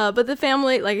 But the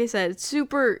family, like I said,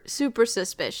 super, super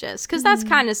suspicious. Because that's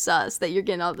kind of sus that you're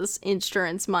getting all this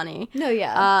insurance money. No,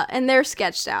 yeah. And they're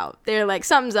sketched out. They're like,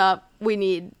 something's up.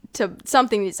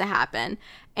 Something needs to happen.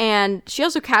 And she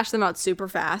also cashed them out super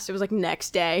fast. It was like next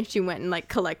day. She went and like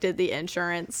collected the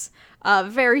insurance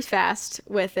very fast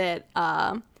with it.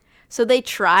 So they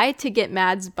tried to get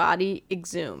Mads' body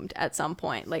exhumed at some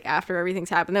point. Like after everything's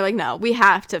happened, they're like, no, we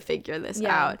have to figure this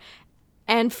out.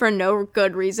 And for no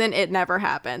good reason, it never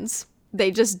happens.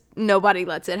 Nobody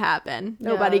lets it happen.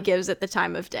 Nobody gives it the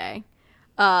time of day.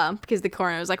 Because the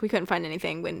coroner was like, we couldn't find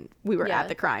anything when we were at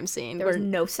the crime scene. There was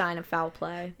no sign of foul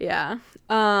play. Yeah.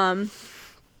 And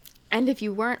if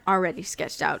you weren't already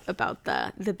sketched out about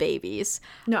the babies.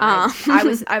 No,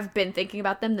 I've been thinking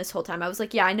about them this whole time. I was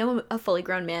like, yeah, I know a fully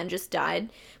grown man just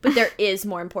died, but there is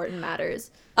more important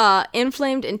matters.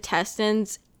 Inflamed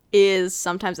intestines is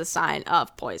sometimes a sign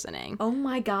of poisoning. Oh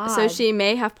my god. So she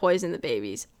may have poisoned the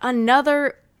babies.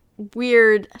 Another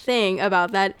weird thing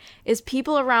about that is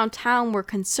people around town were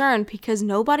concerned because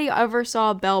nobody ever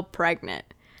saw Belle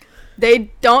pregnant.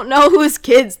 They don't know whose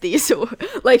kids these were.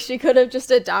 Like, she could have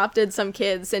just adopted some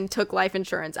kids and took life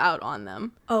insurance out on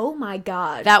them. Oh my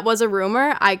god. That was a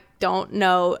rumor. I don't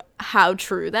know how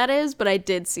true that is, but I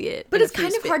did see it. But it's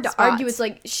kind of hard to argue. It's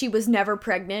like she was never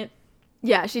pregnant.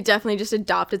 Yeah, she definitely just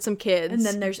adopted some kids. And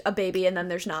then there's a baby, and then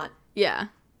there's not. Yeah.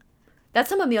 That's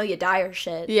some Amelia Dyer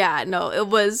shit. Yeah, no, it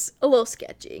was a little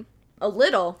sketchy. A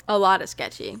little. A lot of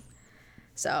sketchy.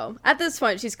 So, at this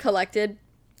point, she's collected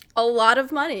a lot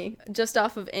of money just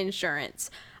off of insurance.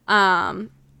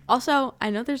 Also, I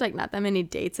know there's like not that many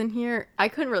dates in here. I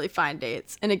couldn't really find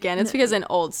dates. And again, it's because it's an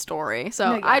old story.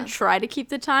 So I try to keep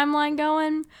the timeline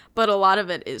going, but a lot of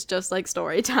it is just like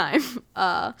story time.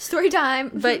 Story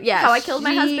time. But yeah, How I Killed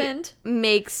My Husband.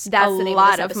 Makes That's a the name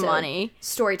lot of, of this episode. money.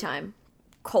 Story time, :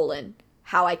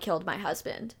 How I Killed My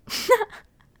Husband.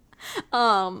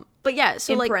 But yeah,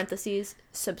 so In like parentheses,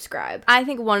 subscribe. I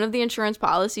think one of the insurance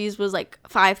policies was like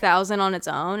 $5,000 on its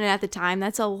own, and at the time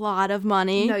that's a lot of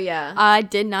money. No, yeah. I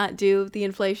did not do the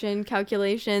inflation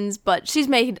calculations, but she's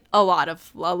made a lot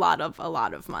of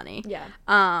money. Yeah.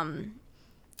 And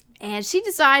she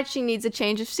decides she needs a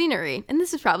change of scenery, and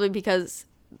this is probably because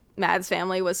Mad's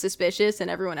family was suspicious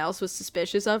and everyone else was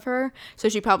suspicious of her, so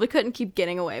she probably couldn't keep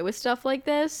getting away with stuff like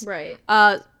this. Right.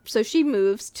 So she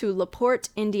moves to LaPorte,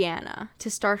 Indiana,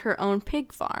 to start her own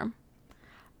pig farm.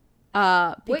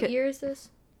 What year is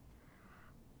this?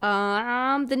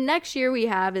 The next year we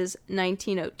have is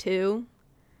 1902.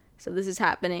 So this is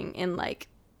happening in like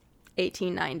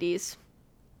 1890s.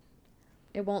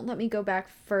 It won't let me go back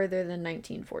further than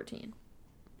 1914.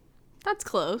 That's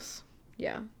close.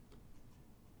 Yeah.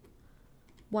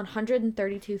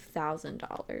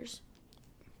 $132,000.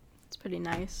 It's pretty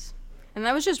nice. And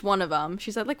that was just one of them.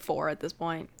 She's had like 4 at this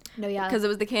point. No, yeah. Because it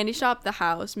was the candy shop, the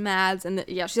house, Mads, and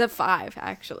yeah, she's had 5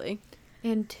 actually.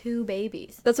 And 2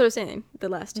 babies. That's what I was saying. The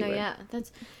last 2. No, yeah.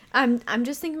 That's. I'm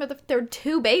just thinking about there were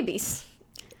 2 babies.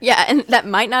 Yeah, and that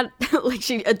might not like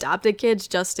she adopted kids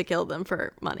just to kill them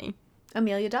for money.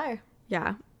 Amelia Dyer.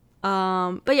 Yeah.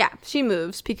 But yeah, she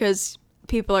moves because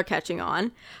people are catching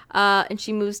on. And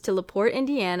she moves to LaPorte,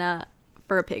 Indiana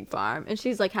for a pig farm. And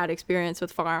she's like had experience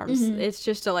with farms. Mm-hmm. It's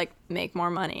just to like make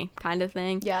more money kind of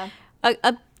thing. Yeah.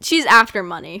 She's after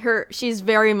money. She's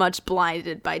very much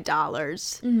blinded by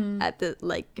dollars. Mm-hmm. At the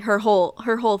like her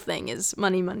whole thing is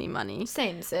money, money, money.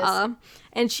 Same, sis.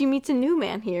 And she meets a new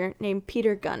man here named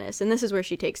Peter Gunnis, and this is where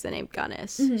she takes the name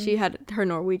Gunnis. Mm-hmm. She had her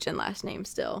Norwegian last name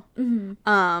still.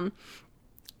 Mm-hmm.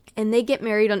 And they get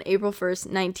married on April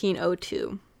 1st,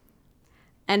 1902.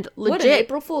 And legit, what an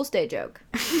April Fool's Day joke.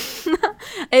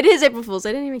 it is April Fool's.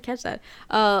 I didn't even catch that.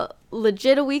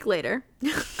 Legit a week later,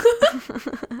 She's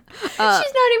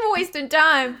not even wasting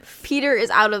time. Peter is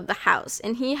out of the house,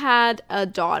 and he had a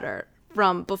daughter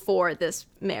from before this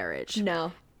marriage.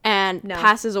 No. And No.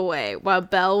 passes away while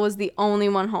Belle was the only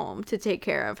one home to take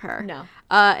care of her. No.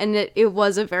 And it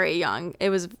was it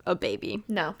was a baby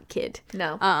No. kid.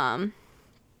 No.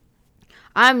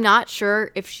 I'm not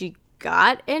sure if she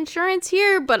got insurance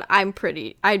here, but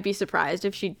I'd be surprised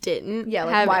if she didn't. Yeah,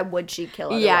 like why would she kill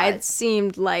otherwise? Yeah, it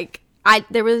seemed like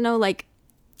there was no like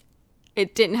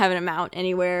it didn't have an amount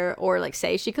anywhere or like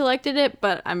say she collected it,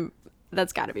 but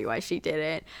that's got to be why she did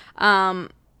it.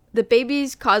 The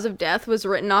baby's cause of death was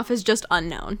written off as just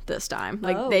unknown this time.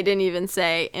 Like Oh. they didn't even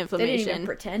say They inflammation. didn't even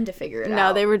pretend to figure it out.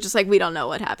 No, they were just like, we don't know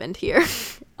what happened here.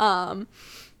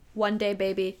 One day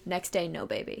baby, next day no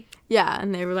baby. Yeah,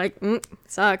 and they were like,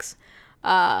 sucks.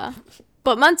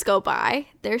 But months go by.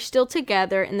 They're still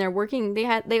together, and they're working.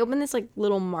 They opened this like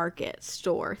little market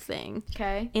store thing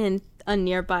Okay. in a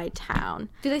nearby town.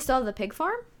 Do they still have the pig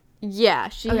farm? Yeah,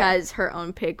 she Okay. has her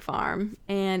own pig farm,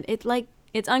 and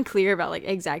it's unclear about like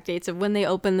exact dates of when they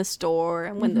opened the store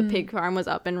and when the pig farm was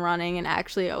up and running and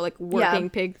actually a like working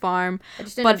pig farm. I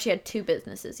just didn't know if she had 2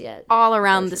 businesses yet. All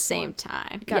around the just same one.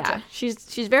 time. Gotcha. Yeah,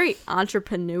 she's very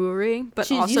entrepreneur-y, but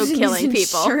She's also using killing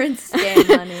this people. Insurance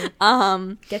scam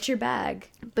money. Get your bag.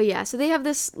 But yeah, so they have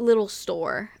this little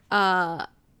store.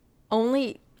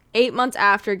 Only 8 months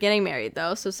after getting married,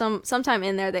 though. So sometime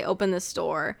in there, they open the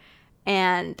store,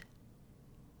 and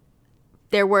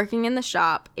they're working in the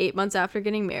shop 8 months after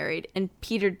getting married, and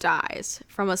Peter dies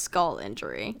from a skull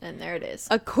injury. And there it is.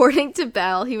 According to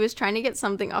Belle, he was trying to get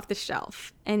something off the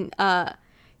shelf, and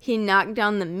he knocked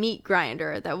down the meat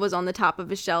grinder that was on the top of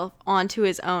his shelf onto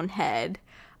his own head.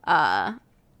 And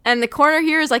the coroner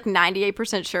here is like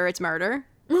 98% sure it's murder.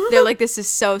 They're like, this is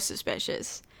so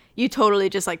suspicious. You totally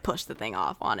just like pushed the thing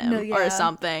off on him No, yeah. or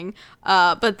something.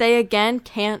 But they again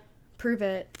can't Prove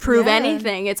it. prove Yeah.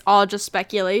 anything. It's all just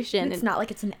speculation. It's not like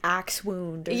it's an axe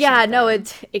wound or Yeah, something. no,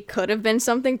 it could have been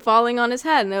something falling on his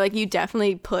head. And they're like, you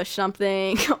definitely pushed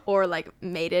something or like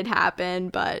made it happen,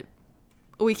 but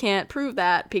we can't prove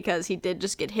that because he did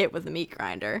just get hit with a meat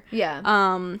grinder.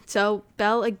 Yeah. So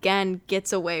Belle again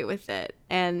gets away with it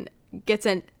and gets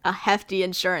a hefty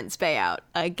insurance payout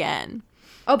again.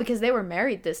 Oh, because they were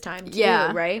married this time too,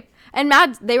 Yeah. right? And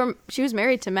she was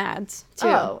married to Mads too.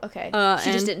 Oh, okay.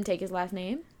 She just and- didn't take his last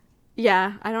name?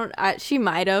 Yeah, she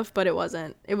might have, but it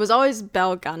wasn't. It was always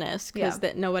Belle Gunnis because Yeah.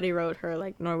 that nobody wrote her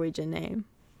like Norwegian name.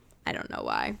 I don't know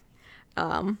why.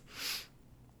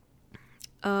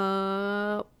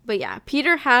 But yeah,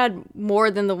 Peter had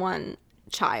more than the one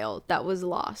child that was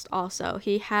lost. Also,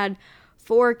 he had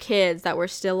 4 kids that were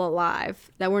still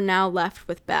alive that were now left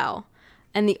with Belle,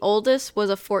 and the oldest was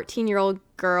a 14-year-old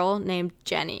girl named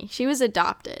Jenny. She was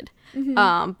adopted,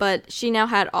 but she now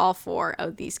had all 4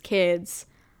 of these kids.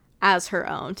 as her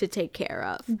own to take care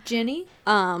of. Ginny?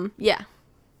 Yeah.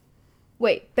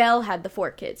 Wait, Belle had the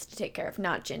 4 kids to take care of,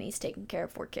 not Ginny's taking care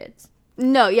of 4 kids.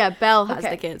 No, yeah, Belle has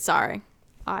Okay. the kids. Sorry.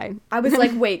 I was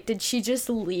like, wait, did she just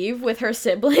leave with her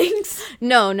siblings?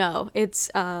 No.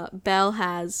 It's Belle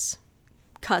has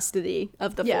custody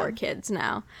of the Yeah. 4 kids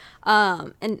now.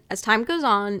 And as time goes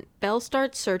on, Belle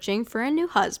starts searching for a new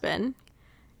husband.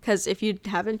 Because if you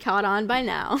haven't caught on by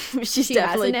now, she's She has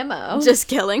definitely an MO. just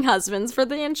killing husbands for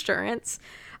the insurance.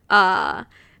 But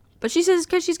she says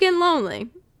because she's getting lonely.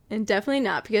 And definitely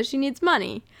not because she needs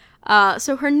money.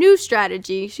 So her new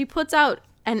strategy, she puts out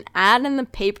an ad in the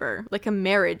paper, like a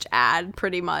marriage ad,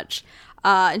 pretty much.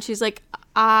 And she's like,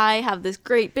 I have this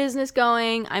great business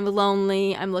going. I'm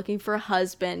lonely. I'm looking for a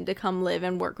husband to come live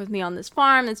and work with me on this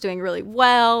farm that's doing really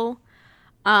well.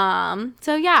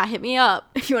 So yeah, hit me up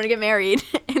if you want to get married.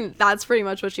 And that's pretty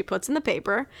much what she puts in the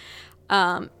paper.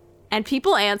 And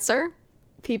people answer.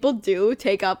 People do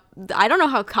take up, I don't know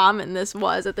how common this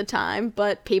was at the time,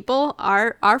 but people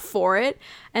are for it.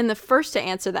 And the first to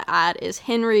answer the ad is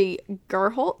Henry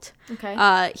Gerholt.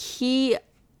 Okay.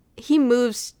 He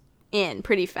moves in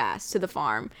pretty fast to the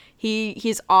farm.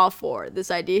 He's all for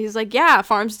this idea. He's like, yeah,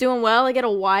 farm's doing well. I get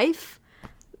a wife.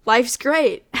 Life's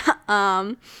great.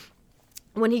 When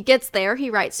he gets there, he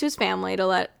writes to his family to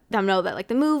let them know that, like,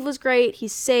 the move was great.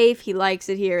 He's safe. He likes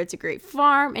it here. It's a great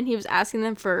farm. And he was asking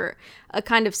them for a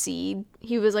kind of seed.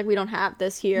 He was like, we don't have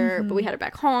this here, but we had it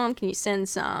back home. Can you send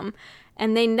some?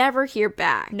 And they never hear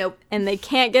back. Nope. And they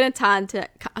can't get in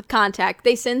contact.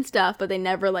 They send stuff, but they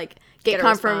never, like, get a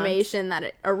confirmation that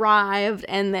it arrived.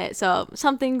 And so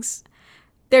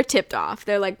they're tipped off.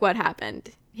 They're like, what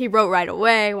happened? He wrote right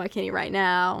away. Why can't he write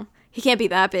now? He can't be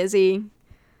that busy.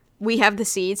 We have the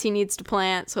seeds he needs to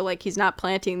plant, so, like, he's not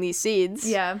planting these seeds.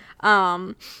 Yeah.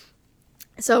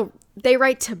 So they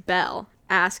write to Belle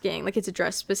asking, like, it's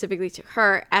addressed specifically to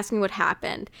her, asking what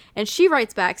happened. And she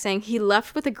writes back saying he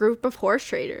left with a group of horse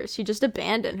traders. He just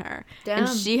abandoned her. Damn. And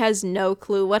she has no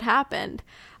clue what happened.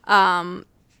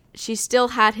 She still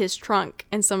had his trunk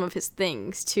and some of his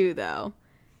things, too, though.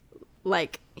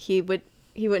 Like, he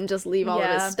wouldn't just leave all of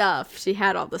Yeah. his stuff. She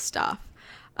had all the stuff.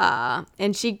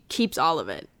 And she keeps all of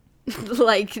it.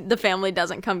 Like, the family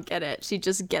doesn't come get it. She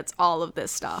just gets all of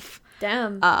this stuff.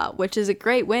 Damn. Which is a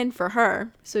great win for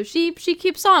her. So she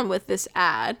keeps on with this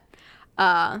ad.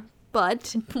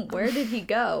 But Where did he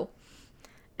go?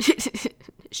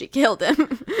 she killed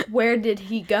him. Where did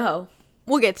he go?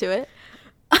 We'll get to it.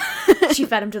 She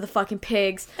fed him to the fucking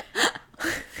pigs.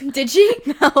 Did she?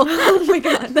 No. Oh my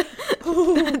god.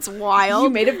 That's wild. You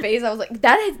made a face. I was like,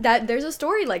 that. There's a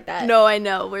story like that. No, I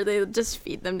know, where they just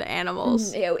feed them to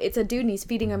animals. Ew, it's a dude and he's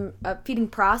feeding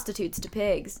prostitutes to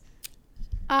pigs.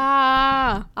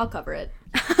 Ah. I'll cover it.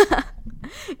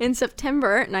 In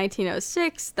September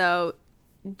 1906, though,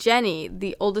 Jenny,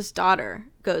 the oldest daughter,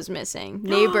 goes missing.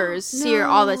 Neighbors see her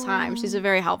all the time. She's a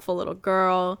very helpful little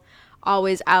girl,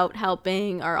 always out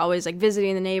helping or always, like,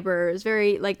 visiting the neighbors.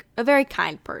 Very, like, a very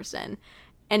kind person.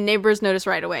 And neighbors notice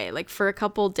right away, like, for a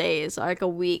couple days, like a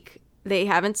week, they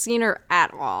haven't seen her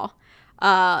at all.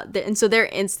 And so they're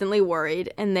instantly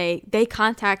worried, and they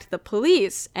contact the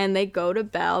police, and they go to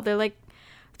Belle. They're like,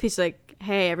 the police are like,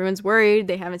 hey, everyone's worried.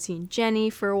 They haven't seen Jenny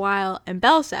for a while. And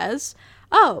Belle says,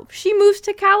 oh, she moves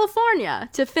to California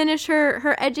to finish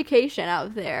her education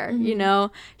out there. Mm-hmm. You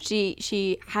know,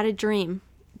 she had a dream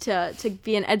to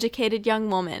be an educated young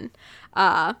woman.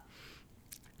 And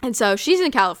so she's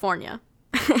in California.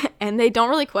 And they don't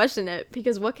really question it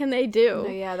because what can they do?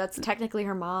 Oh, yeah, that's technically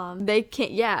her mom. They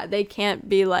can't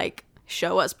be like,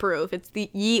 show us proof. It's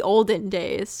the ye olden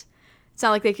days. It's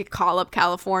not like they could call up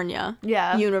California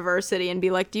University and be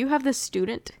like, do you have this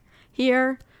student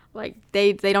here? Like,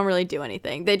 they don't really do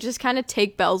anything. They just kind of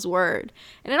take Belle's word.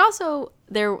 And it also,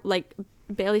 they're like,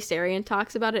 Bailey Sarian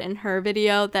talks about it in her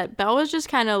video, that Belle was just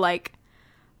kind of like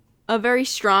a very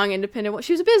strong, independent.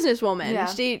 She was a businesswoman.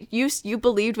 Yeah. You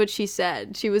believed what she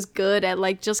said. She was good at,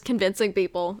 like, just convincing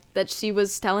people that she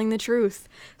was telling the truth.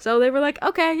 So they were like,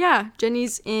 okay, yeah,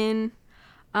 Jenny's in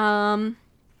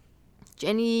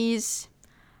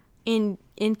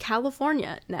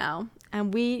California now,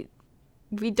 and we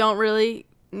don't really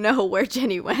know where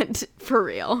Jenny went for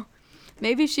real.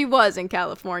 Maybe she was in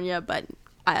California, but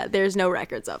there's no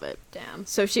records of it. Damn.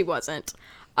 So she wasn't.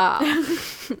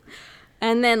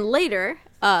 And then later,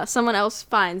 someone else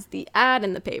finds the ad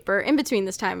in the paper. In between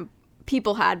this time,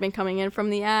 people had been coming in from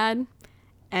the ad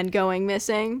and going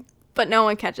missing, but no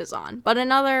one catches on. But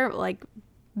another, like, Bailey Sarian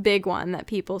talks about it in her video, that Belle was just kind of like a very strong, independent. She was a businesswoman. She was good at, like, just convincing people that she was telling the truth. So they were like, okay, yeah, Jenny's in California now, and we don't really know where Jenny went for real. Maybe she was in California, but there's no records of it. Damn. So she wasn't. big one that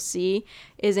people see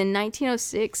is in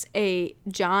 1906, a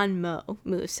John Moe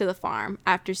moves to the farm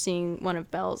after seeing one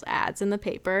of Belle's ads in the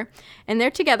paper, and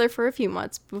they're together for a few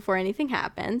months before anything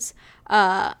happens.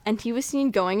 And he was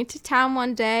seen going into town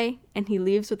one day, and he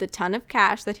leaves with a ton of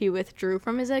cash that he withdrew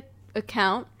from his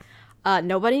account.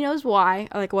 Nobody knows why,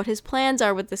 or like what his plans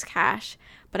are with this cash,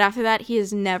 but after that, he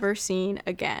is never seen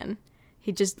again.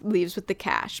 He just leaves with the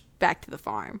cash back to the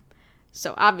farm.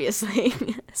 So obviously,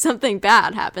 something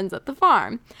bad happens at the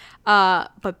farm.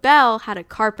 But Belle had a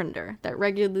carpenter that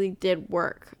regularly did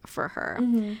work for her.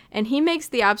 Mm-hmm. And he makes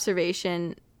the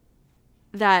observation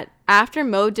that after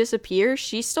Moe disappears,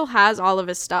 she still has all of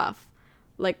his stuff.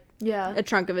 Like a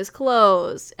trunk of his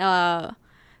clothes.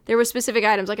 There were specific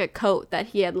items, like a coat that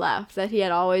he had left, that he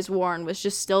had always worn, was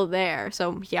just still there.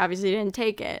 So he obviously didn't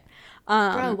take it.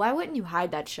 Bro, why wouldn't you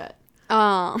hide that shit?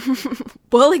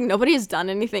 Well, like, nobody has done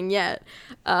anything yet.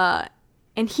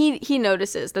 And he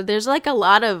notices that there's, like, a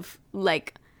lot of,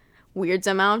 like, weird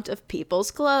amount of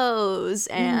people's clothes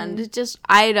and just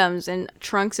items and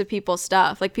trunks of people's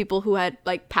stuff. Like, people who had,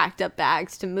 like, packed up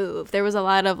bags to move. There was a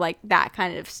lot of, like, that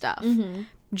kind of stuff.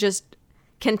 Just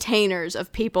containers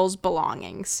of people's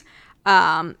belongings.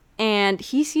 And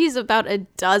he sees about a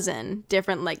dozen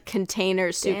different, like,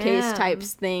 containers, suitcase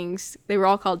types things. They were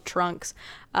all called trunks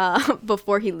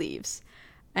before he leaves.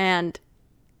 And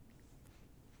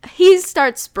he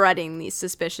starts spreading these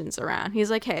suspicions around.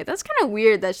 He's like, hey, that's kind of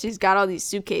weird that she's got all these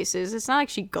suitcases. It's not like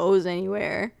she goes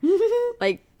anywhere.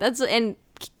 Like, that's... And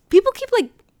people keep, like,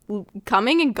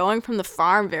 coming and going from the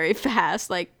farm very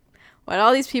fast. Like, why'd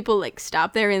all these people, like,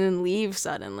 stop there and then leave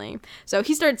suddenly? So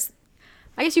he starts...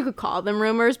 I guess you could call them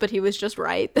rumors, but he was just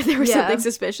right that there was something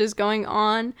suspicious going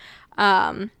on.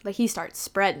 Like, he starts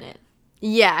spreading it.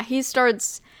 Yeah, he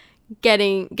starts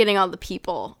getting all the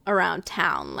people around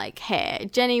town. Like, hey,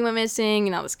 Jenny went missing,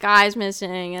 and now this guy's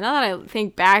missing. And now that I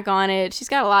think back on it, she's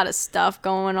got a lot of stuff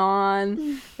going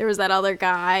on. There was that other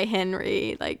guy,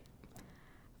 Henry. Like,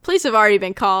 police have already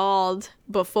been called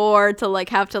before to, like,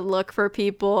 have to look for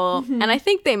people. And I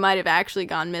think they might have actually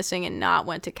gone missing and not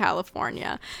went to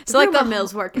California. So, like, the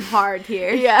mill's working hard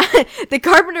here. Yeah. The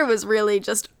carpenter was really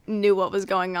just knew what was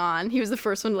going on. He was the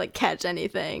first one to, like, catch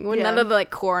anything when none of the, like,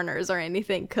 coroners or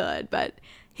anything could. But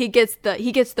he gets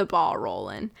the ball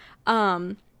rolling.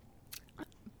 But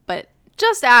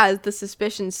just as the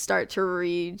suspicions start to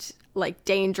reach, like,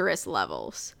 dangerous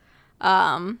levels,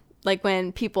 like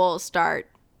when people start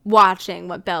watching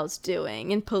what Belle's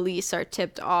doing and police are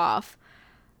tipped off,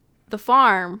 the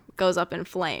farm goes up in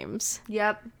flames.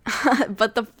 Yep.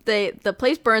 But the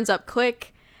place burns up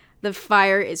quick. The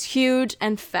fire is huge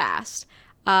and fast.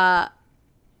 And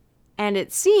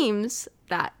it seems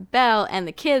that Belle and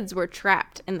the kids were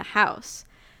trapped in the house.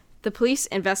 The police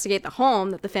investigate the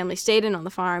home that the family stayed in on the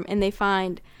farm, and they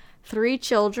find 3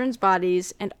 children's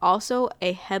bodies and also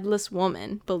a headless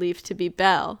woman believed to be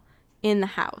Belle in the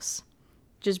house.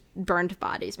 Just burned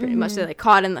bodies, pretty much. They're, like,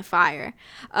 caught in the fire.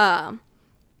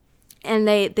 And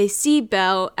they see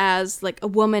Belle as, like, a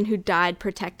woman who died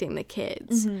protecting the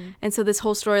kids. And so this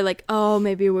whole story, like, oh,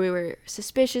 maybe we were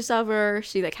suspicious of her.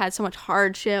 She, like, had so much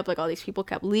hardship. Like, all these people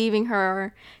kept leaving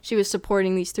her. She was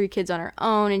supporting these 3 kids on her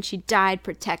own, and she died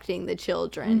protecting the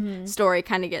children. Story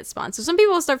kind of gets spun. So some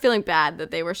people start feeling bad that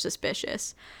they were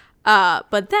suspicious.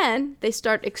 But then they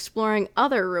start exploring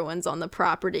other ruins on the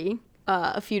property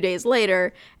a few days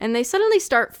later, and they suddenly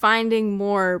start finding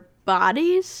more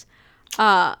bodies.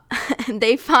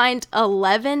 They find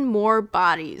 11 more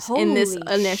bodies in this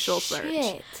initial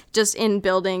search, just in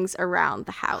buildings around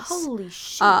the house. Holy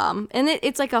shit. And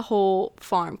it's like a whole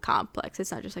farm complex.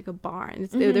 It's not just like a barn.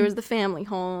 There was the family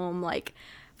home, like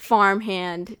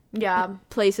farmhand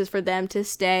places for them to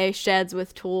stay, sheds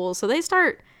with tools. So they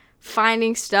start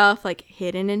finding stuff like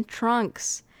hidden in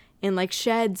trunks, in like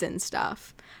sheds and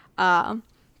stuff.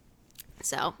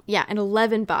 So yeah, and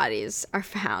 11 bodies are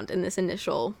found in this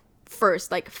initial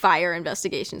first, like, fire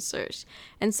investigation search.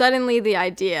 And suddenly the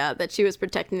idea that she was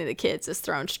protecting the kids is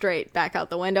thrown straight back out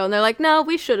the window. And they're like, no,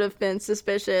 we should have been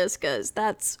suspicious because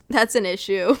that's an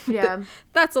issue. Yeah.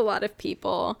 That's a lot of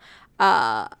people.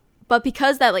 But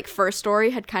because that, like, first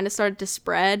story had kind of started to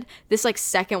spread, this, like,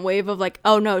 second wave of, like,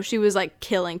 oh, no, she was, like,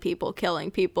 killing people, it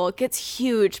gets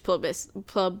huge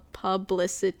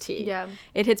publicity. Yeah.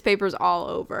 It hits papers all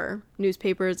over.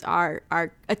 Newspapers are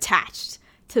attached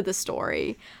to the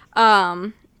story.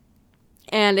 And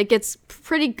it gets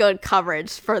pretty good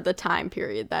coverage for the time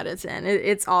period that it's in.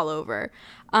 It's all over.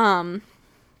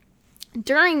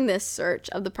 During this search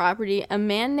of the property, a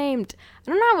man named,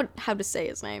 I don't know how to say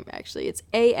his name, actually. It's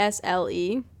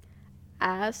Asle.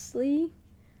 Ashley?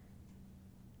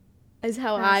 is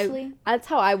how Astley? that's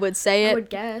how I would say it. I would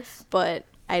guess. But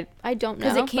I don't know.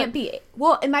 Because it can't be.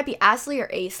 Well, it might be Astley or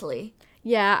Aisley.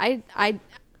 Yeah,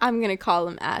 I'm going to call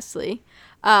him Astley.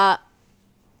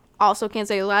 Also can't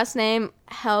say his last name.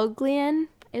 Helglian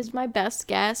is my best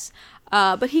guess.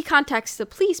 But he contacts the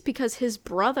police because his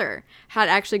brother had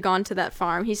actually gone to that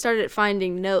farm. He started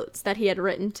finding notes that he had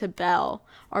written to Belle,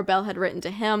 or Belle had written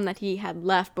to him, that he had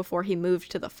left before he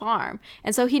moved to the farm.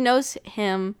 And so he knows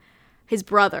his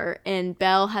brother, and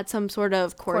Belle had some sort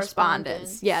of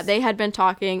correspondence. Yeah, they had been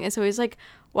talking, and so he's like,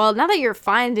 well, now that you're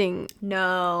finding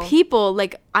people,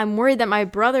 like, I'm worried that my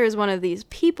brother is one of these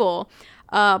people.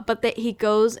 But that he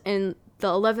goes, and the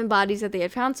 11 bodies that they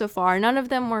had found so far, none of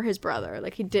them were his brother.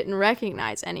 Like, he didn't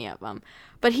recognize any of them.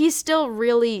 But he's still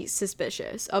really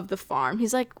suspicious of the farm.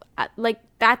 He's like,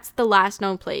 that's the last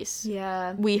known place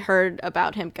we heard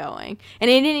about him going. And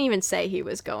he didn't even say he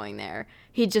was going there.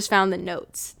 He just found the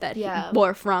notes that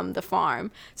were from the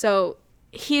farm. So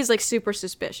he's, like, super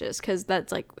suspicious, because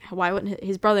that's, like, why wouldn't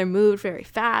his brother moved very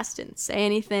fast, didn't say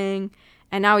anything,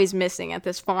 and now he's missing at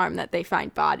this farm that they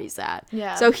find bodies at.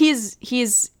 Yeah. So he's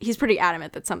pretty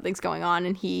adamant that something's going on,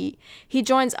 and he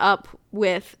joins up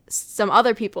with some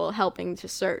other people helping to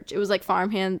search. It was like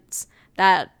farmhands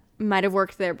that might have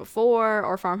worked there before,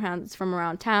 or farmhands from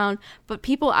around town, but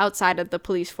people outside of the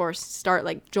police force start,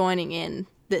 like, joining in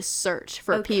this search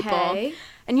for people.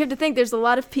 And you have to think there's a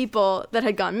lot of people that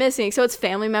had gone missing, so it's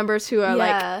family members who are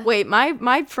like, wait,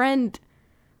 my friend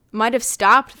might have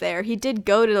stopped there. He did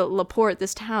go to LaPorte,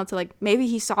 this town, so, like, maybe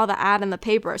he saw the ad in the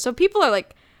paper. So people are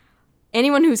like,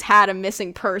 anyone who's had a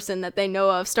missing person that they know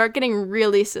of start getting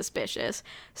really suspicious.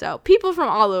 So people from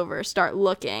all over start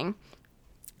looking.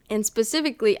 And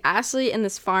specifically, Ashley and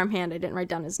this farmhand, I didn't write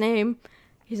down his name.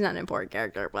 He's not an important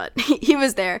character, but he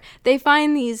was there. They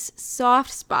find these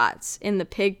soft spots in the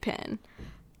pig pen.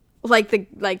 Like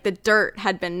the dirt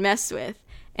had been messed with.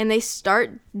 And they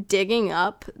start digging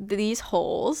up these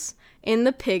holes in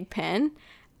the pig pen,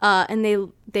 and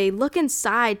they look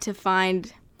inside to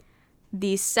find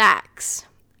these sacks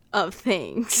of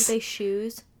things. Are they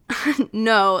shoes?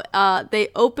 No, they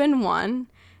open one,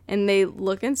 and they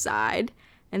look inside,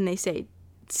 and they say,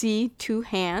 see, 2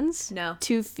 hands? No.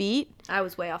 2 feet? I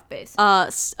was way off base.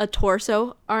 A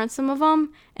torso are on some of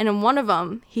them, and in one of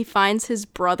them, he finds his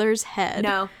brother's head.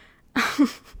 No.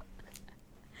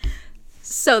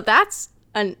 So that's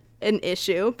an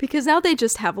issue, because now they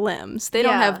just have limbs. They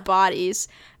don't have bodies.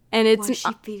 And it's was she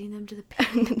feeding them to the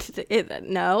pig?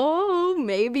 No,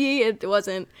 maybe it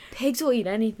wasn't. Pigs will eat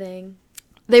anything.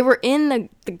 They were in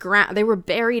the ground. They were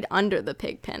buried under the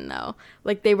pig pen, though.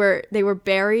 Like, they were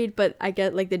buried, but I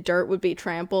get, like, the dirt would be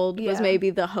trampled was maybe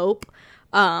the hope.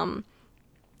 And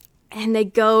they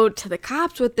go to the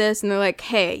cops with this, and they're like,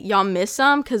 hey, y'all miss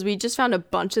some? Because we just found a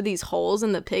bunch of these holes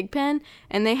in the pig pen,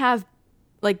 and they have,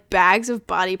 like, bags of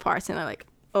body parts, and they're like,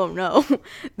 oh no,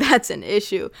 that's an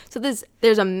issue. So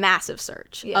there's a massive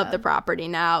search of the property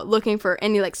now, looking for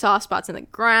any, like, soft spots in the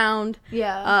ground,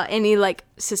 any, like,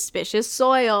 suspicious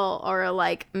soil, or,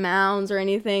 like, mounds or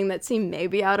anything that seem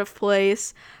maybe out of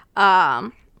place.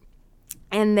 And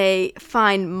they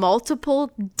find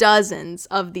multiple dozens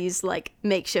of these, like,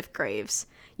 makeshift graves,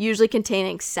 usually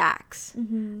containing sacks,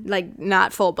 like,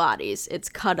 not full bodies. It's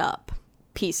cut up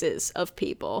pieces of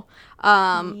people.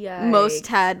 Most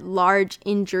had large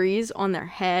injuries on their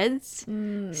heads.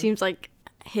 Seems like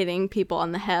hitting people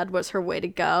on the head was her way to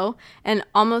go. And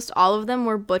almost all of them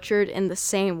were butchered in the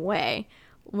same way,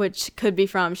 which could be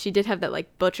from, she did have that,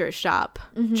 like, butcher shop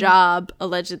job,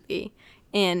 allegedly,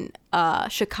 in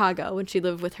Chicago when she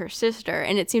lived with her sister.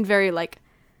 And it seemed very, like,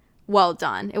 well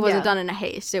done. It wasn't done in a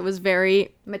haste. It was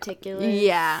very meticulous.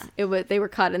 Yeah, they were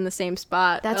cut in the same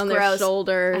spot. That's on gross. Their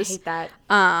shoulders. I hate that.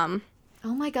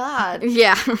 Oh my god.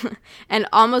 Yeah, and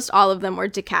almost all of them were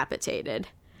decapitated,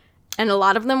 and a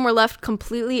lot of them were left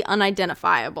completely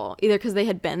unidentifiable, either because they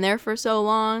had been there for so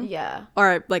long,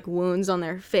 or, like, wounds on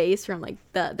their face from, like,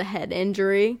 the head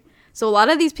injury. So a lot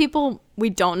of these people we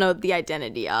don't know the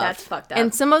identity of. That's fucked up.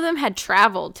 And some of them had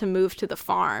traveled to move to the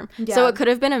farm. Yeah. So it could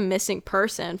have been a missing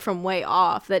person from way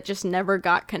off that just never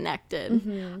got connected.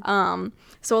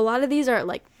 So a lot of these are,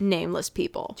 like, nameless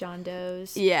people. John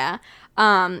Does. Yeah.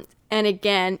 And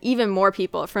again, even more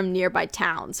people from nearby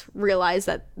towns realize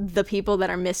that the people that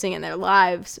are missing in their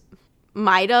lives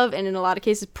might have, and in a lot of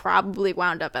cases probably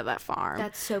wound up at that farm.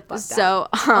 That's so fucked up.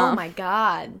 Oh my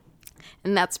god.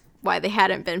 And that's why they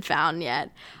hadn't been found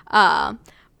yet.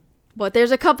 But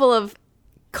there's a couple of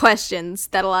questions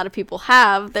that a lot of people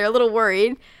have. They're a little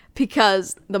worried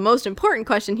because the most important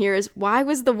question here is, why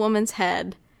was the woman's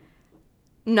head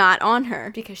not on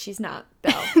her? Because she's not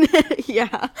Belle.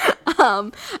 Yeah.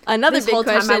 Another This big whole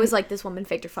question. time I was like, this woman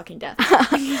faked her fucking death.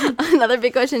 Another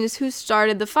big question is who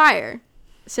started the fire?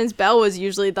 Since Belle was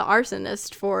usually the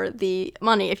arsonist for the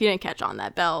money, if you didn't catch on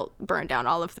that, Belle burned down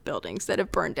all of the buildings that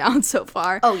have burned down so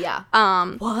far. Oh, yeah.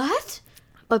 What?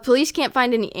 But police can't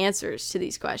find any answers to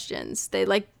these questions. They,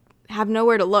 like, have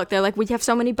nowhere to look. They're like, we have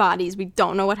so many bodies. We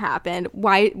don't know what happened.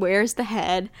 Where's the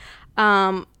head?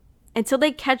 Until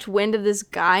they catch wind of this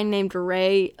guy named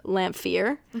Ray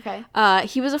Lamphere. Okay.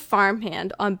 He was a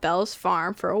farmhand on Belle's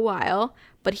farm for a while,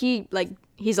 but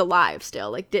he's alive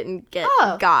still. Like, didn't get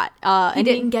got. He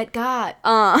didn't get got.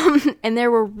 And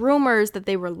there were rumors that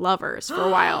they were lovers for a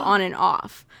while, on and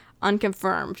off.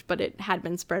 Unconfirmed, but it had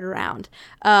been spread around.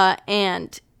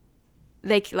 And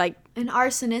they, like... An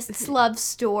arsonist's love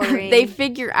story. They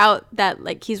figure out that,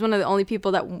 like, he's one of the only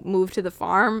people that moved to the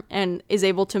farm and is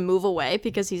able to move away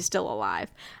because he's still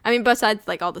alive. I mean, besides,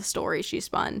 like, all the stories she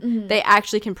spun, they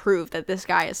actually can prove that this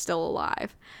guy is still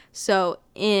alive. So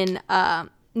in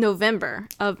November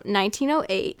of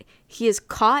 1908, he is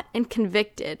caught and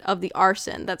convicted of the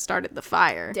arson that started the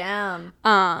fire. Damn.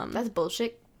 That's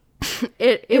bullshit.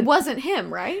 It wasn't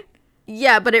him, right?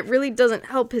 Yeah, but it really doesn't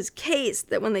help his case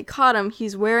that when they caught him,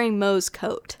 he's wearing Moe's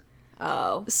coat.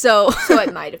 Oh. So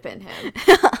it might have been him.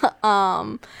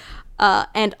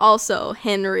 And also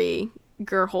Henry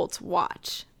Gerholt's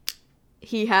watch.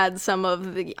 He had some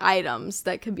of the items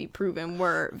that could be proven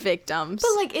were victims.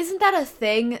 But, like, isn't that a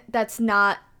thing that's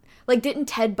not... Like, didn't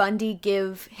Ted Bundy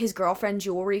give his girlfriend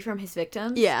jewelry from his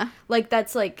victims? Yeah. Like,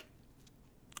 that's, like...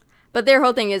 But their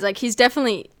whole thing is, like, he's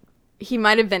definitely... He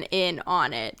might have been in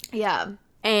on it. Yeah.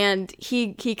 And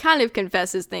he kind of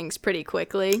confesses things pretty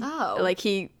quickly. Oh. Like,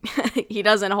 he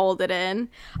doesn't hold it in.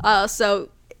 So,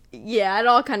 yeah, it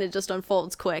all kind of just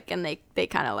unfolds quick. And they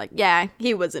kind of like, yeah,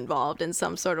 he was involved in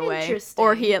some sort of way. Interesting.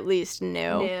 Or he at least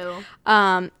knew.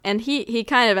 And he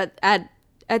kind of,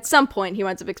 at some point, he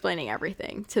winds up explaining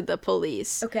everything to the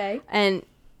police. Okay. And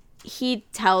he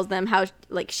tells them how,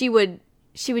 like, she would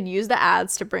use the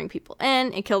ads to bring people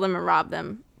in and kill them and rob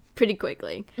them pretty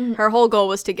quickly. Her whole goal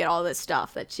was to get all this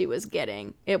stuff that she was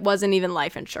getting. It wasn't even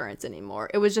life insurance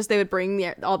anymore. It was just they would bring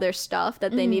all their stuff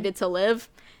that they needed to live,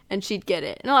 and she'd get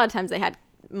it. And a lot of times they had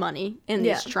money in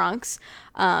these trunks.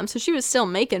 So she was still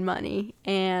making money,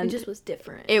 and It just was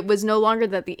different. it was no longer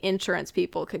that the insurance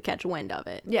people could catch wind of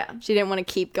it. Yeah. She didn't want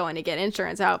to keep going to get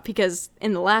insurance out because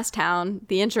in the last town,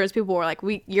 the insurance people were like,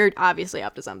 you're obviously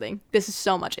up to something. This is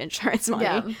so much insurance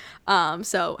money. Yeah.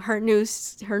 So her new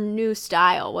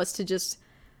style was to just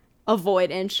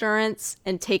avoid insurance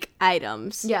and take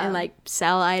items. Yeah. And, like,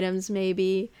 sell items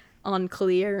maybe.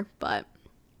 Unclear. But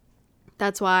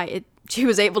that's why she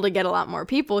was able to get a lot more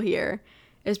people here,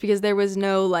 is because there was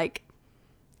no, like,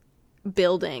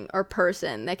 building or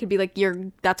person that could be like,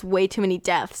 that's way too many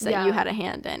deaths that you had a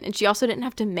hand in. And she also didn't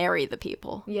have to marry the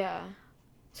people. Yeah.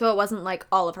 So it wasn't like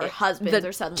all of her husbands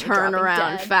are suddenly turn dropping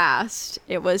around dead. fast.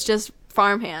 It was just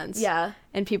farmhands. Yeah.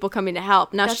 And people coming to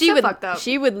help. Now That's she so would fucked up.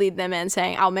 she would lead them in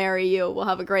saying, I'll marry you. We'll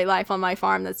have a great life on my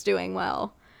farm that's doing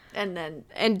well. And then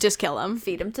And just kill them.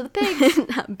 feed him to the pigs.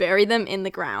 Bury them in the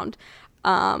ground.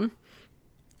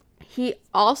 He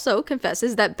also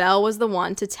confesses that Belle was the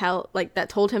one that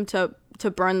told him to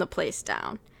burn the place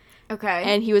down. Okay.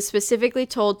 And he was specifically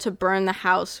told to burn the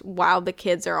house while the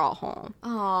kids are all home.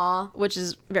 Aww. Which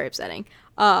is very upsetting.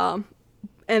 And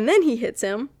then he hits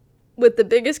him with the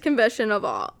biggest confession of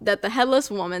all, that the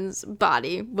headless woman's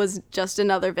body was just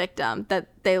another victim that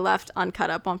they left uncut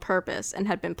up on purpose and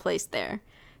had been placed there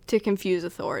to confuse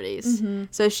authorities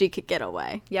so she could get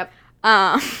away. Yep.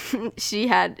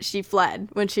 She fled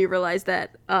when she realized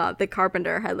that the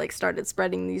carpenter had, like, started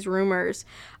spreading these rumors.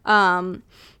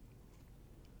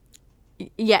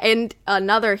 Yeah, and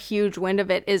another huge wind of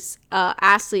it is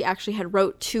Astley actually had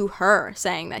wrote to her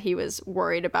saying that he was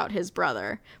worried about his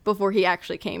brother before he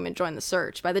actually came and joined the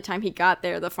search. By the time he got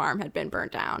there, the farm had been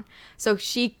burnt down. So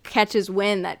she catches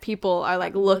wind that people are,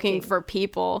 like, looking for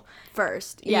people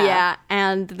First. Yeah,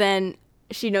 and then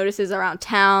she notices around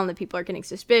town that people are getting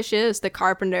suspicious. The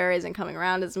carpenter isn't coming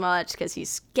around as much because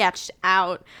he's sketched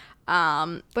out.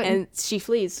 And she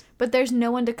flees. But there's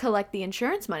no one to collect the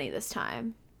insurance money this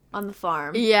time on the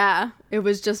farm. Yeah, it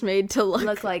was just made to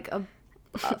Look like a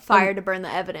fire to burn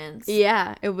the evidence.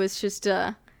 Yeah, it was just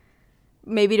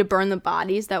maybe to burn the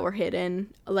bodies that were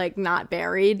hidden, like, not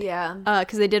buried. Yeah.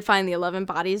 Because they did find the 11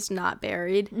 bodies not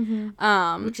buried.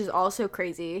 Which is also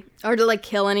crazy. Or to, like,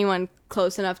 kill anyone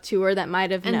close enough to her that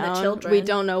might have And known. the children. We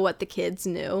don't know what the kids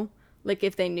knew. Like,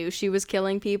 if they knew she was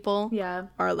killing people. Yeah.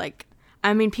 Or, like,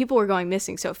 I mean, people were going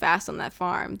missing so fast on that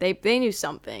farm. They knew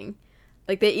something.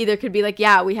 Like, they either could be like,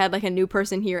 yeah, we had like a new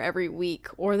person here every week,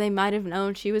 or they might have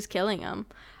known she was killing him.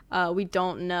 We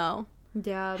don't know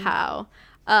Yeah. how.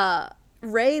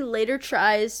 Ray later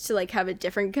tries to like have a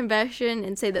different confession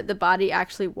and say that the body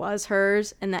actually was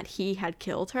hers and that he had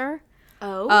killed her.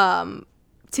 Oh.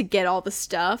 To get all the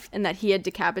stuff, and that he had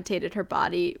decapitated her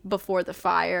body before the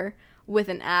fire with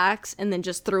an axe and then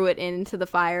just threw it into the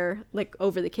fire, like,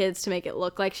 over the kids to make it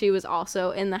look like she was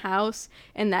also in the house,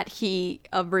 and that he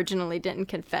originally didn't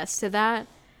confess to that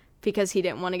because he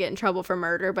didn't want to get in trouble for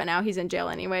murder, but now he's in jail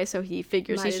anyway, so he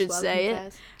figures Might he as should well say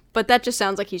confess. it. But that just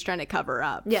sounds like he's trying to cover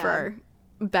up Yeah. for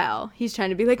Belle. He's trying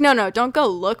to be like, no, don't go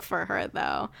look for her,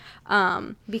 though.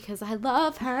 Because I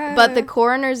love her. But the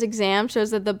coroner's exam shows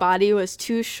that the body was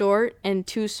too short and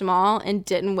too small and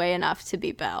didn't weigh enough to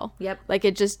be Belle. Yep. Like,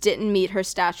 it just didn't meet her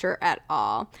stature at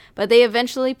all. But they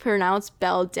eventually pronounced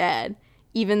Belle dead,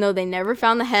 even though they never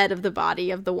found the head of the body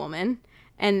of the woman,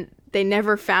 and they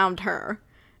never found her.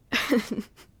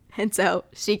 And so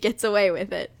she gets away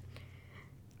with it.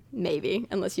 Maybe,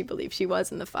 unless you believe she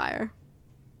was in the fire.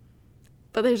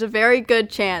 But there's a very good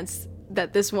chance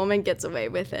that this woman gets away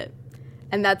with it.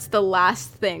 And that's the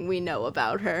last thing we know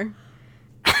about her.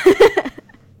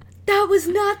 That was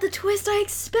not the twist I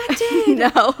expected.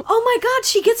 No. Oh my god,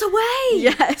 she gets away.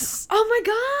 Yes. Oh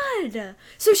my god.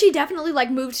 So she definitely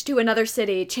like moved to another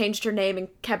city, changed her name, and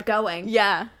kept going.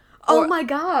 Yeah. Oh Or- my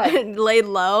god. Laid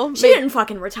low. She didn't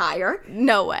fucking retire.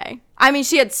 No way. I mean,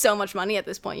 she had so much money at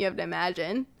this point, you have to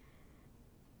imagine.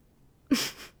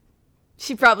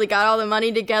 She probably got all the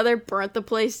money together, burnt the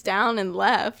place down, and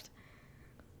left.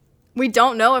 We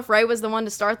don't know if Ray was the one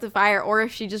to start the fire or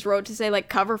if she just wrote to say, like,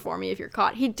 cover for me if you're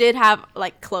caught. He did have,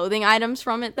 like, clothing items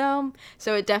from it, though,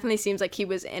 so it definitely seems like he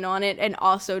was in on it and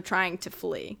also trying to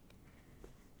flee.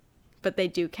 But they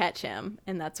do catch him,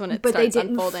 and that's when it But they starts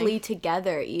didn't unfolding. flee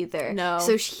together either. No.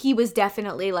 So he was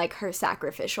definitely like her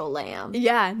sacrificial lamb.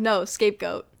 Yeah, no,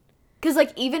 scapegoat. Because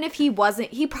like even if he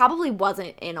probably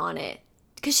wasn't in on it.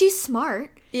 Because she's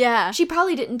smart. Yeah. She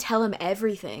probably didn't tell him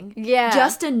everything. Yeah.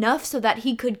 Just enough so that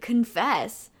he could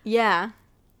confess. Yeah.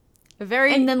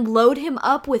 Very. And then load him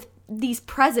up with these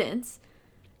presents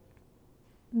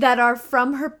that are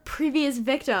from her previous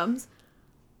victims.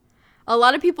 A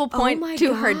lot of people point my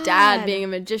to her dad God. being a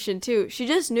magician too. She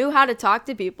just knew how to talk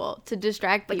to people, to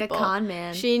distract Like a people. con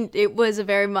man. It was a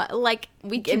very much like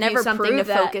we Give can never you something prove to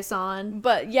that. focus on.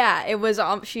 But yeah, it was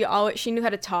she knew how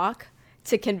to talk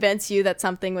to convince you that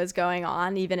something was going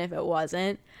on, even if it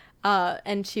wasn't.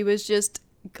 And she was just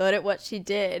good at what she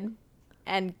did,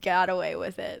 and got away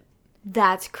with it.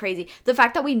 That's crazy. The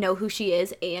fact that we know who she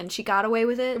is and she got away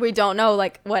with it. We don't know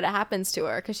like what happens to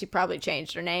her because she probably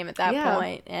changed her name at that Yeah.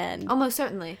 point and Almost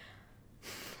certainly.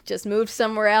 just moved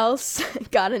somewhere else,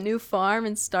 got a new farm,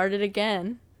 and started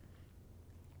again.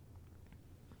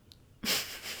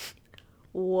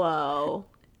 Whoa.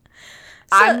 So,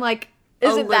 I'm like a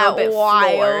Isn't little that bit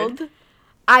wild? floored.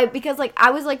 Because like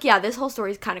I was like, yeah, this whole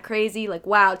story is kind of crazy. Like,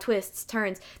 wow, twists,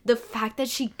 turns. The fact that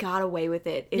she got away with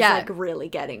it is Yeah. like really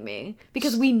getting me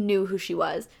because we knew who she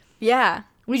was. Yeah.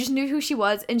 We just knew who she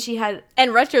was, and she had.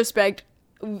 In retrospect,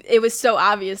 it was so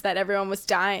obvious that everyone was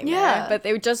dying. Yeah. There, but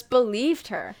they just believed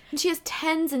her. And she has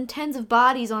tens and tens of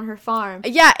bodies on her farm.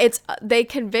 Yeah, it's they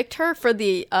convict her for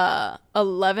the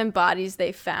 11 bodies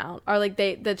they found, or like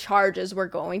the charges were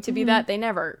going to be that they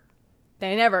never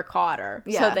caught her,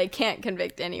 Yeah. so they can't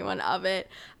convict anyone of it.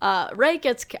 Ray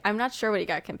gets, I'm not sure what he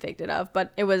got convicted of,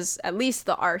 but it was at least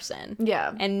the arson.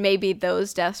 Yeah. And maybe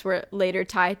those deaths were later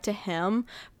tied to him,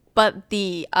 but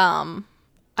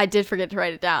I did forget to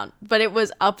write it down, but it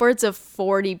was upwards of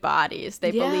 40 bodies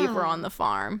they believe were Yeah. on the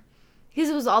farm. Because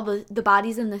it was all the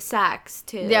bodies in the sacks,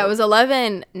 too. Yeah, it was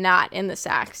 11 not in the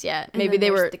sacks yet. Maybe then they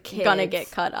there's were the gonna kids.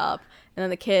 get cut up. And then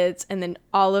the kids, and then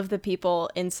all of the people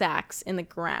in sacks in the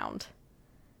ground.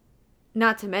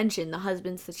 Not to mention the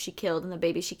husbands that she killed and the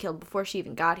baby she killed before she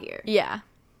even got here. Yeah.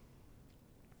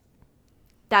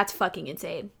 That's fucking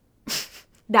insane.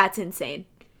 That's insane.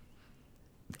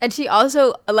 And she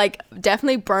also, like,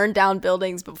 definitely burned down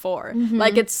buildings before.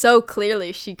 Like, it's so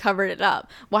clearly she covered it up.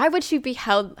 Why would she be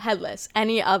held headless?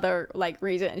 Any other, like,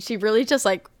 reason? She really just,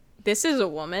 like, this is a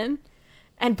woman,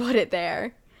 and put it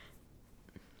there.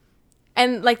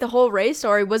 And, like, the whole Ray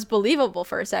story was believable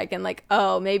for a second. Like,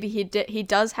 oh, maybe he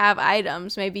does have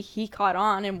items. Maybe he caught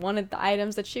on and wanted the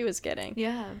items that she was getting.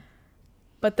 Yeah.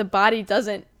 But the body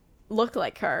doesn't look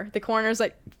like her. The coroner's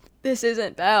like, this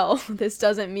isn't Belle. This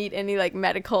doesn't meet any, like,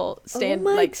 medical my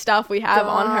like, stuff we have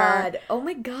on her. Oh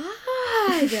my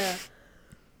god.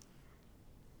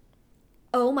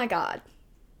 Oh my god.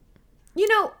 You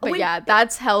know, But yeah,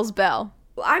 that's Hell's Bell.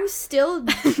 I'm still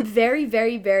very,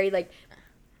 very, very, like,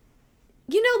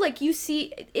 you know, like, you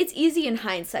see, it's easy in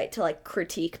hindsight to, like,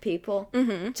 critique people.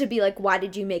 Mm-hmm. To be like, why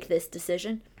did you make this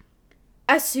decision?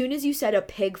 As soon as you said a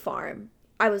pig farm,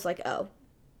 I was like, oh.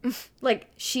 Like,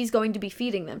 she's going to be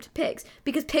feeding them to pigs.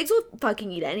 Because pigs will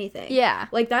fucking eat anything. Yeah.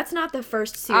 Like, that's not the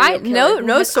first serial killer who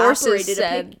no has sources operated a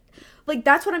said. pig. Like,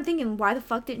 that's what I'm thinking. Why the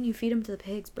fuck didn't you feed them to the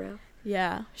pigs, bro?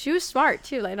 Yeah. She was smart,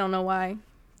 too. I don't know why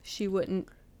she wouldn't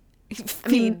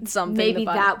feed something. Maybe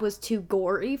that was too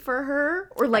gory for her.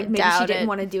 Or, like, maybe she doubt didn't it.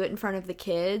 want to do it in front of the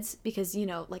kids. Because, you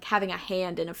know, like, having a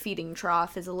hand in a feeding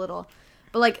trough is a little...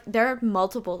 But, like, there are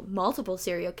multiple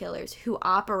serial killers who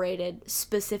operated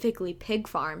specifically pig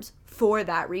farms for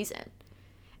that reason.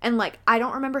 And, like, I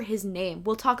don't remember his name.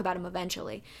 We'll talk about him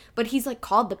eventually. But he's, like,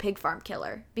 called the pig farm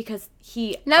killer because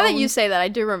he Now that you owned- say that, I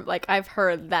do remember, like, I've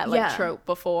heard that, like, Yeah. trope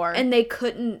before. And they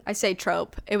couldn't... I say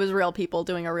trope. It was real people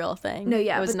doing a real thing. No,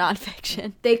 yeah, It was but- not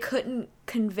fiction. They couldn't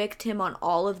convict him on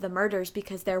all of the murders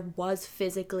because there was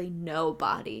physically no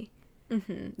body.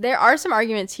 There are some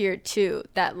arguments here, too,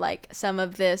 that, like, some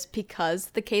of this, because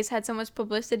the case had so much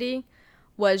publicity,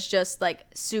 was just, like,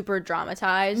 super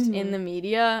dramatized in the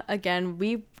media. Again,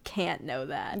 we can't know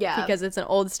that. Yeah. Because it's an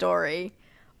old story.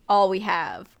 All we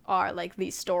have are, like,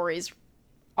 these stories,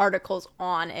 articles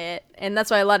on it. And that's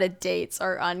why a lot of dates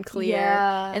are unclear.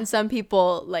 Yeah. And some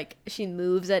people, like, she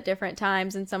moves at different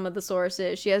times in some of the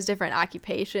sources. She has different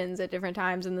occupations at different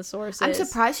times in the sources. I'm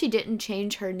surprised she didn't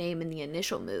change her name in the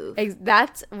initial move.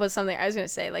 That was something I was going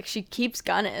to say. Like, she keeps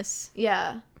Gunnis.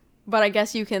 Yeah. But I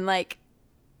guess you can, like,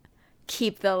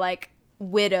 keep the, like,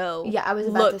 widow Yeah, I was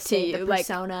about look to say you. the Like,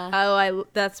 persona.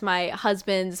 that's my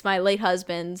late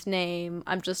husband's name.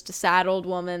 I'm just a sad old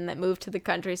woman that moved to the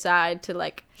countryside to,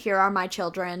 like, Here are my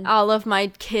children. all of my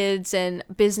kids and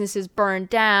businesses burned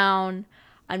down.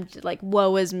 I'm just, like,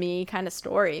 woe is me kind of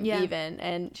story, Yeah. even.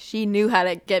 And she knew how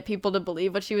to get people to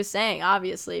believe what she was saying,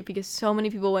 obviously, because so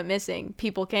many people went missing.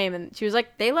 People came and she was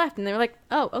like, they left, and they were like,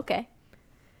 oh, okay.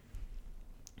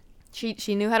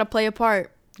 She knew how to play a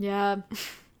part Yeah.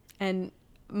 and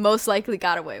most likely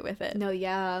got away with it. No,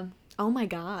 yeah. Oh my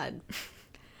god.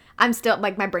 I'm still,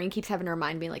 like, my brain keeps having to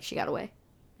remind me, like, she got away.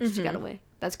 She got away.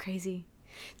 That's crazy.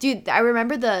 Dude, I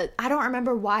remember I don't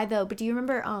remember why, though, but do you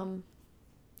remember,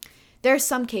 there's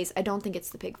some case, I don't think it's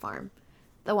the pig farm,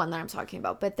 the one that I'm talking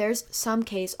about, but there's some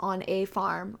case on a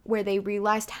farm where they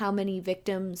realized how many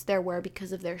victims there were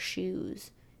because of their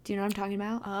shoes. Do you know what I'm talking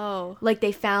about? Oh. Like,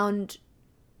 they found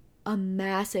a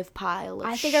massive pile of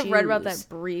I think I've read about shoes. that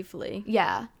briefly.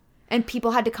 Yeah. And people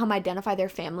had to come identify their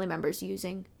family members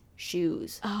using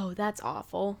shoes. Oh, that's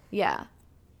awful. Yeah.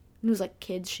 It was like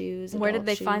kids' shoes. Where did adult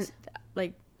they shoes. find,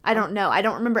 like... I don't know. I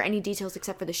don't remember any details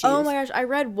except for the shoes. Oh my gosh, I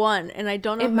read one, and I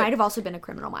don't know It if might have also been a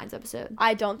Criminal Minds episode.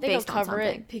 I don't think based I'll on cover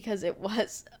something. it because it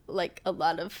was, like, a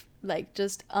lot of, like,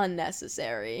 just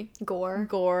unnecessary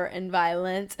Gore. and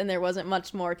violence, and there wasn't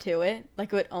much more to it.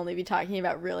 Like, it would only be talking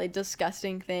about really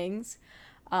disgusting things.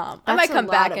 I That's might a come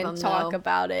lot back of and them, talk though.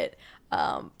 about it.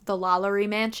 The Lalaurie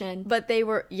Mansion. But they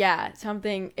were,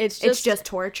 something, it's It's just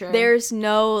torture. There's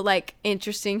no, like,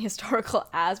 interesting historical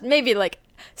maybe, like,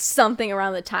 something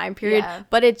around the time period, Yeah.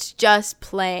 but it's just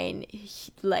plain,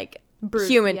 like,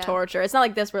 human yeah. torture. It's not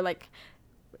like this where, like,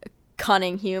 a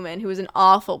cunning human who is an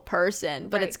awful person,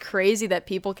 but Right. it's crazy that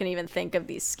people can even think of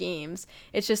these schemes.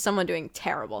 It's just someone doing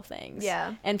terrible things.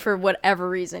 Yeah. And for whatever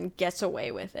reason gets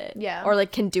away with it. Yeah. Or,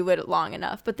 like, can do it long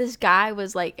enough. But this guy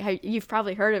was, like, you've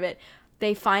probably heard of it.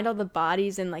 They find all the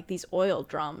bodies in, like, these oil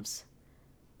drums.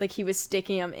 Like, he was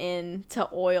sticking them into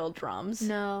oil drums.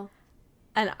 No.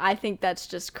 And I think that's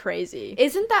just crazy.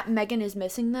 Isn't that Megan is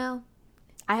Missing, though?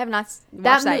 I have not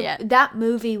watched that yet. That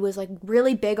movie was, like,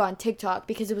 really big on TikTok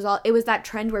because it was that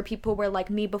trend where people were like,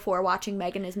 me before watching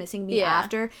Megan is Missing, me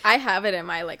after. I have it in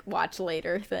my, like, watch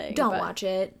later thing. Don't but- watch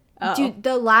it. Oh. Dude,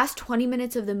 the last 20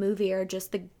 minutes of the movie are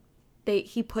just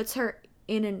he puts her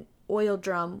in an oil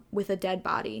drum with a dead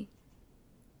body.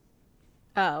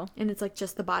 Oh. And it's, like,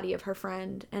 just the body of her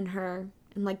friend and her.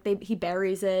 And, like, he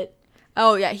buries it.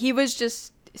 Oh, yeah. He was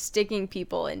just sticking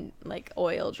people in, like,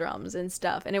 oil drums and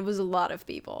stuff. And it was a lot of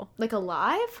people. Like,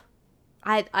 alive?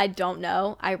 I don't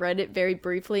know. I read it very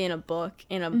briefly in a book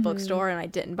in a bookstore, and I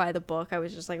didn't buy the book. I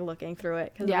was just, like, looking through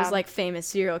it because it Yeah. was, like, famous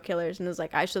serial killers, and it was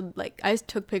like I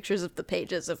took pictures of the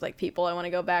pages of, like, people I want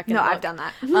to go back and No, look. I've done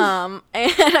that.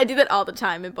 And I do that all the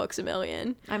time in Books A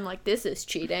Million. I'm like, this is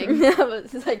cheating.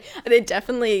 But it's like they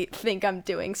definitely think I'm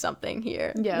doing something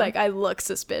here. Yeah. Like, I look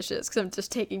suspicious because I'm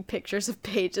just taking pictures of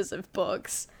pages of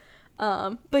books.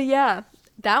 But yeah,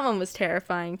 that one was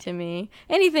terrifying to me.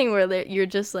 Anything where you're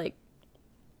just like,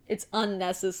 it's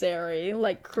unnecessary,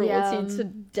 like cruelty Yeah. to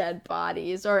dead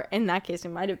bodies, or in that case, it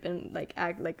might have been like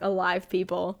alive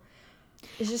people.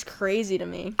 It's just crazy to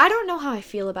me. I don't know how I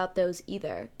feel about those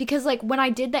either. Because, like, when I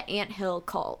did the Anthill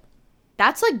cult,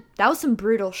 that was some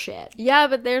brutal shit. Yeah,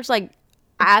 but there's, like,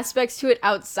 aspects to it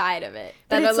outside of it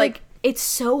But that are, it's like, it's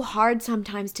so hard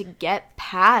sometimes to get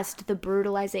past the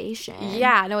brutalization.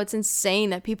 yeah, no, it's insane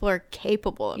that people are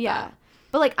capable of Yeah. that.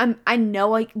 But, like, I know,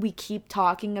 like, we keep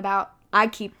talking about, I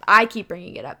keep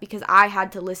bringing it up because I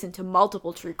had to listen to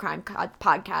multiple true crime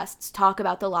podcasts talk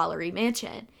about the Lalaurie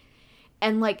Mansion.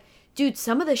 And, like, dude,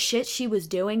 some of the shit she was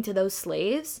doing to those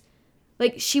slaves,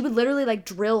 like, she would literally, like,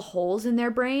 drill holes in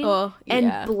their brain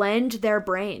and blend their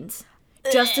brains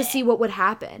just to see what would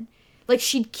happen. Like,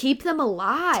 she'd keep them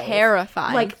alive.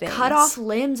 Terrifying Like, things. cut off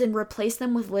limbs and replace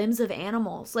them with limbs of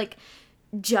animals. Like,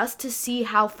 just to see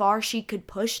how far she could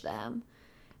push them.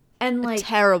 And, like,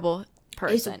 Terrible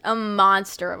person. A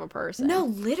monster of a person. no,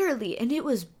 literally. And it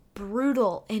was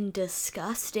brutal and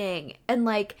disgusting. And,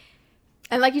 like,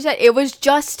 And like you said, it was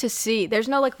just to see. There's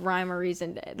no, like, rhyme or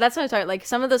reason to it. That's what I'm talking. Like,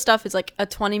 some of the stuff is, like, a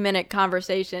 20-minute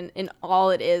conversation, and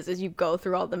all it is you go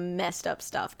through all the messed up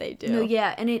stuff they do. no,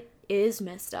 yeah. And it is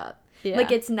messed up. Yeah.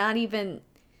 Like, it's not even.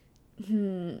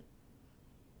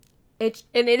 It's.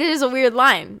 And it is a weird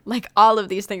line. Like, all of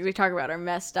these things we talk about are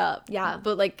messed up. Yeah.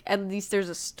 But, like, at least there's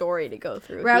a story to go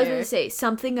through. Where I was here. going to say,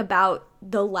 something about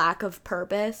the lack of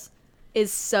purpose.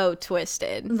 Is so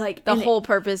twisted. Like, the and whole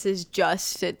purpose is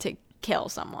just to kill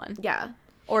someone. Yeah.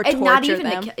 Or And torture not even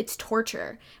them. it's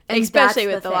torture. And Especially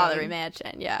that's with the thing. Lalaurie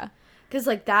Mansion, yeah. Because,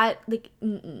 like, that, like,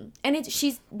 and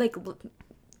she's, like,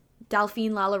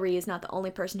 Delphine Lalaurie is not the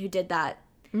only person who did that.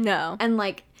 No. And,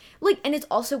 like, and it's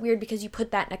also weird because you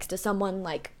put that next to someone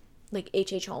like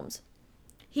H.H. Holmes.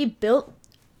 He built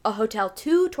a hotel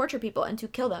to torture people and to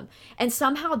kill them. And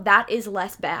somehow that is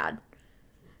less bad.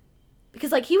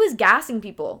 Because, like, he was gassing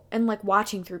people and, like,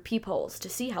 watching through peepholes to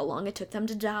see how long it took them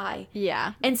to die.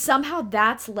 Yeah. And somehow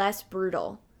that's less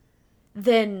brutal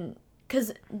than,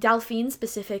 because Delphine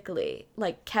specifically,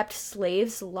 like, kept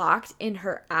slaves locked in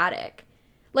her attic.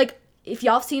 Like, if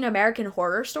y'all have seen American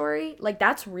Horror Story, like,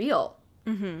 that's real.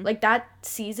 Mm-hmm. Like, that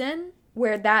season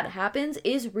where that happens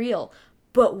is real,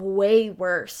 but way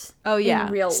worse. Oh, yeah.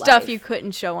 In real Stuff life. you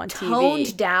couldn't show on TV.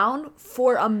 Toned down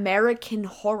for American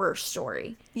Horror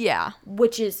Story, Yeah.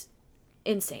 which is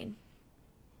insane.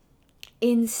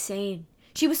 Insane.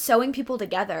 She was sewing people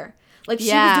together. Like,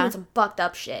 she was doing some fucked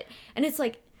up shit. And it's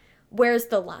like, where's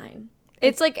the line?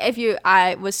 It's like I still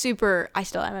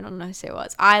am, I don't know how to say it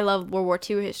was. I love World War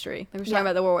II history. Like we were talking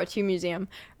about the World War II Museum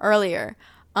earlier.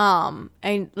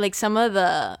 And like some of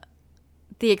the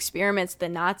experiments the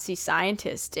Nazi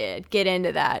scientists did get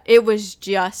into that. It was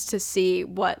just to see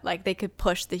what, like, they could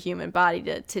push the human body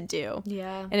to do.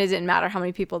 Yeah. And it didn't matter how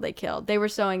many people they killed. They were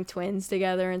sewing twins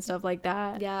together and stuff like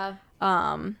that. Yeah.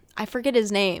 I forget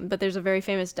his name, but there's a very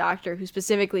famous doctor who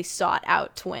specifically sought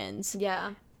out twins.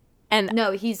 Yeah. And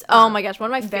No, he's oh my gosh, one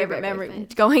of my very, favorite very, very memories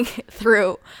famous. going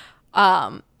through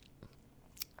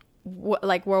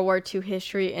like World War II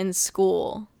history in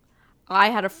school.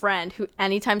 I had a friend who,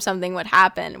 anytime something would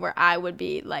happen where I would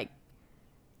be like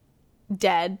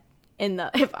dead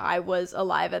if I was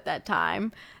alive at that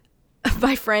time,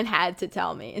 my friend had to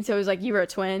tell me. And so he was like, you were a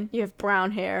twin, you have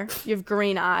brown hair, you have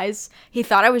green eyes. He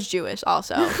thought I was Jewish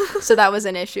also, so that was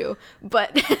an issue.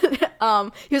 But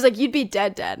he was like, you'd be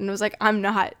dead. And I was like, I'm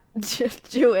not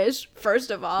Jewish,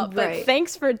 first of all. But Right.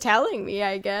 thanks for telling me,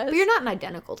 I guess. But you're not an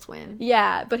identical twin.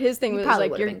 Yeah, but his thing You was probably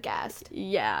like, would have you're been gassed.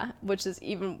 yeah, which is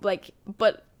even like,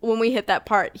 but when we hit that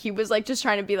part, he was like just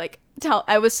trying to be like,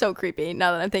 I was so creepy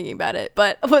now that I'm thinking about it,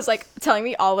 but was like telling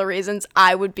me all the reasons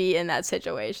I would be in that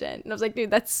situation. And I was like,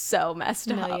 dude, that's so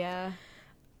messed up. No, yeah.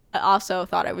 I also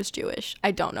thought I was Jewish.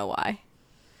 I don't know why.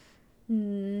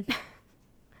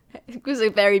 It was a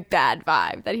very bad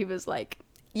vibe that he was like,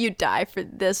 you die for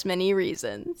this many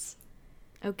reasons.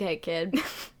 Okay, kid.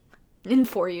 In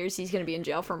 4 years, he's going to be in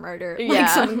jail for murder. Yeah, Like,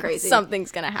 something crazy.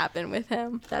 Something's going to happen with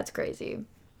him. That's crazy.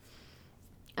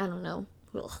 I don't know.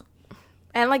 Ugh.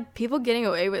 And, like, people getting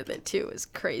away with it, too, is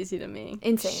crazy to me.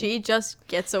 Insane. She just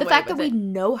gets away The fact with that it. we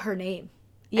know her name.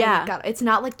 Yeah. And God, it's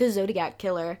not like the Zodiac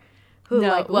Killer. Who, No,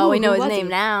 like, well, ooh, we know who his was name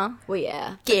he? now. Well,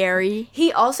 yeah. Gary.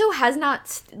 He also has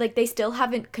not, like, they still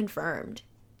haven't confirmed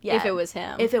yet. If it was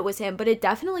him. If it was him, but it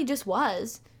definitely just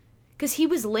was. Because he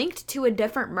was linked to a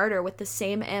different murder with the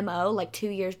same MO, like, 2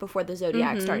 years before the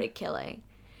Zodiac started killing.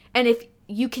 And if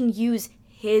you can use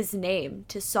his name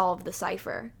to solve the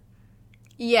cipher.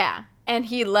 Yeah. And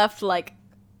he left, like,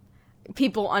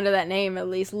 people under that name, at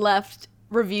least, left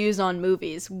reviews on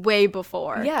movies way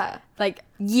before. Yeah. Like,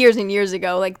 years and years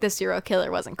ago, like, the serial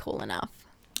killer wasn't cool enough.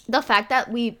 The fact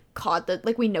that we caught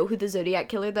we know who the Zodiac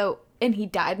Killer, though, and he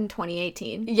died in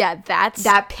 2018. Yeah, That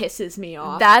pisses me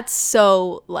off. that's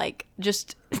so, like,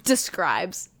 just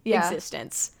describes Yeah.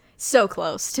 existence. So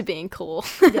close to being cool.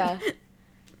 Yeah.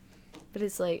 But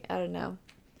it's like, I don't know.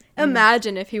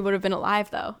 Imagine if he would have been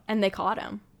alive, though, and they caught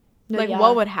him. No, Like, yeah.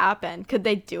 what would happen? Could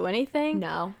they do anything?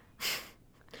 No.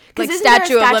 Like, Because isn't statute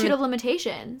there a of statute of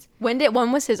limitations?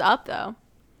 When was his up, though?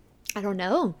 I don't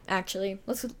know, actually.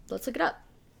 Let's look it up.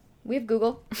 We have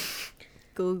Google.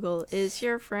 Google is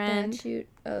your friend. Statute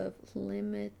of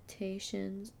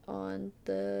limitations on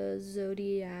the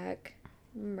Zodiac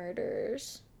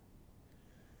murders.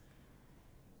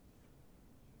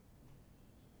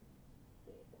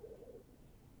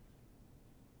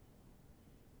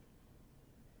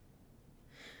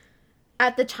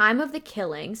 At the time of the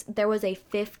killings, there was a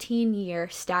 15-year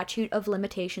statute of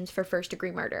limitations for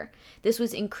first-degree murder. This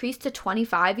was increased to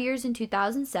 25 years in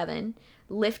 2007,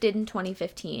 lifted in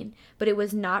 2015, but it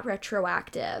was not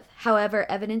retroactive. However,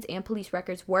 evidence and police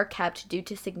records were kept due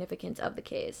to significance of the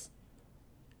case.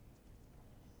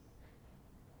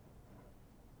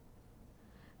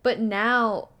 But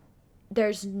now,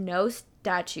 there's no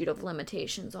statute of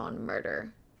limitations on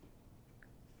murder.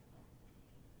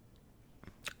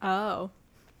 Oh.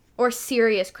 Or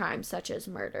serious crimes such as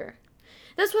murder.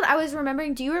 That's what I was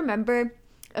remembering. Do you remember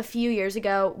a few years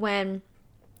ago when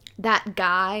that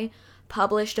guy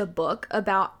published a book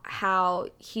about how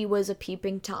he was a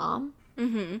peeping Tom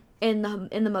in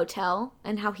the motel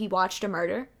and how he watched a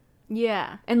murder?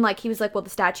 Yeah. And like he was like, well,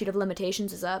 the statute of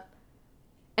limitations is up.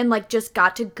 And like just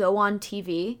got to go on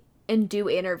TV and do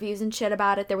interviews and shit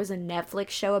about it. There was a Netflix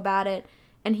show about it.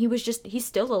 And he's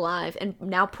still alive and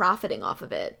now profiting off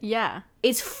of it. Yeah.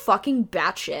 It's fucking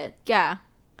batshit. Yeah.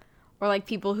 Or, like,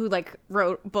 people who, like,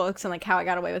 wrote books on, like, how I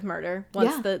got away with murder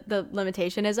once Yeah. the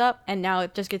limitation is up, and now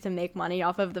it just gets to make money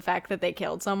off of the fact that they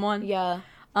killed someone. Yeah.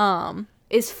 Um,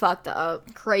 Is fucked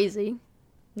up. crazy.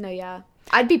 No, yeah.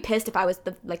 I'd be pissed if I was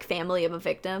the, like, family of a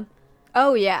victim.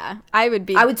 Oh, yeah. I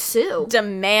would sue.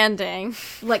 demanding.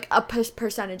 Like, a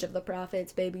percentage of the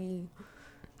profits, baby.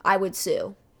 I would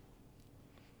sue.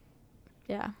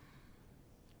 Yeah.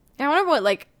 And I wonder what,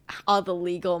 like, all the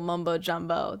legal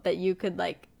mumbo-jumbo that you could,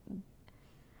 like,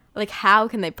 how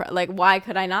can they, why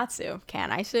could I not sue? Can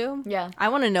I sue? Yeah. I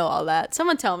want to know all that.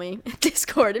 Someone tell me.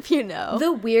 Discord if you know.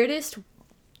 The weirdest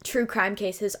true crime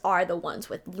cases are the ones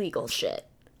with legal shit.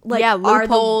 Like, yeah, are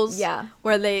loopholes. Yeah.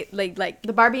 Where they, like,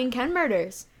 The Barbie and Ken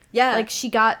murders. yeah. Like, she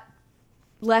got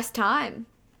less time.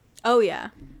 oh,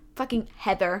 yeah. Fucking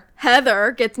Heather.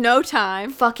 Heather gets no time.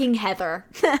 Fucking Heather.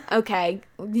 Okay.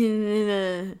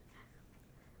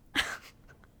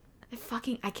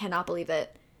 I cannot believe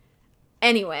it.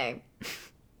 Anyway.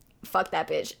 Fuck that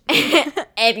bitch.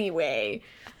 Anyway.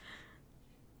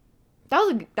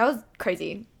 That was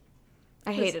crazy.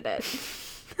 I hated it.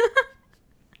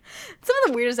 Some of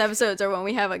the weirdest episodes are when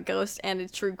we have a ghost and a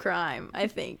true crime, I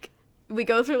think. We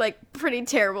go through, like, pretty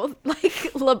terrible, like,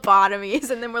 lobotomies,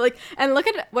 and then we're like, and look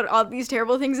at what all these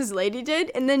terrible things this lady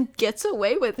did, and then gets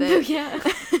away with it. Yeah.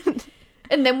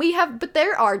 And then but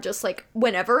there are just, like,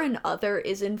 whenever an other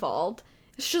is involved,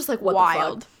 it's just like, what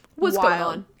Wild. the fuck? What's going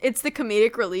on? It's the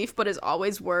comedic relief, but is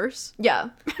always worse. Yeah.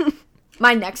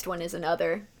 My next one is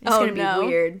another. It's gonna be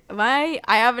weird. I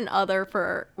have an other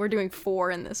we're doing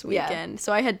 4 in this weekend,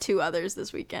 so I had 2 others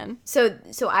this weekend. So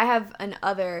I have an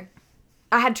other.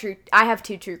 I have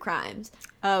 2 true crimes.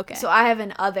 Oh, okay. So I have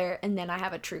an other, and then I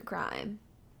have a true crime.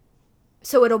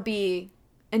 So it'll be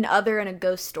an other and a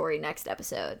ghost story next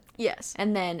episode, yes.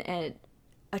 and then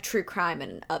a true crime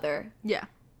and an other. Yeah.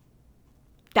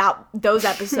 Those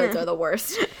episodes are the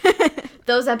worst.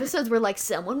 Those episodes where like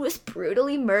someone was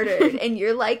brutally murdered, and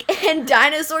you're like, and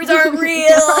dinosaurs are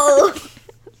real.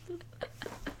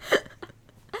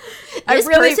 This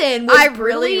person was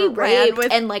brutally raped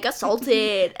and like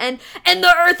assaulted, and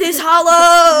the earth is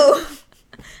hollow.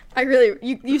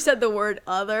 You said the word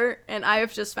other, and I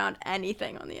have just found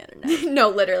anything on the internet. No,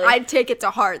 literally. I'd take it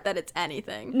to heart that it's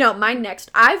anything. No,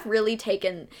 I've really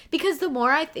taken, because the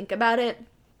more I think about it,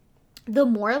 the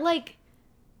more like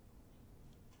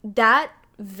that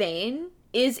vein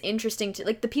is interesting to,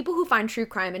 like, the people who find true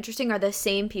crime interesting are the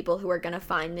same people who are gonna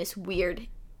find this weird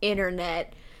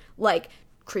internet, like,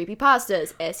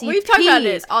 creepypastas, SCPs, We've talked about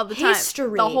this all the time.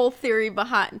 history. The whole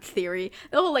the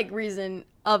whole like reason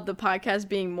of the podcast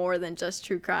being more than just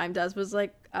true crime was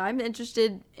like, I'm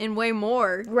interested in way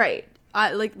more. Right.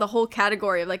 Like the whole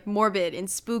category of like morbid and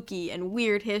spooky and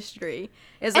weird history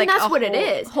is And like that's what it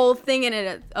is. Whole thing in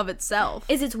it of itself.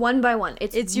 It's one by one.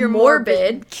 It's your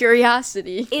morbid.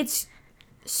 curiosity. It's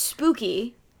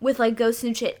spooky with like ghosts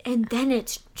and shit, and then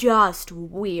it's just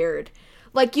weird.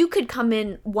 Like, you could come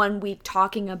in one week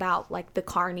talking about, like, the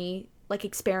Carney, like,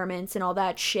 experiments and all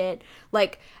that shit.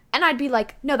 Like, and I'd be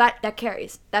like, no, that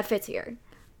carries. That fits here.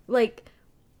 Like,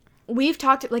 we've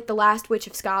talked, like, The Last Witch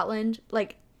of Scotland.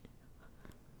 Like,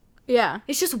 Yeah.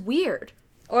 it's just weird.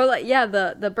 Or like, yeah,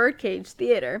 the Birdcage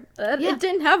Theater. Yeah. It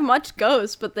didn't have much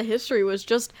ghosts, but the history was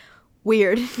just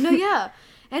weird. No, yeah.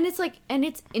 And it's, like, and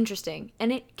it's interesting.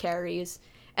 And it carries.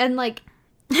 And, like,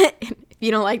 If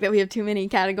you don't like that we have too many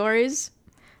categories,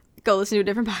 go listen to a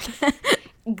different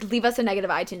podcast. leave us a negative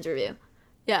iTunes review.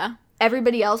 Yeah.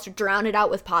 Everybody else, drown it out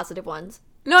with positive ones.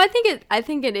 No, I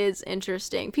think it is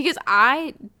interesting because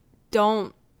I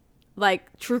don't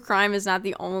like true crime is not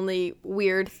the only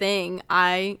weird thing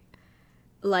I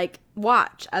like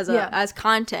watch as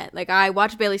content. Like I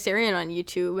watch Bailey Sarian on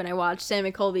YouTube and I watch Sam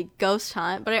McColby Ghost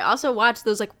Hunt, but I also watch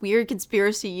those like weird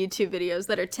conspiracy YouTube videos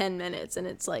that are 10 minutes and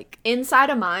it's like Inside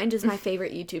of Mind is my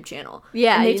favorite YouTube channel.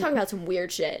 Yeah, And they you- talk about some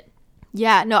weird shit.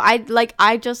 yeah, no,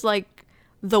 I just like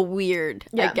the weird,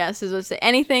 Yeah. I guess is what I say.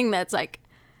 Anything that's like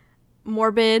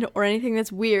morbid or anything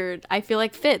that's weird, I feel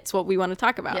like fits what we want to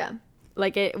talk about. Yeah.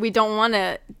 Like we don't want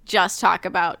to just talk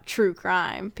about true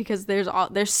crime because there's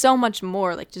so much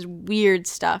more like just weird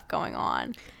stuff going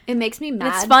on. It makes me And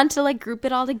mad it's fun to like group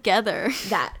it all together.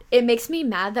 it makes me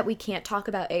mad that we can't talk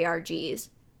about ARGs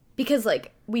because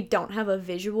like we don't have a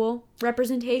visual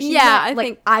representation. Yeah, yet. I like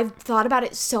think- I've thought about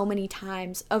it so many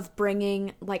times of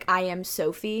bringing like I Am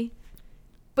Sophie.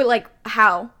 But like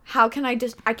how can I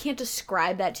can't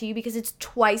describe that to you because it's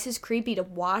twice as creepy to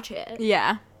watch it.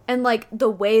 Yeah. And like the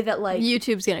way that like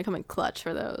YouTube's going to come in clutch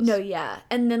for those. No, yeah.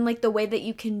 And then like the way that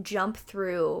you can jump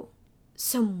through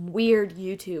some weird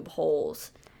YouTube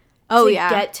holes. Oh to yeah.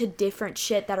 get to different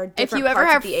shit that are If different you ever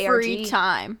parts have of the free ARG.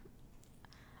 time,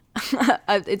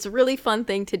 it's a really fun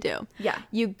thing to do. Yeah.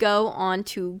 You go on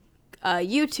to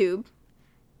YouTube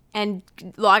and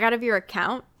log out of your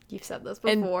account You've said this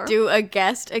and before. do a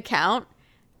guest account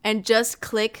and just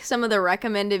click some of the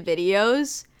recommended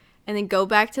videos and then go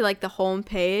back to like the home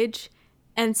page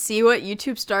and see what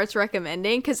YouTube starts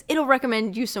recommending because it'll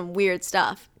recommend you some weird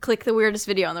stuff. Click the weirdest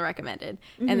video on the recommended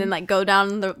and then like go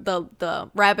down the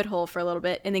rabbit hole for a little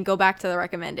bit and then go back to the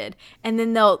recommended and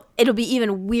then it'll be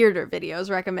even weirder videos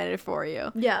recommended for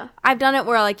you. Yeah. I've done it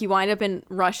where like you wind up in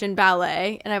Russian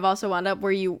ballet and I've also wound up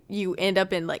where you end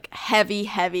up in like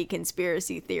heavy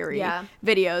conspiracy theory Yeah.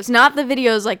 videos. Not the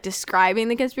videos like describing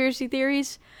the conspiracy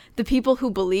theories, the people who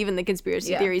believe in the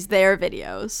conspiracy Yeah. theories, their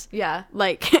videos. Yeah.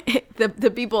 Like the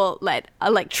people that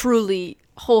like truly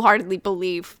wholeheartedly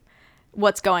believe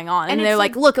what's going on and And they're it's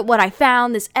like, like- look at what I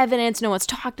found, this evidence, no one's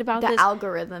talked about The this.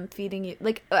 algorithm feeding you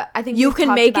like I think You we've can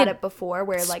talked make about it it before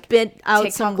where like spit out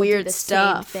TikTok some will do weird the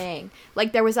stuff. same thing.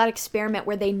 Like there was that experiment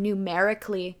where they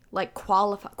numerically like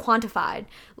quantified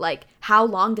like how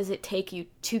long does it take you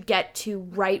to get to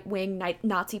right-wing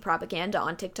Nazi propaganda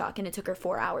on TikTok and it took her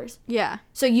 4 hours. Yeah.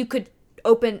 So you could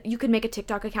make a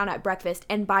TikTok account at breakfast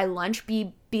and by lunch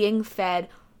be being fed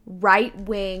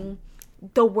right-wing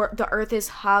the earth is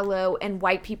hollow and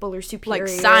white people are superior.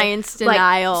 science Like,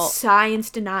 denial.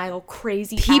 science denial,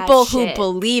 crazy People ass who shit.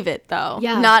 believe it though.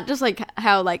 Yeah. Not just like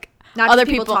how like Not just other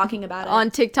people people talking about it.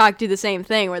 on TikTok do the same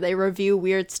thing where they review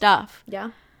weird stuff. Yeah.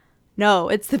 No,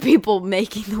 it's the people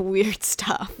making the weird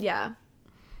stuff. Yeah.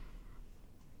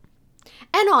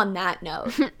 And on that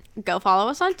note, Go follow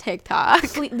us on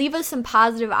TikTok. leave us some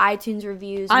positive iTunes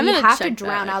reviews. I'm We gonna have to check that,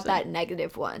 drown out actually. that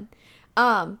negative one.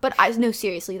 But no,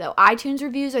 seriously though, iTunes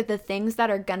reviews are the things that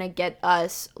are gonna get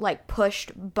us like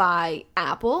pushed by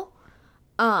Apple.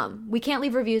 We can't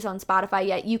leave reviews on Spotify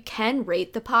yet. You can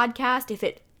rate the podcast if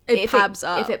it pops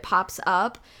up. If it pops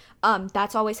up,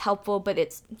 that's always helpful. But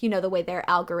it's the way their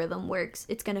algorithm works.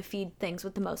 It's gonna feed things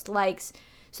with the most likes,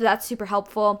 so that's super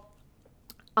helpful.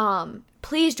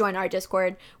 Please join our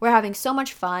Discord. We're having so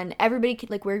much fun. Everybody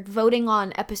we're voting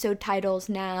on episode titles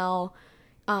now.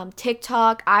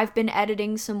 TikTok, I've been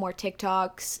editing some more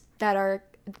TikToks that are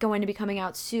going to be coming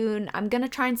out soon. I'm going to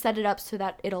try and set it up so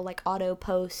that it'll like auto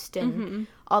post and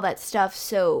all that stuff.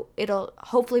 So it'll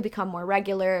hopefully become more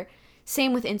regular.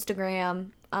 Same with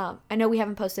Instagram. I know we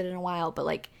haven't posted in a while, but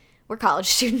like we're college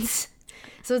students.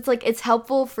 So it's like it's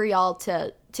helpful for y'all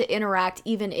to interact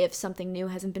even if something new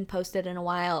hasn't been posted in a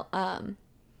while.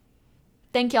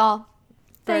 Thank y'all.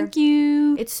 Thank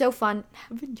you. It's so fun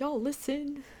having y'all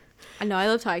listen. I know I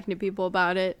love talking to people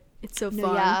about it. It's so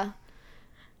fun. Yeah.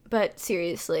 But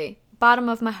seriously, bottom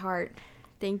of my heart,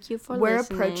 Thank you for we're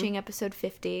listening. approaching episode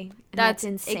 50. And That's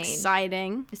insane.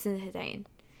 exciting. It's insane.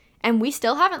 And we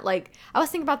still haven't I was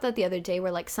thinking about that the other day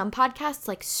where some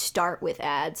podcasts start with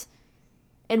ads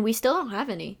and we still don't have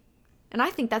any. And I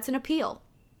think that's an appeal.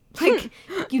 Like,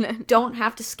 you don't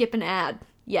have to skip an ad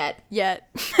yet.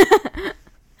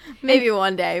 Maybe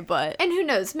one day, but And who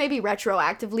knows, maybe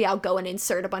retroactively I'll go and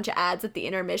insert a bunch of ads at the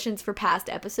intermissions for past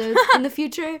episodes in the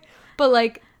future. But,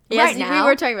 like, right now... we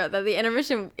were talking about that. The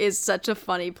intermission is such a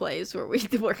funny place where we're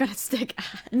going to stick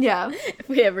ads. Yeah. If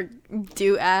we ever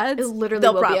do ads, It literally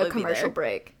they'll will be probably a commercial there.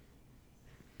 break.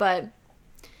 But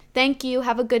thank you.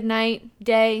 Have a good night,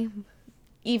 day,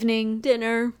 evening,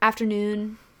 Dinner.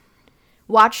 afternoon.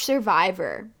 Watch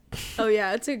Survivor. Oh,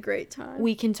 yeah, it's a great time.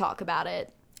 We can talk about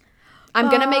it. I'm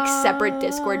going to make separate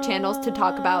Discord channels to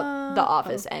talk about The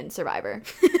Office and Survivor.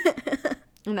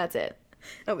 And that's it.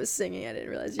 I was singing. I didn't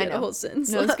realize you I had a know. whole sentence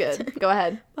No, it's left. good. Go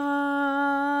ahead. Bye.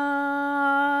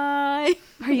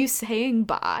 Are you saying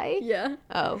bye? Yeah.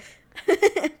 Oh.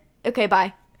 Okay,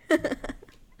 bye.